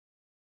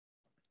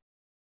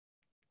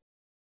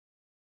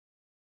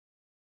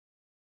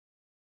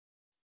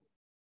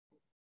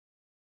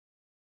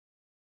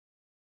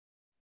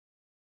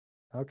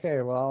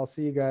 Okay, well, I'll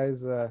see you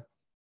guys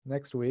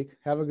next week.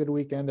 Have a good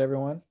weekend,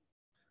 everyone.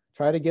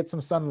 Try to get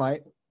some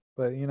sunlight,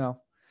 but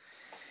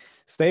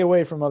stay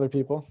away from other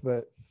people,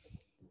 but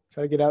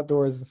try to get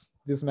outdoors,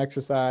 do some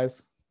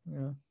exercise,